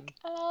 I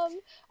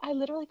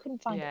literally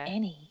couldn't find yeah.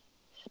 any.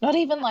 Not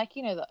even like,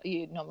 you know, that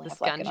you normally The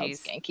have like an old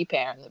scunchies. skanky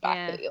pair in the back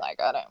Yeah. that you're like,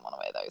 I don't want to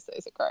wear those.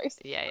 Those are gross.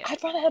 Yeah, yeah.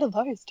 I'd run out of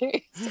those too.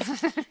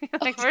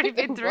 Like, I've already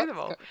been through them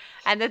all.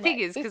 And the thing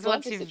Like, is, this because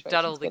once laundry you've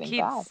done situation's getting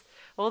bad.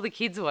 all the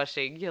kids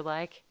washing, you're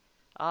like,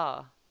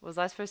 oh, was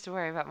I supposed to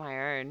worry about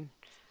my own?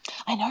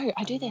 I know.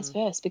 I do theirs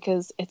first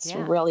because it's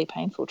Yeah. really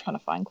painful trying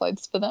to find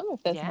clothes for them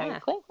if there's no Yeah.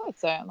 clean clothes.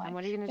 So I'm like, And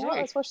what are you going you to know what,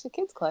 do? let's wash the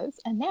kids' clothes.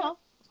 And now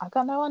I've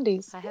got no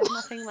undies. I have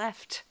nothing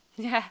left.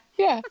 Yeah.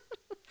 Yeah.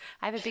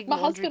 I have a big My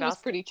laundry husband was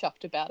basket. pretty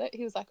chuffed about it.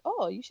 He was like,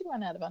 oh, you should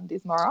run out of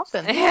undies more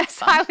often. Yeah, Yes,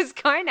 fun. I was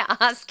going to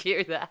ask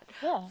you that.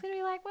 I Yeah. was going to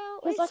be like, well,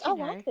 at He was like, least I you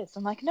know. like this.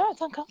 I'm like, no,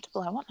 it's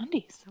uncomfortable. I want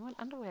undies. I want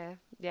underwear.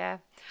 Yeah.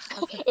 I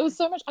was gonna It was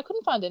say. so much. I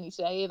couldn't find any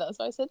today either.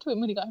 So I said to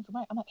him when he got home from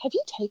work, I'm like, have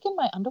you taken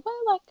my underwear?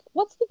 Like,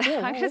 what's the deal?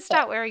 I'm Where going to is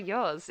start it? wearing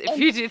yours if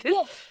And you do this.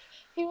 yeah,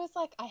 he was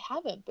like, I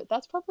haven't, but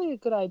that's probably a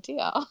good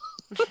idea.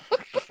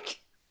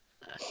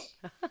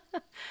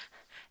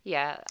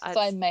 Yeah, So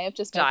I it's may have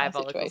just made my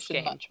diabolical situation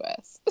scheme. much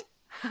worse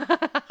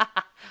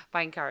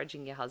By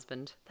encouraging your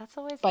husband. That's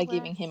always by the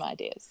giving him worst.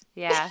 ideas.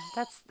 Yeah,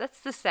 that's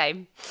the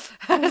same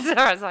as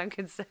far as I'm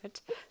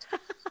concerned.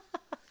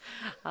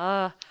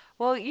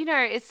 Well, you know,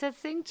 it's that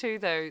thing too,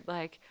 though.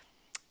 Like,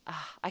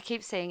 I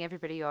keep seeing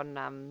everybody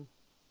on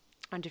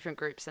different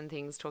groups and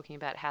things talking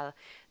about how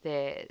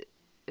they're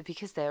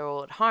because they're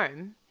all at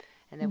home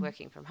and they're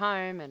working from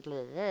home and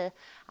blah, blah,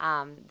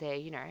 blah, they're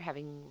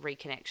having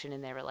reconnection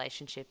in their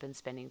relationship and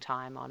spending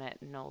time on it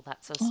and all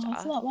that sort of Oh, isn't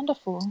stuff. that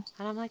wonderful?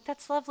 And I'm like,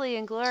 that's lovely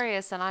and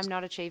glorious, and I'm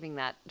not achieving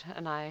that.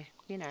 And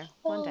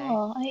one day.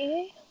 Oh, are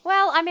you?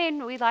 Well, I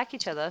mean, we like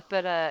each other,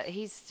 but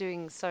he's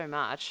doing so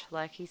much.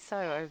 Like, he's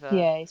so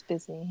Yeah, he's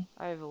busy.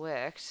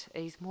 overworked.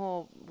 He's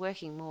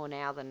working more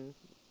now than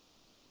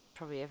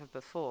probably ever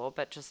before,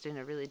 but just in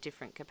a really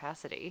different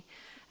capacity.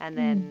 And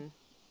then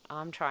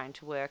I'm trying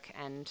to work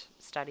and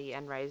study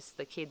and raise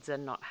the kids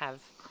and not have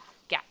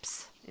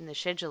gaps in the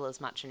schedule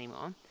as much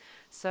anymore.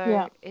 So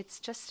Yeah. it's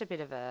just a bit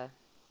of a,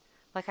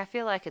 like, I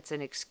feel like it's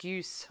an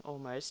excuse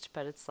almost,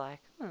 but it's like,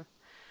 I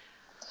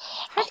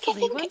hopefully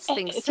think once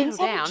things things settle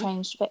haven't down.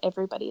 changed for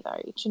everybody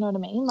though. Do you know what I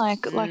mean?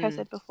 Like I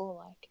said before,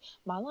 like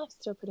my life's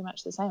still pretty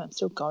much the same. I'm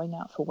still going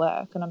out for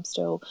work and I'm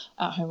still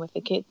at home with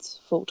the kids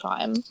full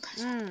time.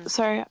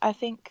 So I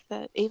think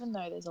that even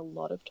though there's a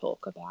lot of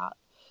talk about,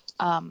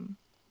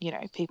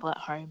 people at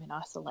home in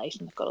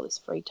isolation, they've got all this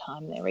free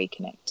time, they're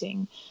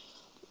reconnecting.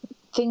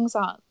 Things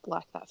aren't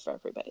like that for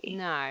everybody.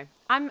 No,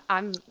 I'm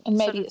And sort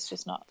maybe of, it's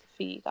just not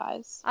for you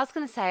guys. I was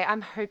going to say,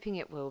 I'm hoping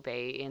it will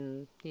be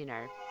in,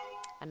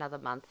 another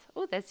month.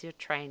 Oh, there's your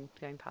train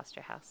going past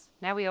your house.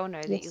 Now we all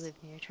know that you Yes. live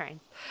near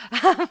trains.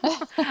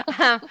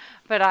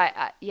 But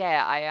I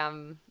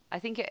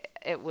think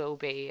it will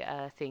be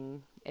a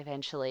thing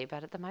eventually.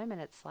 But at the moment,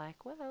 it's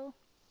like, well,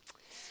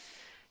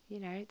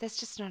 there's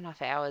just not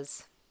enough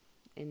hours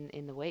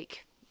in the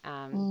week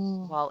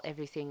while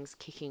everything's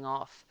kicking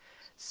off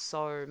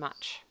so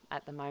much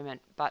at the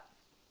moment. But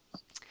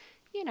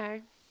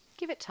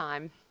give it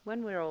time.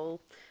 When we're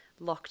all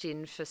locked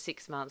in for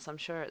 6 months, I'm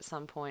sure at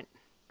some point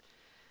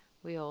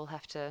we all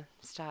have to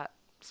start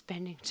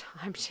spending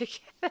time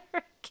together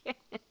again.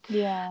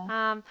 Yeah.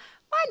 Mind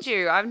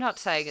you, I'm not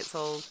saying it's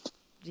all,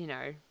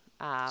 doom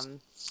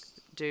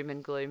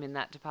and gloom in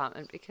that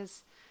department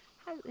because,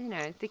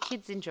 the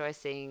kids enjoy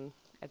seeing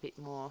a bit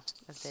more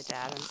of their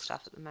dad and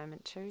stuff at the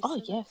moment too. Oh,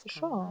 So yeah, that's for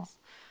kinda sure.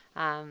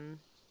 nice.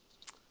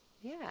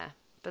 Yeah,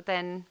 but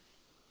then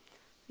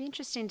it'd be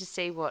interesting to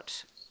see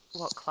what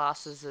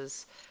classes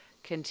is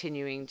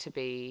continuing to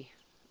be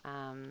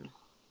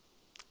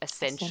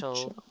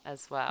essential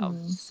as well.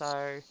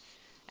 So,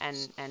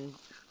 and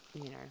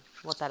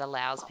what that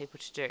allows people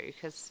to do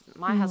because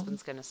my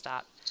husband's going to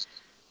start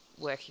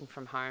working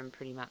from home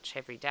pretty much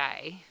every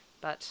day,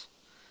 but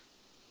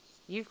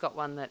you've got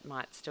one that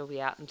might still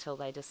be out until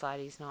they decide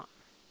he's not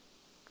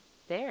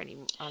there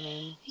anymore. I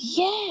mean,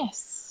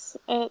 Yes,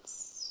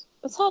 it's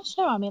hard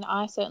to know. I mean,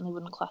 I certainly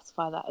wouldn't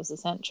classify that as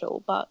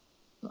essential, but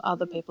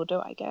other people do,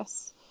 I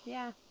guess.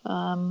 yeah.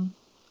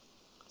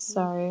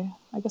 So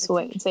I guess It's we'll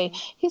wait and see.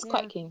 interesting. He's Yeah.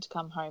 quite keen to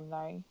come home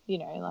though,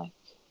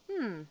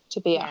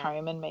 to be at Yeah.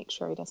 home and make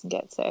sure he doesn't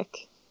get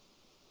sick.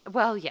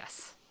 Well,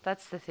 yes.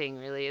 That's the thing,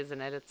 really,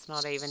 isn't it? It's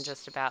not even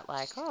just about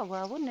like, oh,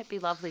 well, wouldn't it be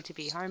lovely to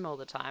be home all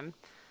the time?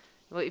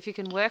 Well, if you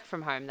can work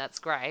from home, that's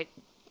great.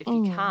 If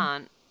you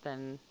can't,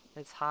 then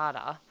it's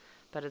harder.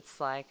 But it's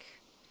like,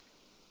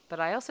 but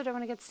I also don't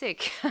want to get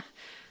sick.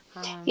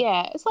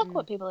 Yeah, it's like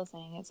what people are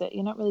saying is that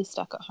you're not really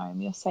stuck at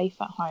home, you're safe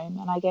at home.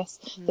 And I guess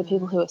the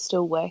people who are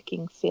still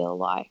working feel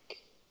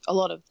like, a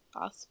lot of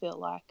us feel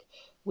like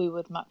we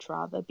would much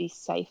rather be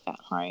safe at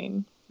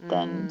home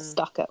than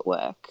stuck at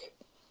work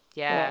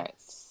Yeah. where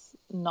it's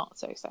not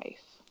so safe.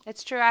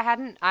 It's true.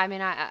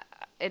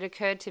 It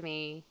occurred to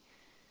me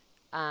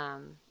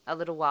a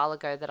little while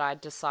ago that I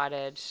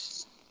decided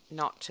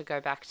not to go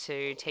back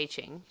to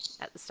teaching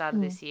at the start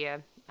of this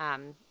year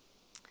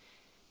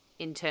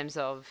in terms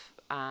of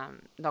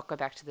not go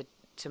back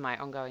to my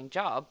ongoing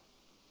job,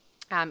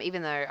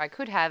 even though I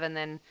could have,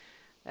 and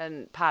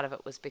part of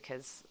it was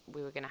because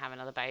we were going to have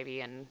another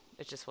baby and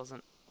it just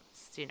wasn't,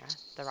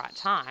 the right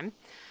time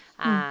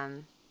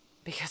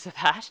because of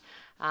that.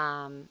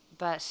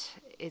 But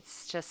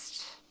it's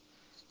just,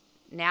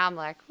 now I'm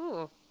like,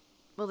 oh,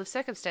 well, if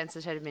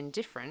circumstances had been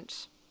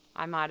different,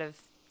 I might have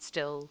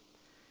still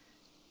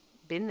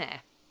been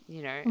there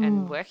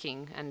and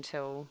working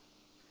until,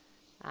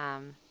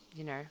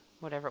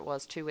 whatever it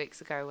was, 2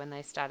 weeks ago when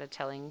they started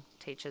telling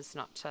teachers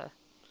not to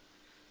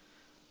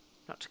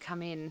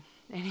come in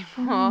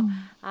anymore.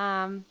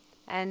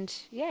 And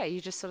yeah, you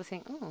just sort of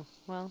think, oh,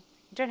 well,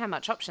 you don't have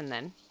much option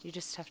then. You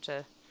just have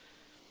to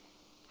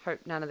hope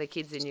none of the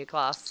kids in your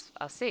class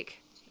are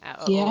sick.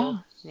 Yeah,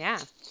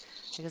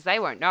 because they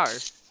won't know,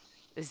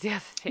 is the other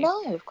thing.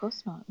 No, of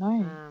course not.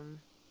 No.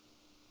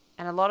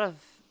 And a lot of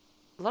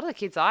the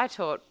kids I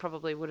taught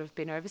probably would have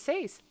been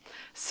overseas.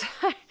 So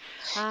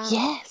Yes, now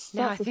that's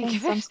the I think thing.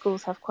 of Some it.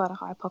 schools have quite a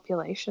high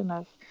population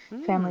of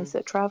families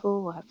that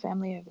travel or have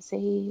family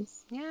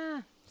overseas.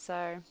 Yeah,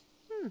 so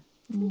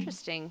it's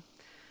interesting.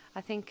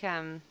 I think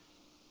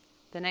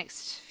the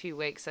next few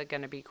weeks are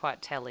going to be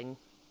quite telling.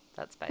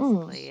 That's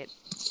basically it.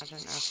 I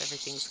don't know if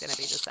everything's going to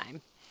be the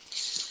same.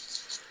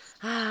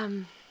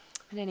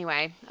 But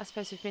anyway, I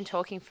suppose we've been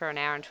talking for an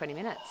hour and 20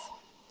 minutes.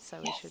 So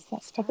we should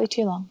That's start probably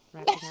too long.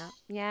 wrapping up.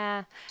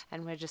 Yeah,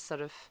 and we're just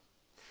sort of...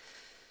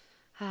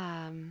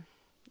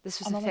 this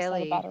was I'm a almost out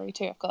fairly... of battery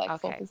too. I've got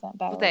like 4% battery.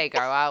 Well, there you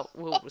go.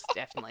 We'll just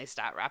definitely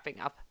start wrapping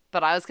up.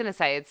 But I was going to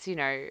say it's,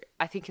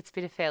 I think it's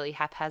been a fairly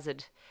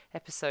haphazard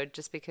episode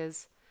just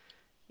because,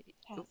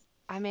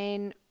 I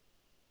mean,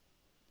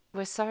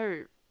 we're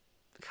so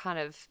kind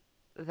of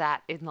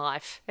that in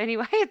life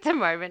anyway at the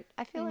moment.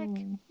 I feel like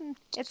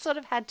it sort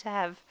of had to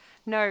have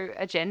no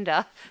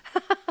agenda.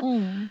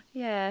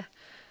 Yeah.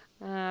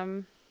 But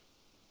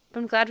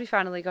I'm glad we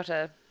finally got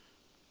a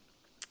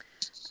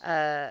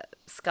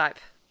Skype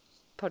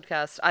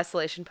podcast,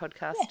 isolation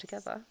podcast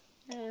together.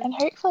 Yeah. And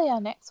hopefully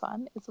our next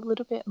one is a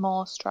little bit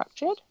more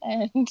structured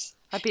and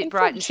a bit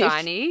bright and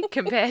shiny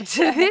compared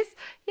to this.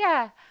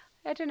 Yeah,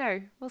 I don't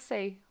know. We'll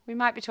see. We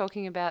might be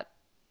talking about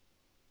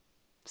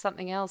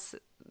something else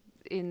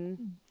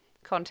in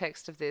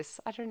context of this.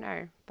 I don't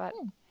know, but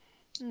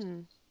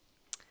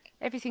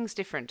everything's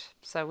different,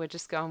 so we're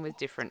just going with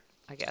different,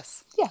 I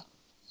guess.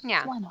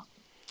 Yeah. Why not?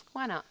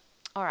 Why not?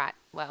 All right.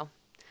 Well,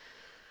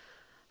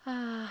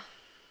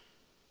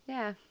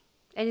 yeah.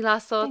 Any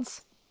last thoughts?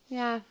 Thanks.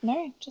 Yeah.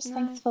 No, just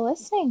thanks for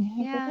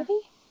listening, everybody.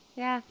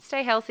 Yeah.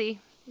 Stay healthy,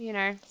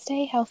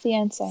 Stay healthy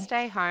and safe.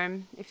 Stay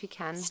home if you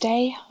can.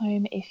 Stay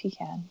home if you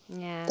can.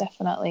 Yeah.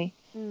 Definitely.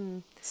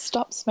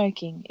 Stop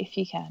smoking if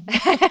you can.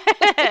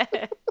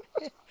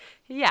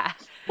 Yeah.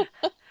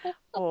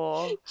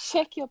 Or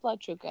check your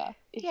blood sugar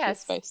if you're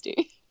supposed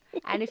to.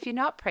 And if you're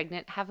not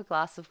pregnant, have a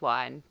glass of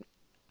wine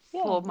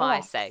for Yeah, my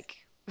relax.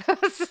 sake.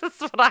 That's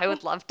what I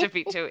would love to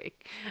be doing.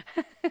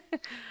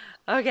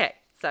 Okay,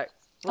 so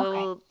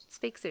we'll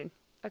speak soon.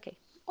 Okay.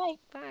 Bye.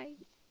 Bye.